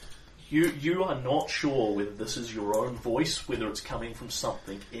 And you are not sure whether this is your own voice, whether it's coming from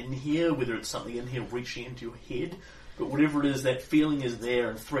something in here, whether it's something in here reaching into your head, but whatever it is, that feeling is there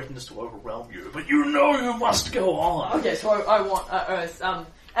and threatens to overwhelm you. But you know you must go on. Okay, so I want as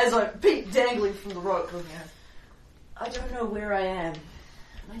I Pete dangling from the rope, looking at, I don't know where I am,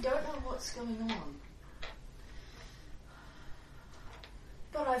 and I don't know what's going on.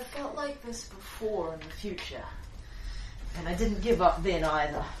 But I felt like this before in the future, and I didn't give up then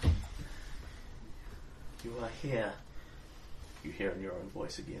either. You are here. You hear in your own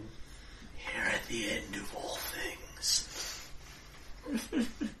voice again. Here at the end of all things.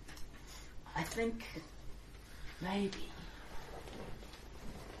 I think maybe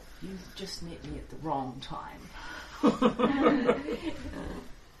you just met me at the wrong time.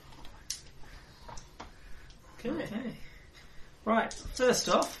 Okay. Right, first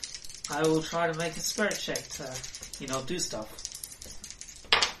off, I will try to make a spirit check to, do stuff.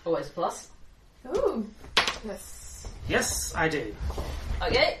 Always a plus. Ooh. Yes. Yes, I do.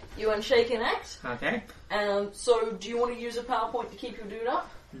 Okay, you unshake and act. Okay. So do you want to use a PowerPoint to keep your dude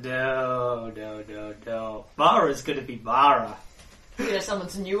up? No. Mara's gonna be Mara. You're gonna summon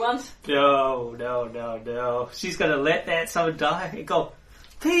some new ones? No. She's gonna let that someone die and go,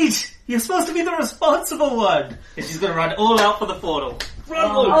 Pete, you're supposed to be the responsible one. And she's gonna run all out for the portal.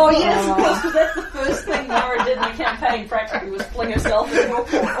 Run, Luke! Oh yes, of course, because that's the first thing Nara did in the campaign practically was fling herself into a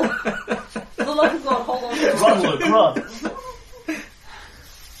portal. For the love of God, hold on to it. Run, Luke, run!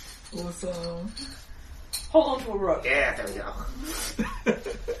 Awesome. Hold on to a rope. Yeah, there we go.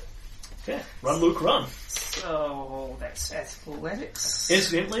 Okay, run, Luke, run. So, that's athletics.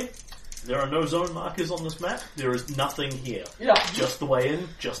 Incidentally, there are no zone markers on this map. There is nothing here. Yeah. Just the way in,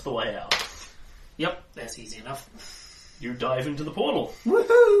 just the way out. Yep, that's easy enough. You dive into the portal.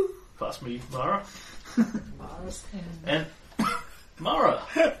 Woohoo! Past me, Mara. Mars And Mara,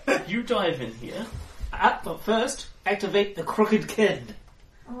 you dive in here. But first, activate the crooked kin.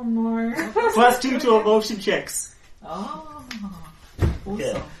 Oh no. +2 to emotion checks. Oh. Awesome.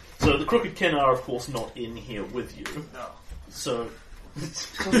 Yeah. So the crooked kin are, of course, not in here with you. No. So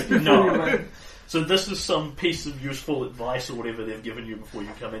Just before No. you went. So this is some piece of useful advice or whatever they've given you before you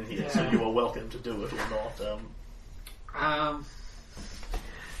come in here. So Yeah. you are welcome to do it or not.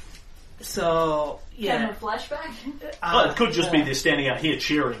 So, yeah. Camera flashback. It could just be they're standing out here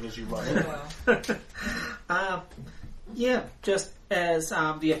cheering as you run in. Yeah. Yeah, just as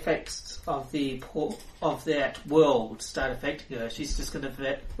the effects of of that world start affecting her, she's just going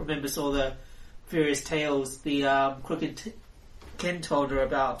to remember all the various tales the crooked kin told her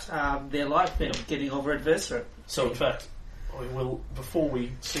about their life and getting over adversity. So in fact, we will, before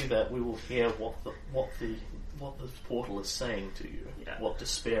we see that, we will hear what the portal is saying to you, what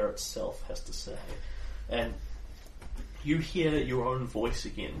despair itself has to say, and you hear your own voice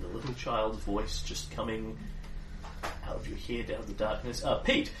again, the little child's voice just coming out of your head, out of the darkness.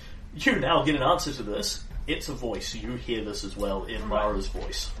 Pete, you now get an answer to this. It's a voice. You hear this as well in Mara's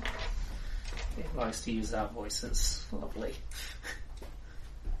voice. It likes to use our voices. Lovely.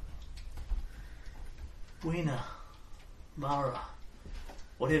 Weena, Mara,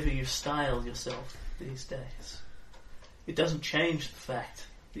 whatever you style yourself these days, it doesn't change the fact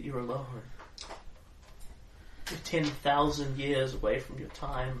that you're alone. You're 10,000 years away from your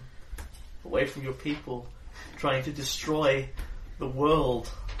time, away from your people, trying to destroy the world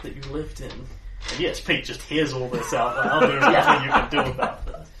that you lived in. And yes, Pete just hears all this out loud. There's nothing you can do about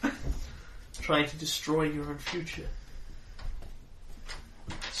that. Trying to destroy your own future.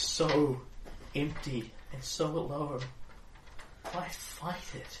 So empty and so alone. Why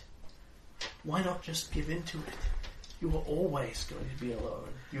fight it? Why not just give in to it? You are always going to be alone.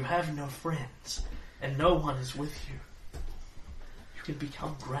 You have no friends, and no one is with you. You can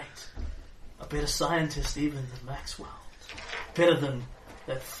become great. A better scientist even than Maxwell. Better than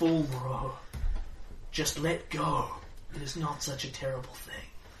that fool Moreau. Just let go. It is not such a terrible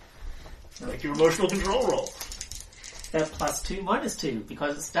thing. Make your emotional control roll. That +2 -2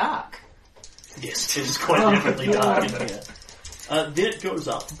 because it's dark. Yes, it is quite definitely dark in here. Then it goes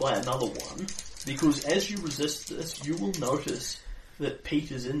up by another one, because as you resist this, you will notice that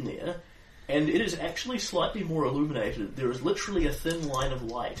Pete is in there, and it is actually slightly more illuminated. There is literally a thin line of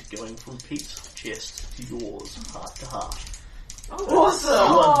light going from Pete's chest to yours, heart to heart. Oh,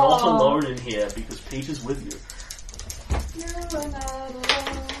 awesome! You are not alone in here, because Pete is with you. You're not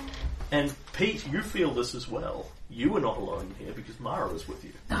alone. And Pete, you feel this as well. You are not alone here because Mara is with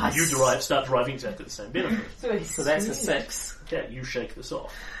you. Nice. You start deriving exactly the same benefit. So that's a 6. Okay, you shake this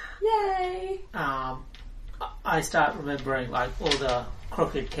off. Yay! I start remembering like all the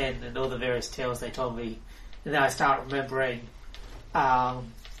crooked kin and all the various tales they told me, and then I start remembering all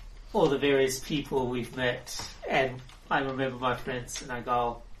the various people we've met, and I remember my friends, and I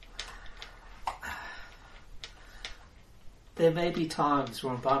go, there may be times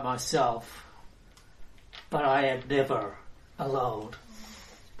where I'm by myself, but I am never alone.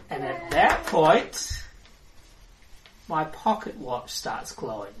 And at that point, my pocket watch starts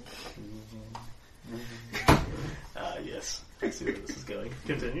glowing. Yes. I see where this is going.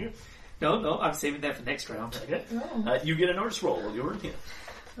 Continue. No, I'm saving that for next round. Okay. Oh. You get a notice roll while you're in here.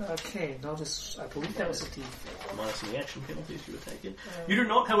 Okay, notice, I believe that was a D4. Minus any action penalties you were taking. You do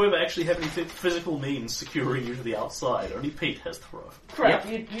not, however, actually have any physical means securing you to the outside. Only Pete has the rope. Crap,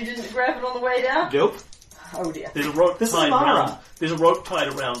 you didn't grab it on the way down? Nope. Oh dear. There's a rope This is tied Mara. around. There's a rope tied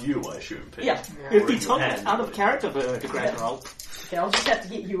around you, I assume, Pete. Yeah. It'd Or be in your totally hand, out of but- character for her to grab the rope. Okay, I'll just have to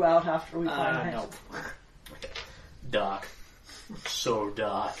get you out after we find out. Nope. Okay. Dark. So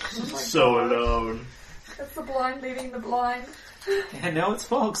dark. So alone. It's the blind leading the blind. And now it's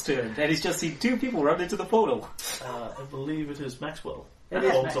Fog's turn, and he's just seen 2 people run into the portal. I believe it is Maxwell. It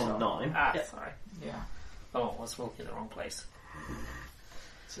is Fog's Maxwell. on 9. Ah, Yep. sorry. Yeah. Oh, I was walking in the wrong place.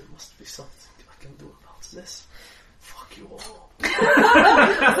 There must be something I can do about this. Fuck you all.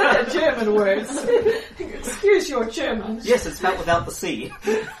 They're German words. Excuse your German. Yes, it's spelled without the C.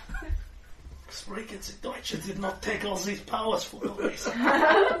 Sprechen Sie Deutsch, did not take all these powers for no reason.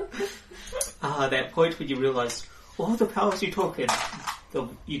 That point when you realise all the powers you took in,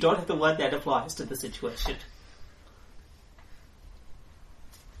 you don't have the one that applies to the situation.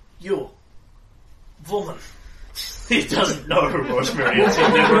 You, woman. He doesn't know who Rosemary is. He's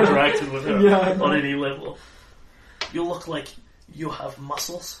never interacted with her on any level. You look like you have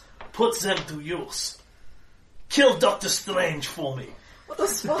muscles. Put them to use. Kill Doctor Strange for me. What the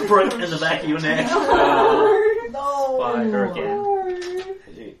spider? Break in the back of your neck. No. Spider again.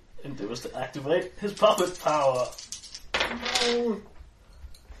 He endeavours to activate his puppet power. No.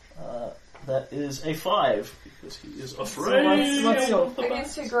 That is a 5 because he is afraid. What's your...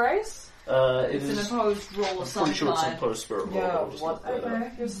 Against your grace? It It's is. an opposed roll of I'm some pretty sure it's kind. some post spirit roll. Yeah, I'll just what- look that up.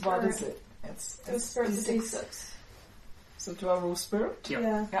 Okay, your What spirit. is it? Your spirit's a D6. D6. So do I roll spirit?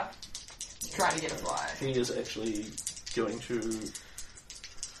 Yeah. Trying to get a 5. He is actually going to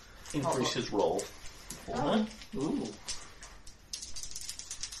increase his roll for that. Ooh.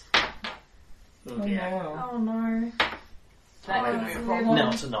 Oh Yeah. no. Oh no. That could be a problem.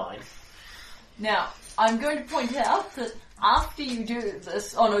 Now it's a 9. Now, I'm going to point out that after you do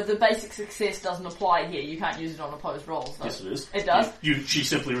this, the basic success doesn't apply here. You can't use it on opposed rolls, though. Yes, it is. It does? She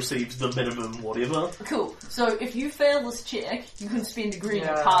simply receives the minimum whatever. Cool. So if you fail this check, you can spend a green to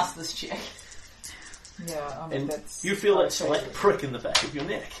Yeah. pass this check. Yeah, I mean And that's... you feel that okay. slight prick in the back of your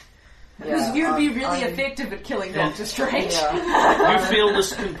neck. Because Yeah, you'd be I'm- really I'm- effective at killing Doctor Strange. Yeah, You feel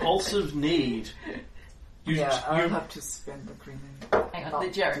this compulsive need. I'll have to spend the green. Hang on, Not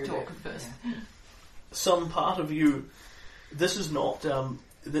let Jared do talk that. first. Some part of you. This is not.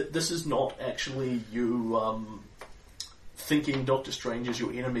 This is not actually you thinking Doctor Strange is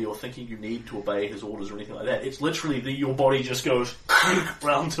your enemy or thinking you need to obey his orders or anything like that. It's literally your body just goes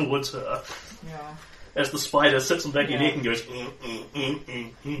round towards her Yeah, as the spider sits on the back of your Yeah. neck and goes.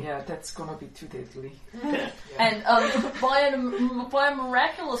 yeah, that's gonna be too deadly. And by a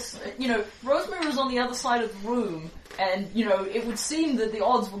miraculous, Rosemary was on the other side of the room, and it would seem that the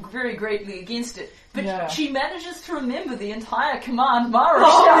odds were very greatly against it. But Yeah. she manages to remember the entire command Mara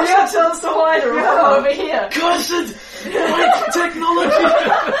Oh, shouted yeah, to the spider yeah. over here Cursed white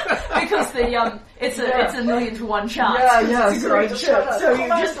technology! because it's a 1,000,000 to 1 chance. Yeah, It's a great chance. So you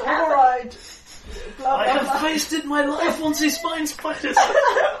just alright. I have wasted my life on these spine spiders.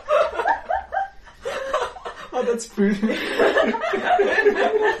 Oh, that's brilliant.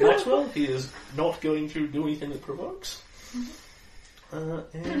 Maxwell, he is not going to do anything that provokes.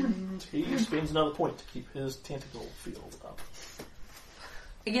 And he spends another point to keep his tentacle field up.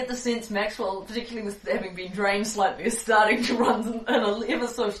 I get the sense Maxwell, particularly with having been drained slightly, is starting to run ever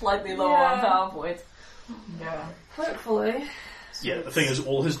so slightly lower on Yeah. power points. Yeah. Hopefully. Yeah, the thing is,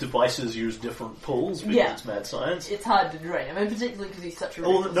 all his devices use different pulls because Yeah. it's mad science. It's hard to drain. I mean, particularly because he's such a...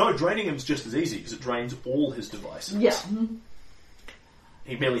 Oh, no, draining him's just as easy because it drains all his devices. Yeah.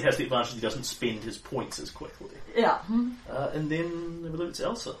 He merely has the advantage he doesn't spend his points as quickly. Yeah. And then, I believe it's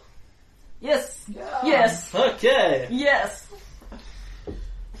Elsa. Yes. Yeah. Yes. Okay! Yes.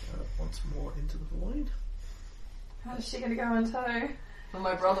 Once more into the void. How's she going to go in tow? For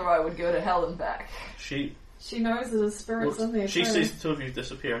my brother, I would go to hell and back. She She knows that his spirit's in there She too. sees the two of you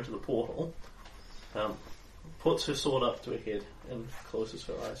disappear into the portal, puts her sword up to her head, and closes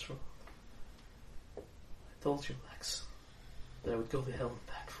her eyes from. I told you, Max, that I would go to hell and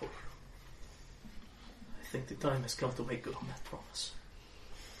back for you. I think the time has come to make good on that promise.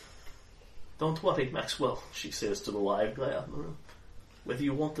 Don't worry, Maxwell, she says to the live guy out in the room. Whether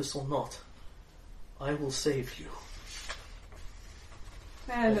you want this or not, I will save you.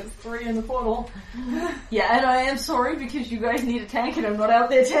 And it's 3 in the portal. Yeah, and I am sorry because you guys need a tank and I'm not out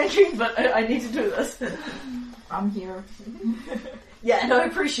there tanking, but I need to do this. I'm here. Yeah, and I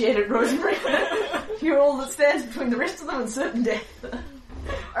appreciate it, Rosemary. You're all that stands between the rest of them and certain death.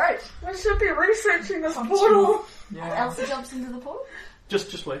 Alright. We should be researching this portal. Yeah. Elsa jumps into the portal.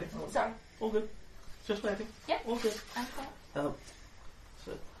 Just waiting. Sorry. All good. Just waiting. Yeah. All good. I'm fine. So,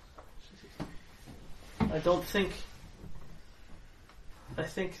 I don't think. I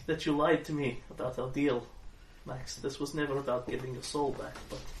think that you lied to me about our deal, Max. This was never about getting your soul back,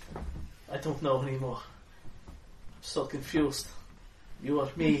 but I don't know anymore. I'm so confused. You are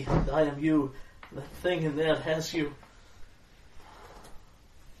me, and I am you. That thing in there has you.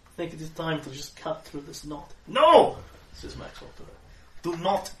 I think it is time to just cut through this knot. No! Says Maxwell to her. Do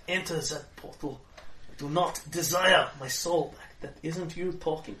not enter that portal. Do not desire my soul back. That isn't you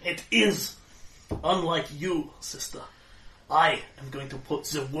talking. It is. Unlike you, sister. I am going to put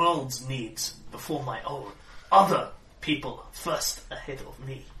the world's needs before my own. Other people first ahead of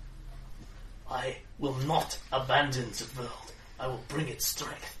me. I will not abandon the world. I will bring it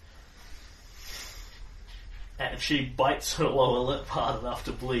strength. And she bites her lower lip hard enough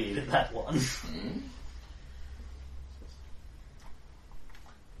to bleed in that one.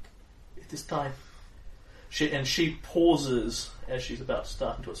 It is time. She pauses as she's about to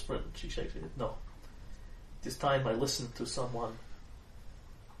start into a sprint. She shakes her head. No. It is time I listen to someone.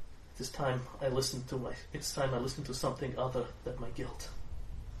 It's time I listen to something other than my guilt.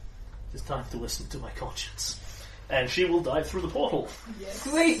 It is time to listen to my conscience. And she will dive through the portal. Yes.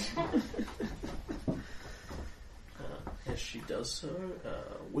 Sweet. As she does so,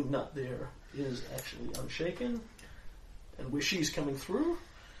 Wingnut there is actually unshaken. And where she's coming through,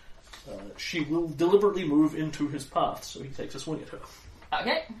 she will deliberately move into his path, so he takes a swing at her.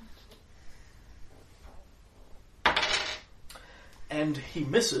 Okay. And he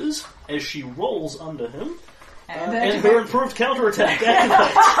misses as she rolls under him. And her improved counterattack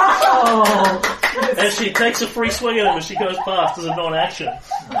activates. Oh, As she takes a free swing at him as she goes past as a non-action.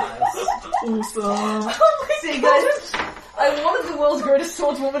 awesome. see, guys, I wanted the world's greatest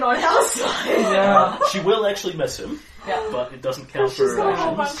swordswoman on our side. Yeah. She will actually miss him, Yeah. but it doesn't count She's for her got a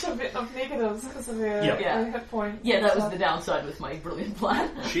whole actions. bunch of negatives because of her, Yeah. her hit point. Yeah, that was So- the downside with my brilliant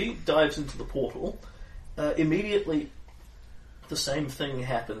plan. She dives into the portal. Immediately, the same thing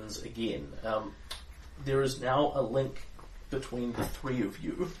happens again. There is now a link between the three of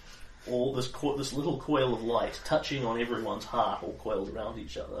you. All this little coil of light touching on everyone's heart, all coiled around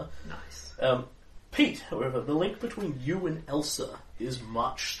each other. Nice. Pete, however, the link between you and Elsa is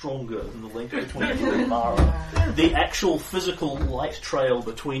much stronger than the link between you and Mara. The actual physical light trail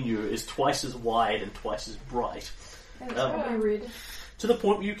between you is twice as wide and twice as bright. It's really red. To the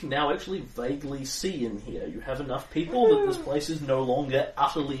point where you can now actually vaguely see in here. You have enough people that this place is no longer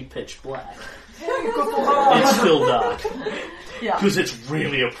utterly pitch black. It's still dark. Yeah. Because it's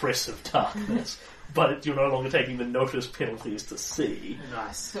really oppressive darkness. But you're no longer taking the notice penalties to see.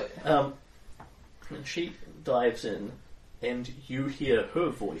 Nice. So, And she dives in, and you hear her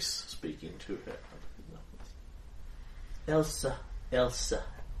voice speaking to her. Elsa, Elsa,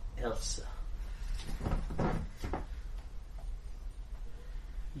 Elsa.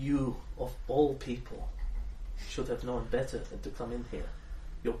 You, of all people, should have known better than to come in here.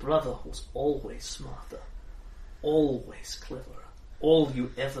 Your brother was always smarter, always cleverer. All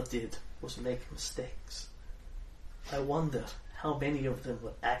you ever did was make mistakes. I wonder how many of them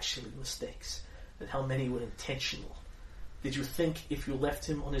were actually mistakes, and how many were intentional. Did you think if you left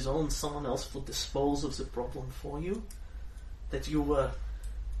him on his own, someone else would dispose of the problem for you? That you were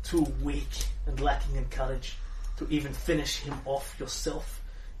too weak and lacking in courage to even finish him off yourself?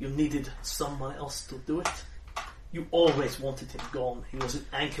 You needed someone else to do it? You always wanted him gone. He was an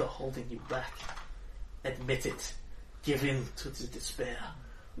anchor holding you back. Admit it. Give in to the despair.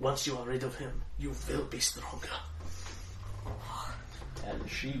 Once you are rid of him, you will be stronger. And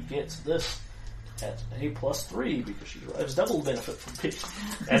she gets this at a +3 because she derives double benefit from Pete,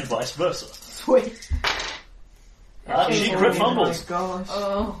 and vice versa. sweet. She crit fumbles, Oh my gosh.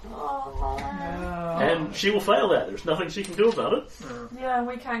 Oh. Oh, Yeah. and she will fail that. There's nothing she can do about it. yeah,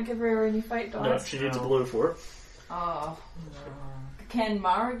 we can't give her any fate No, dice. she needs a blue for it. Oh. Can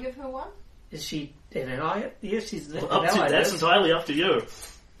Mara give her one? Is she an ally? Yes, she's an Up to, ally. that's entirely up to you.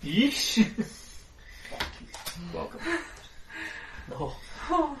 Yeesh. Welcome. No,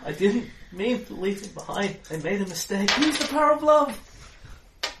 I didn't mean to leave him behind. I made a mistake. Use the power of love.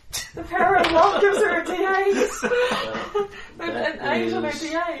 The power of love gives her a D8. That An 8 and a is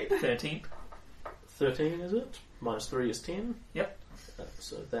D8. 13. 13, is it? -3 is 10. Yep.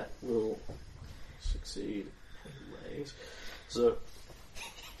 So that will succeed anyways. So,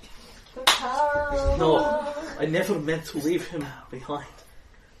 The power of no, love. I never meant to leave him behind.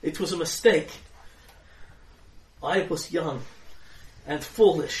 It was a mistake. I was young and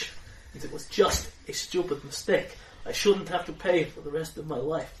foolish, and it was just a stupid mistake. I shouldn't have to pay for the rest of my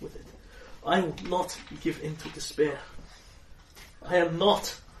life with it. I will not give in to despair. I am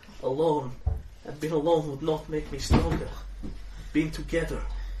not alone, and being alone would not make me stronger. Being together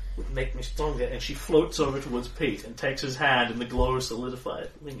would make me stronger. And she floats over towards Pete and takes his hand, and the glow solidifies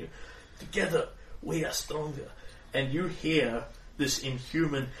within you. Together we are stronger. And you hear this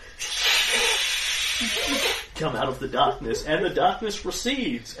inhuman come out of the darkness, and the darkness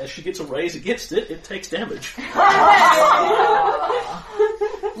recedes. As she gets a raise against it, it takes damage.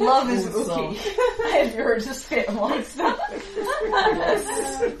 Love is Uki. And you're just hit once. Love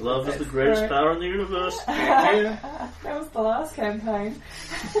is the greatest power in the universe. That was the last campaign.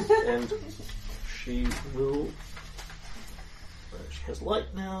 And she will She has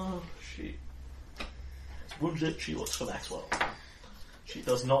light now. She has wounded. She looks for Maxwell. She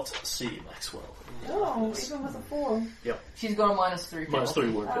does not see Maxwell. Oh, even with a 4. She's got a -3. Minus 3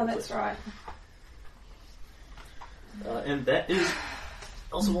 wound. Oh, that's right. And that is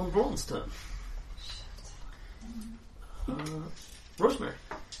also on Braun's turn. Rosemary.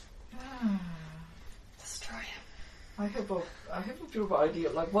 Destroy him. I have a bit of an idea.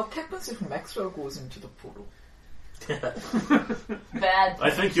 Like, what happens if Maxwell goes into the portal? Bad.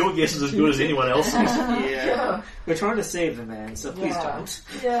 I think your guess is as good as anyone else's. Yeah. We're trying to save the man, so please Yeah. don't.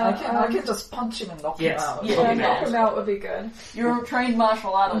 Yeah, I can just punch him and knock Yes. him out. Yeah. yeah, knock him out would be good. You're a trained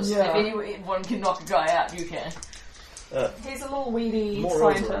martial artist. Yeah. If anyone can knock a guy out, you can. He's a little weedy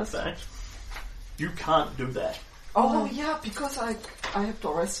Moreover, in scientist. fact, you can't do that. Oh yeah, because I have to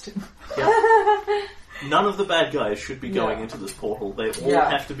arrest him. None of the bad guys should be going Yeah. into this portal. They all Yeah.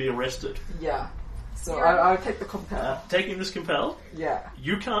 have to be arrested. Yeah. So Yeah. I'll take the compel. Taking this compel, Yeah.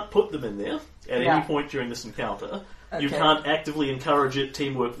 you can't put them in there at Yeah. any point during this encounter. You Okay. can't actively encourage it,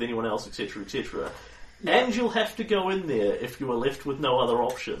 teamwork with anyone else, etc., etc. And you'll have to go in there if you are left with no other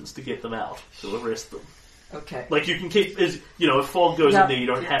options to get them out, to arrest them. Okay. Like, you can keep, if Fog goes Yeah. in there, you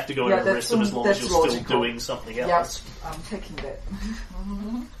don't have to go in Yeah, and arrest them as long as that's you're logical. still doing something Yeah, else. I'm taking that.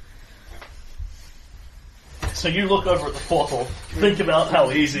 So you look over at the portal, think about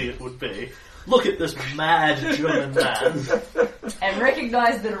how easy it would be. Look at this mad German man. And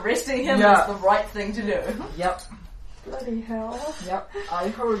recognize that arresting him Yeah. is the right thing to do. Yep. Bloody hell. Yep. I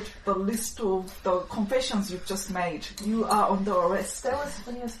heard the list of the confessions you've just made. You are under arrest. That was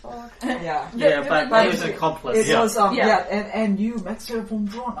funny as fuck. Yeah. Yeah, but but- he was an accomplice. It Yeah. was Yeah. and you, Maxwell von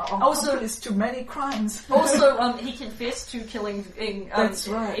Braun, are Also- accomplice to many crimes. Also, he confessed to killing. That's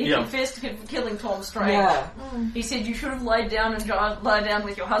right. He Yeah. confessed to killing Tom Strange. Yeah. He said you should have lied down and lie down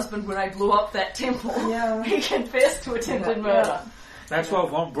with your husband when I blew up that temple. Yeah. He confessed to attempted Yeah. murder. Maxwell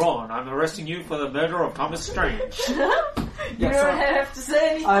von Braun, I'm arresting you for the murder of Thomas Strange. You Yes, don't I- have to say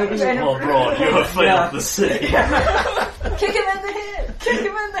anything. I- Well, Braun, you have failed Yeah. the city. Kick him in the head. Kick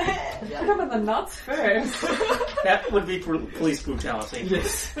him in the head. Put him in the nuts first. That would be police brutality.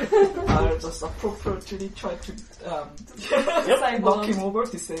 Yes. I just appropriately tried to knock him over,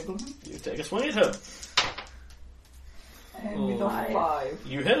 disable him, You take a swing at him. and with a 5.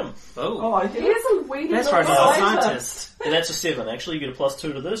 You hit him. Oh. I He hit is a weedy That's little right, he's a scientist. scientist. And that's a 7. Actually, you get a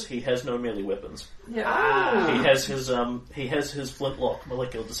 +2 to this. He has no melee weapons. Yeah. He has his flintlock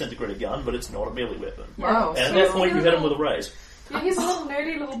molecular disintegrator gun, but it's not a melee weapon. Wow. And at so- that point, you hit him with a raise. Yeah, he's a little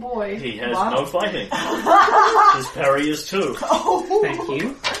nerdy little boy. He has Wow. no fighting. His parry is 2. Thank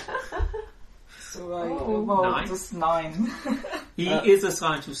you. So I Oh. well, 9. just 9. He is a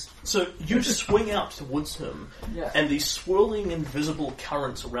scientist. So you swing out towards him, Yeah. and these swirling invisible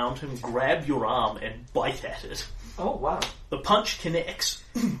currents around him grab your arm and bite at it. Oh wow. The punch connects,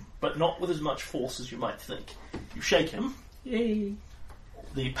 but not with as much force as you might think. You shake him. Yay.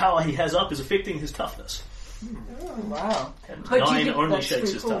 The power he has up is affecting his toughness. Wow. And But you 9 can- only that's shakes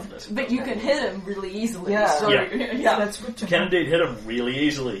pretty his cool. toughness. But you can hit him really easily. Yeah. So, Yeah. That's good to Can know. indeed hit him really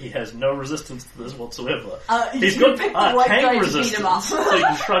easily. He has no resistance to this whatsoever. He's He's got picked the right guy arcane to beat resistance, him up. so he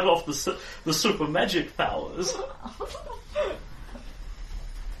can shrug off the super magic powers.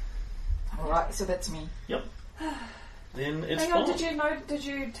 Alright, so that's me. Then it's Hang on, fine. did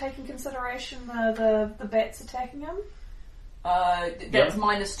you take in consideration the bats attacking him? That's Yeah.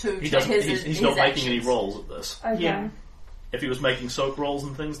 -2 He to doesn't. his He's his not making any actions. rolls at this. Okay. Yeah. If he was making soak rolls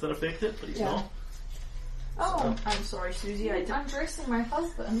and things that affect it, but he's Yeah. not. Oh, I'm sorry, Susie. I did. I'm dressing my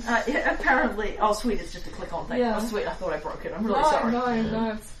husband. Yeah, apparently. Oh, sweet. It's just a click-on thing. Yeah. Oh, sweet. I thought I broke it. I'm really No, sorry.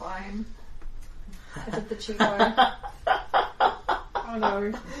 no, it's fine. I did the Chico. Oh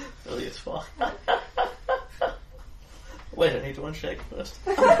no. Really, it's fine. Wait, I need to unshake first.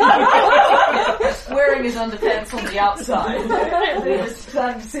 Wearing his underpants on the outside.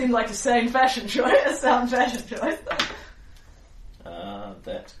 That seemed like a sane fashion choice. A sound fashion choice.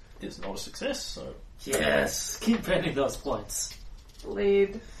 That is not a success, so Yes. Keep earning those points.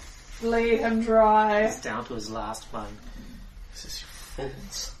 Bleed him dry. He's down to his last one. this is you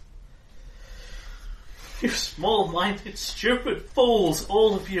fools. You small-minded, stupid fools,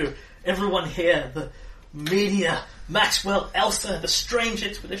 all of you. Everyone here, the media, Maxwell, Elsa, the Strange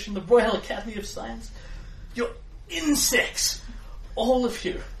Expedition, the Royal Academy of Science. You're insects. All of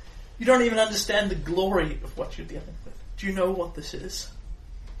you. You don't even understand the glory of what you're dealing with. Do you know what this is?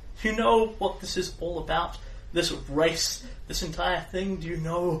 Do you know what this is all about? This race, this entire thing? Do you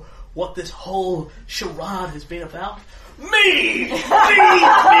know what this whole charade has been about? Me! Me!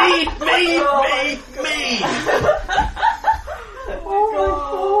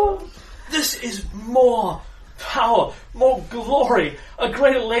 Oh my god. This is more power, more glory, a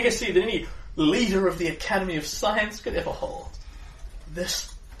greater legacy than any leader of the Academy of Science could ever hold.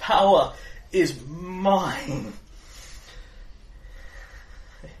 This power is mine.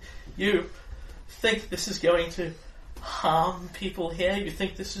 You think this is going to harm people here? You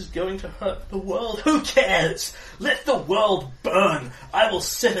think this is going to hurt the world? Who cares? Let the world burn. I will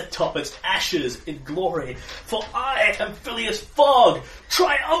sit atop its ashes in glory. For I am Phileas Fogg,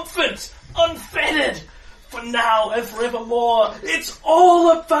 triumphant, unfettered. For now and forevermore, it's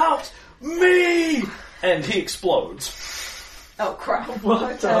all about me. And he explodes. Oh crap.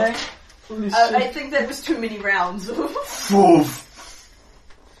 Okay. I think that was too many rounds.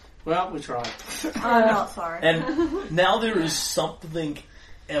 Well, we tried. I'm not sorry. And now there is something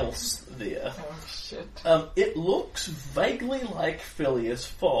else there. Oh shit. It looks vaguely like Phileas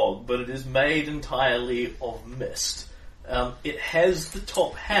Fogg, but it is made entirely of mist. It has the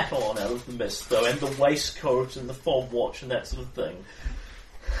top hat on out of the mist, though, and the waistcoat and the fob watch and that sort of thing.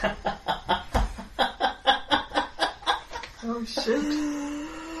 Oh shit.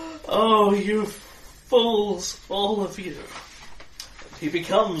 Oh, you fools, all of you. He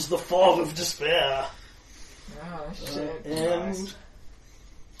becomes the fog of despair. Oh shit. And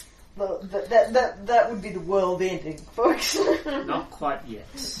Well, that would be the world ending, folks. Not quite yet.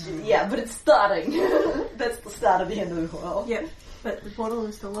 Yeah, but it's starting. That's the start of the end of the world. Yep, but the portal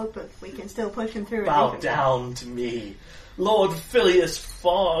is still open. We can still push him through. bow down to me, Lord Phileas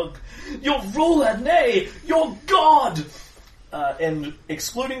Fogg, your ruler, nay, your god! And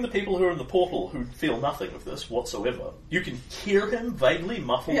excluding the people who are in the portal who feel nothing of this whatsoever, you can hear him vaguely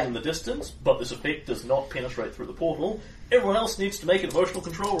muffled in the distance, but this effect does not penetrate through the portal. Everyone else needs to make an emotional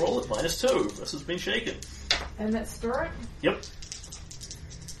control roll at -2. This has been shaken. And that's direct. Yep.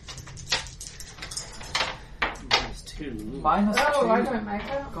 -2. Minus Oh, 2. I don't make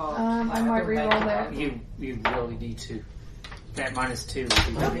it. God, I might don't make re-roll it. that. You really need to. That -2 would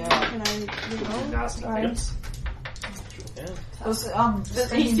be Oh, really yeah. Can I reroll? nasty Right. things. Yeah. Those, He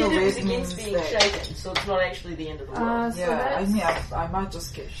spinning the said it was red against means being that- shaken, so it's not actually the end of the world. So Yeah, I that's, mean, I might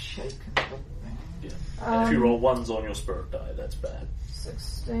just get shaken. But, And if you roll 1s on your spirit die, that's bad.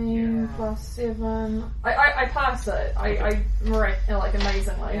 16 Yeah. plus 7. I pass it. I like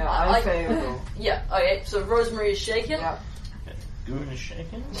amazingly. yeah, I- I fail. Yeah, okay, so Rosemary is shaken. Yeah. Goon is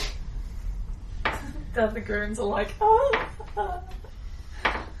shaken. The other goons are like, oh.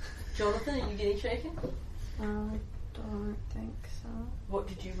 Jonathan, are you getting shaken? I don't think so. What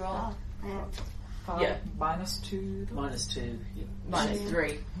did you roll? Oh, man. 5, Yeah. -2. -2. Yeah.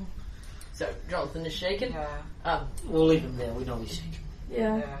 -3. So Jonathan is shaken. Yeah. We'll leave him there. We know he's shaking.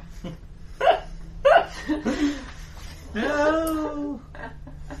 Yeah. No.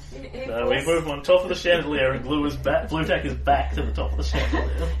 We move on top of the chandelier and Blue Tack is back to the top of the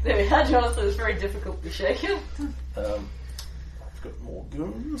chandelier. There we are, Jonathan is very difficult to be shaken. I've got more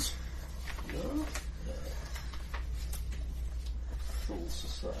goons. Yeah. Full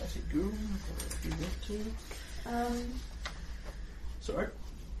society goon. Where do you get to? Sorry.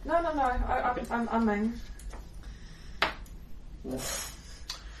 No. I'm main.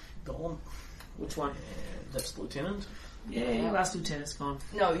 Gone. Which one? And that's the lieutenant. Yeah, last lieutenant's gone.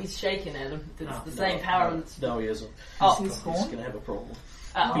 No, he's shaken at him. It's Oh, the same power. No, that's... no, he isn't. Oh. He's going to have a problem.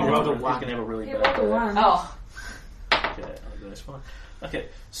 Oh. He rolled a He's 1. going to have a really He bad rolled a day. 1. Oh. Okay, that's fine. Okay,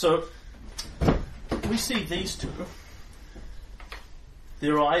 so we see these two.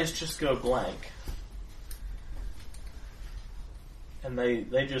 Their eyes just go blank. And they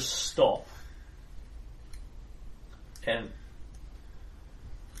just stop. And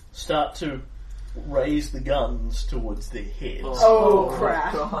start to raise the guns towards their heads. Oh,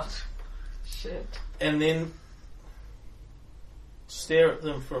 crap. God. Shit. And then stare at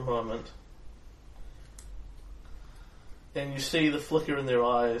them for a moment. And you see the flicker in their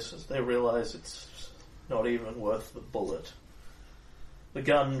eyes as they realise it's not even worth the bullet. The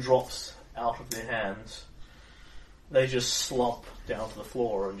gun drops out of their hands. They just slump down to the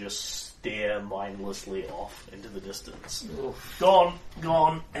floor and just stare mindlessly off into the distance. Oof.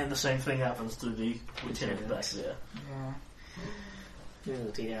 Gone, and the same thing happens to the lieutenant back there. Yeah.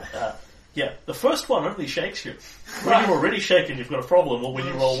 Oh dear. Yeah, the first one only shakes you. When you're already shaken, you've got a problem, or when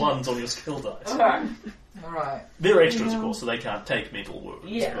you roll 1s on your skill dice. Alright. Alright. They're extras, of course, so they can't take mental wounds.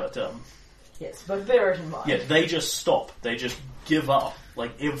 Yeah. But, Yes, but bear it in mind. yeah, they just stop. They just give up.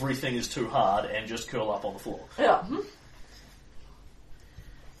 Like, everything is too hard and just curl up on the floor. Yeah.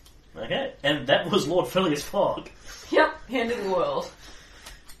 Okay, and that was Lord Phileas Fogg. Yep, end of the world.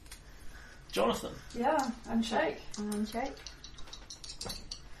 Jonathan. Yeah, I'm shake. Shake.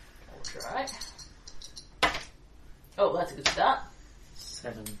 Alright. Oh, that's a good start.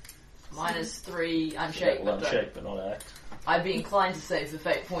 7. -3 unshake. Well, unshake, but not act. I'd be inclined to save the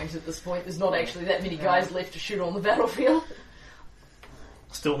fate point at this point. There's not actually that many guys left to shoot on the battlefield.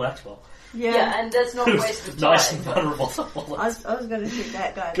 Still Maxwell. Yeah, and that's not a waste of time. Nice and vulnerable. I was going to shoot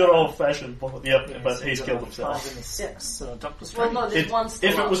that guy. Good old fashioned. Yep, but so he's you've killed got himself. 5 and a 6, so Doctor Well, Strange. no, there's one still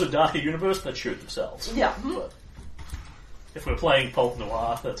If it up. was a darker universe, they'd shoot themselves. Yeah. But if we're playing Pulp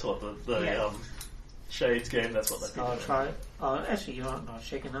Noir, that's what the Yeah. Shades game, that's what they'd be I'll doing. try it. Oh, actually, you're not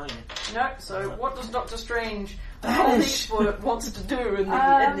shaking, are you? No, so what does Doctor Strange, the Vanish. whole expert, wants to do in the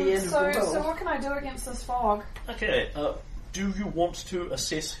end of the So world? what can I do against this fog? Okay, do you want to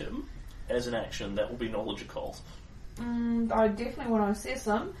assess him as an action? That will be knowledge occult. I definitely want to assess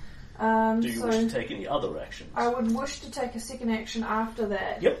him. Do you so wish to take any other actions? I would wish to take a second action after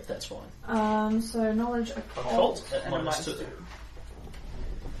that. Yep, that's fine. So knowledge occult. Occult at And a -2.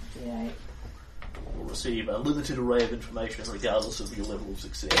 Yeah. Will receive a limited array of information regardless of your level of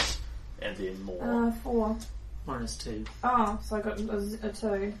success, and then more. 4. -2. Oh, so I got a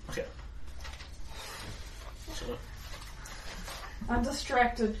 2. Okay. So, I'm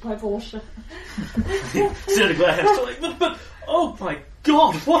distracted by bullshit. instead of glad, I was like, but, oh my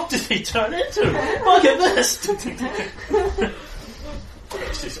god, what did he turn into? Look at this!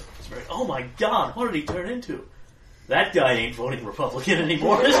 Oh my god, what did he turn into? That guy ain't voting Republican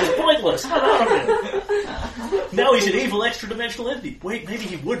anymore. This is pointless. Get out of here. Now he's an evil extra-dimensional entity. Wait, maybe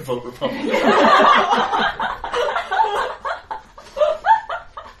he would vote Republican.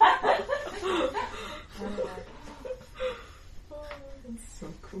 So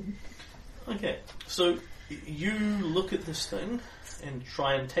cool. Okay, so you look at this thing and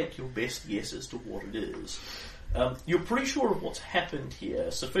try and take your best guess as to what it is. You're pretty sure of what's happened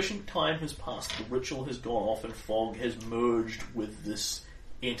here. Sufficient time has passed, the ritual has gone off, and Fog has merged with this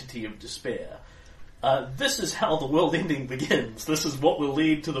entity of despair. This is how the world ending begins. This is what will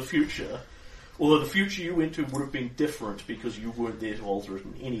lead to the future. Although the future you went to would have been different because you weren't there to alter it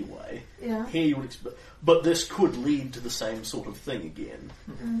in any way. Yeah. Here you would but this could lead to the same sort of thing again,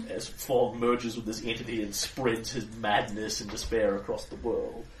 as Fog merges with this entity and spreads his madness and despair across the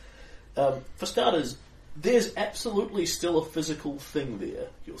world. For starters, there's absolutely still a physical thing there.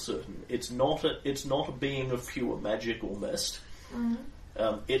 You're certain it's not a being of pure magic or mist.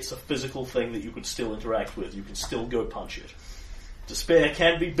 It's a physical thing that you could still interact with. You can still go punch it. Despair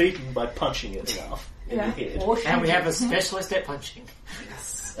can be beaten by punching it enough in the head. And we have a specialist at punching.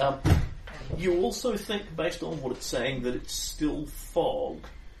 You also think, based on what it's saying, that it's still Fog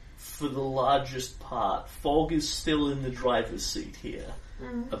for the largest part. Fog is still in the driver's seat here,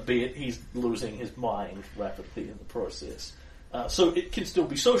 albeit he's losing his mind rapidly in the process. So it can still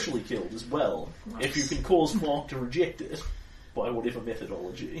be socially killed as well, if you can cause Fog to reject it by whatever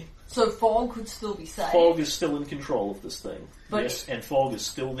methodology. So Fog could still be saved. Fog is still in control of this thing. But yes, and Fog is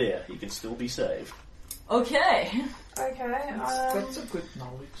still there. He can still be saved. Okay. Okay. That's a good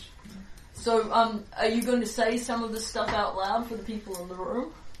knowledge. So, are you going to say some of this stuff out loud for the people in the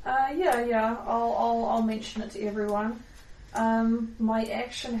room? Yeah. I'll mention it to everyone. My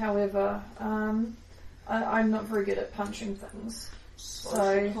action, however, I'm not very good at punching things.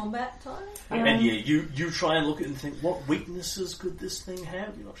 So Combat time? And yeah, you try and look at it and think, what weaknesses could this thing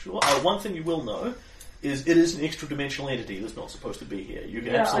have? You're not sure. One thing you will know is it is an extra-dimensional entity that's not supposed to be here. You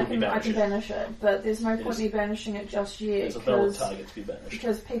can absolutely I banish can it. banish it, but there's no point in me banishing it just yet It's a valid target to be banished.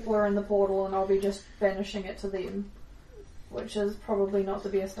 because people are in the portal and I'll be just banishing it to them, which is probably not the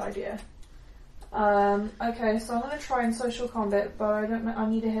best idea. Okay, so I'm going to try in social combat, but I don't know. I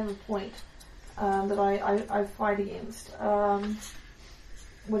need to have a point that I fight against.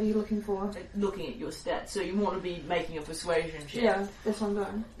 What are you looking for? Looking at your stats, so you want to be making a persuasion check. Yeah, that's what I'm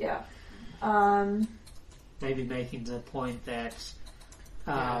doing. Yeah. Maybe making the point that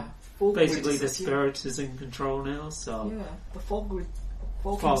Fog basically will the disappear. spirit is in control now, so... Yeah, the fog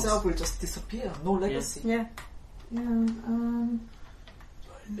False. himself will just disappear. No legacy. Yeah. Yeah. My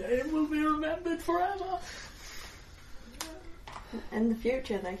name will be remembered forever. In the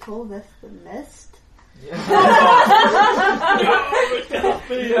future, they call this the mist. Yeah.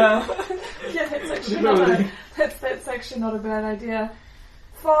 Yeah, that's actually not a bad idea.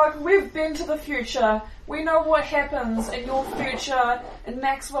 Fog, we've been to the future. We know what happens in your future, in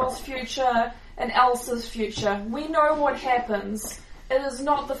Maxwell's future, in Elsa's future. We know what happens. It is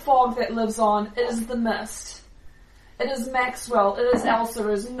not the fog that lives on, it is the mist. It is Maxwell, it is Elsa,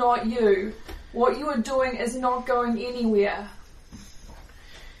 it is not you. What you are doing is not going anywhere.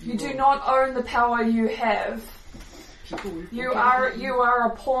 You do not own the power you have. You are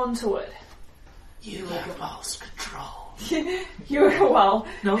a pawn to it. You have lost control. Well,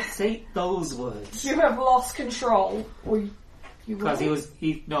 No, say those words. you have lost control. Or You Because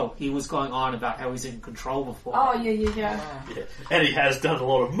will? he was going on about how he's in control before. Oh, yeah. Yeah. Yeah. And he has done a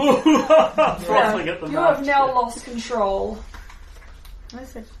lot of move. Frothing at the You mouth. have now lost control.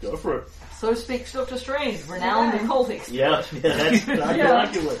 Listen, Go for it. So speaks Dr. Strange, renowned Okay. occultist. Yeah, that's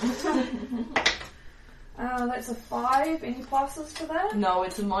arguably. That's a 5. Any pluses to that? No,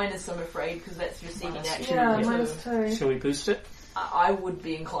 it's a minus, I'm afraid, because that's your seeking action. Yeah, Yeah. -2. Shall we boost it? I would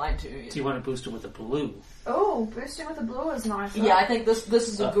be inclined to. Do you want to boost it with a blue? Oh, boosting with the blue is nice. Yeah, I think this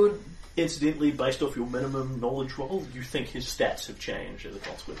is a good. Incidentally, based off your minimum knowledge roll, you think his stats have changed as a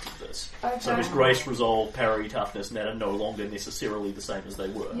consequence of this. Okay. So his grace, resolve, parry, toughness, and that are no longer necessarily the same as they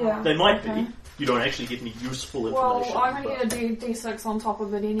were. Yeah, They might okay. be. You don't actually get any useful Well, information. I'm going to but- get a D6 on top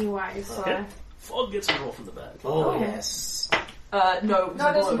of it anyway, so... Okay. Fog gets a roll from the bag. Oh, yes. No, it was No,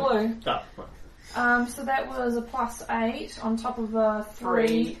 that's blue. Ah, right. So that was a +8 on top of a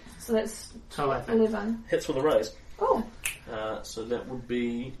 3, so that's 11. Hits with a raise. Oh, So that would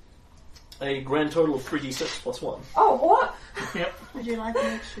be a grand total of 3d6 plus 1. oh, what? Yep. would you like an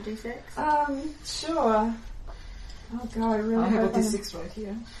extra D6? Sure. Oh god, I really I have a hope I'm- D6 right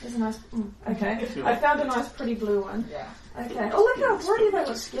here. There's a nice... okay, I found a nice pretty blue one. Yeah. Okay. Oh, look how pretty they look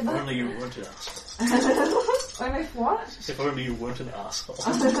If together. only you weren't an asshole. Only what? If only you weren't an asshole.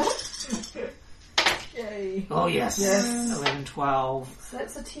 Yay. Oh, yes. Yes. 11, 12, So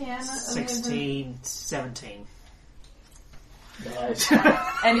that's a 10, 11... 16, 17. Nice.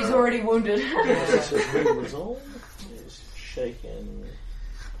 And he's already wounded. So resolve is shaken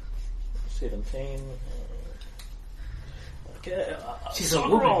 17. Okay. She's a so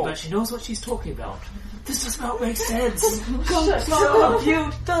woman, roll. but she knows what she's talking about. This does not make sense. Does not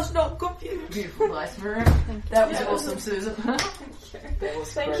compute. Does not compute. Beautiful dice mirror. That was awesome, Susan. That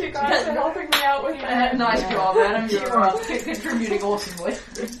was Thank great. you guys for helping me out with that. Nice job, Adam. You're contributing awesomely.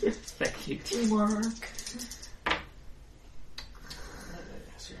 Thank you. Teamwork.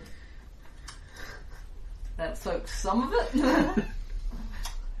 That soaks some of it.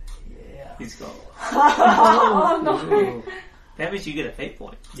 Yeah. He's got. Oh no. Ooh. That means you get a fate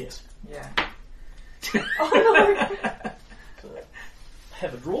point. Yes. Yeah. Oh So,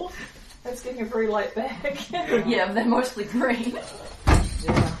 have a draw. no. That's getting a very light bag. Yeah, they're mostly green.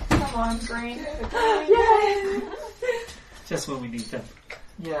 Yeah. Come on, green. Yay! Just when we need them.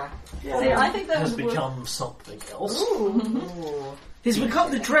 Yeah. See, I think that Has was worth. become something else. Ooh. He's become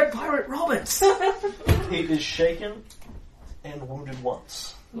the Dread Pirate Roberts. He is shaken and wounded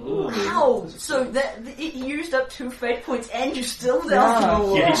once. Ooh. Ow! So that it used up 2 fate points, and you're still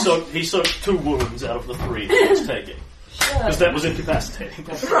down. Yeah. Yeah, he soaked 2 wounds out of the 3 he was taking. Because that was incapacitating.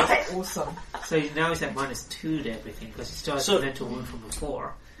 Right. Awesome. So now he's at -2 to everything because he still has So- a mental wound from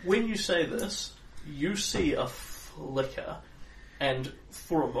before. When you say this, you see a flicker, and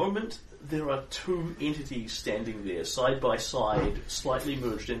for a moment there are 2 entities standing there, side by side, slightly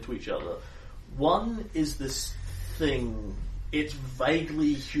merged into each other. One is this thing, it's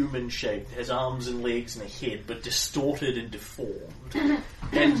vaguely human-shaped, has arms and legs and a head, but distorted and deformed.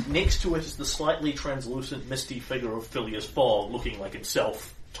 And next to it is the slightly translucent, misty figure of Phileas Fogg, looking like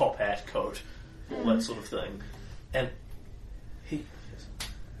himself, top hat, coat, all that sort of thing. And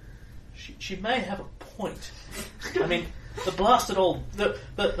she may have a point. I mean, the blasted old the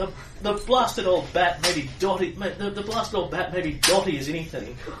blasted old bat may be dotty. The blasted old bat may be dotty as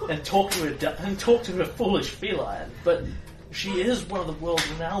anything, and talk to her foolish feline. But she is one of the world's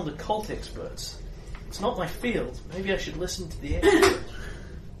renowned occult experts. It's not my field. Maybe I should listen to the expert.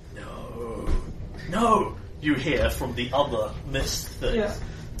 No, you hear from the other mist thing. Yeah.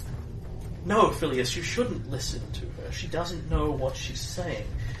 No, Phileas, you shouldn't listen to her. She doesn't know what she's saying.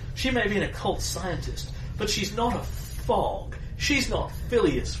 She may be an occult scientist, but she's not a Fogg. She's not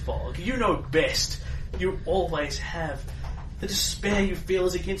Phileas Fogg. You know best. You always have. The despair you feel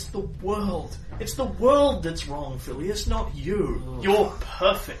is against the world. It's the world that's wrong, Phileas, not you. You're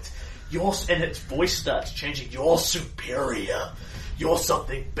perfect. And its voice starts changing. You're superior. You're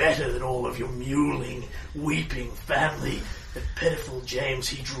something better than all of your mewling, weeping family. But pitiful James,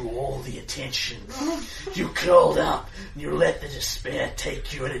 he drew all the attention. You curled up, and you let the despair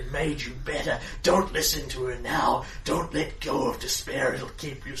take you, and it made you better. Don't listen to her now. Don't let go of despair. It'll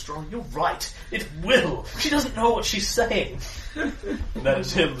keep you strong. You're right. It will. She doesn't know what she's saying. And that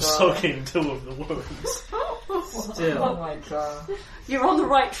is him soaking 2 of the wounds. Still. Oh my god. You're on the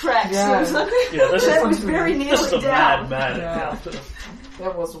right track, Yeah. Susan. Yeah, this That is, was very this is nearly a down. mad Yeah. encounter.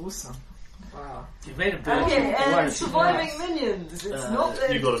 That was awesome. Wow. You made a bird. Okay, and What? surviving Yes. minions. It's not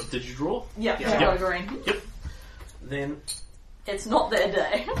their... You got a, did you draw? Yeah, Yeah. I got a green. Then It's not their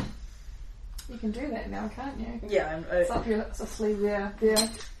day. You can do that now, can't you? Yeah, It's up your sleeve there. There.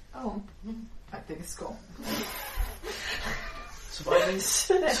 Oh. I think it's gone. Surviving.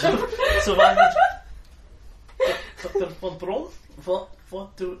 Surviving. Dr. Von Braun,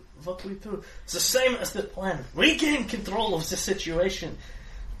 what do we do? It's the same as the plan. Regain control of the situation.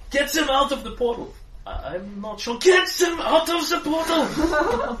 Get him out of the portal. I'm not sure. Get him out of the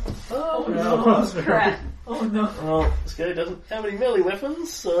portal! Oh no. Crap. Oh no. Well, this guy doesn't have any melee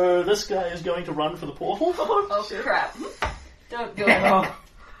weapons, so this guy is going to run for the portal. Oh crap. Don't go. Oh,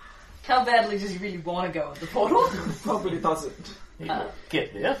 How badly does he really want to go in the portal? probably doesn't. He will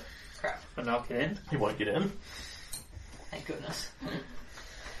get there. Crap. But not get in. He won't get in. Thank goodness.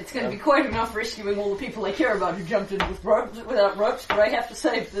 It's going to be quite enough rescuing all the people I care about who jumped in with ropes, without ropes, but I have to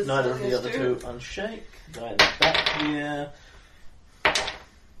save this. Neither of the this other too. two unshake. Guy in the back here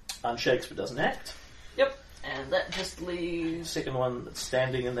unshakes but doesn't act. Yep. And that just leaves... Second one that's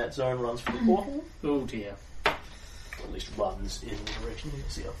standing in that zone runs for the portal. Oh dear. Or at least runs in the direction. You can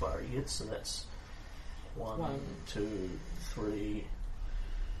see how far he gets. So that's 1, 2, 3,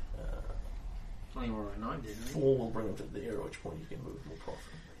 Only were a 9, didn't he? 4 will bring him to there, at which point you can move more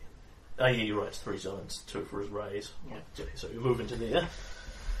profitably. Oh yeah, you're right, it's 3 zones, 2 for his raise. Yeah. Okay, so you move into there.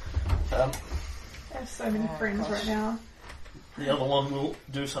 I have so many friends gosh. right now. The other one will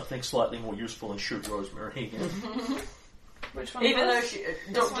do something slightly more useful and shoot Rosemary again. Which one? Even though was? she, one,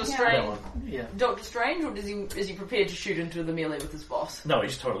 Doctor yeah. That Strange... one. Yeah. Doctor Strange, or is he prepared to shoot into the melee with his boss? No,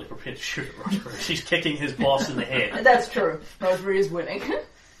 he's totally prepared to shoot at Rosemary. She's kicking his boss in the head. That's true. Rosemary is winning.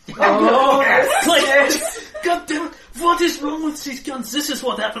 Oh, Like, God damn it, what is wrong with these guns? This is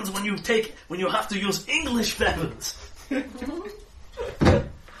what happens when you have to use English weapons.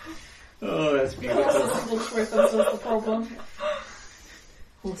 Oh, that's beautiful. English weapons was the problem.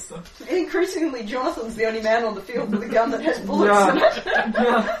 awesome. Increasingly, Jonathan's the only man on the field with a gun that has bullets in it.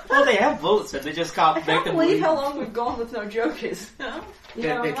 Yeah. Well, they have bullets and they just can't I make can't them believe move. how long we've gone with no jokers. Yeah,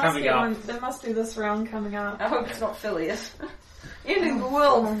 They're we must coming get up. one. There must be this round coming up. I hope it's not Phileas. Ending the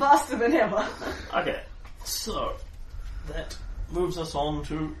world faster than ever. Okay, so that moves us on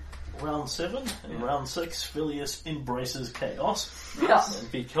to round 7. In round 6, Phileas embraces chaos Yeah.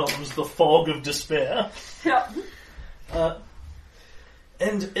 and becomes the fog of despair. Yeah.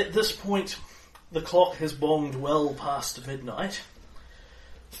 And at this point, the clock has bonged well past midnight.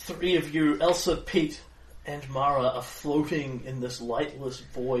 3 of you, Elsa, Pete, and Mara, are floating in this lightless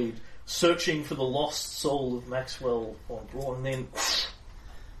void, searching for the lost soul of Maxwell von Braun, and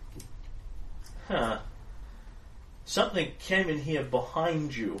then... Something came in here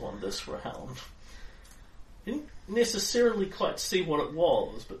behind you on this round. Didn't necessarily quite see what it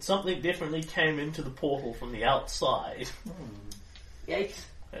was, but something definitely came into the portal from the outside Yikes.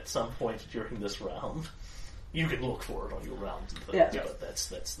 at some point during this round. You can look for it on your round and things, Yeah. but that's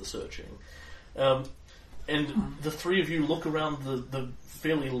the searching. And the 3 of you look around the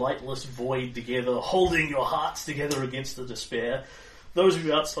fairly lightless void together, holding your hearts together against the despair. Those of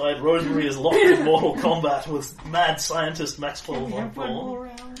you outside, Rosemary is locked in mortal combat with mad scientist Maxwell von Braun.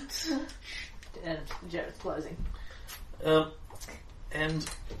 round. And Jared's closing. And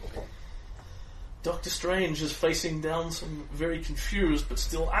Doctor Strange is facing down some very confused but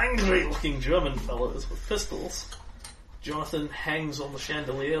still angry looking German fellows with pistols. Jonathan hangs on the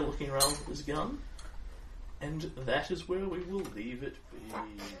chandelier looking around with his gun. And that is where we will leave it be.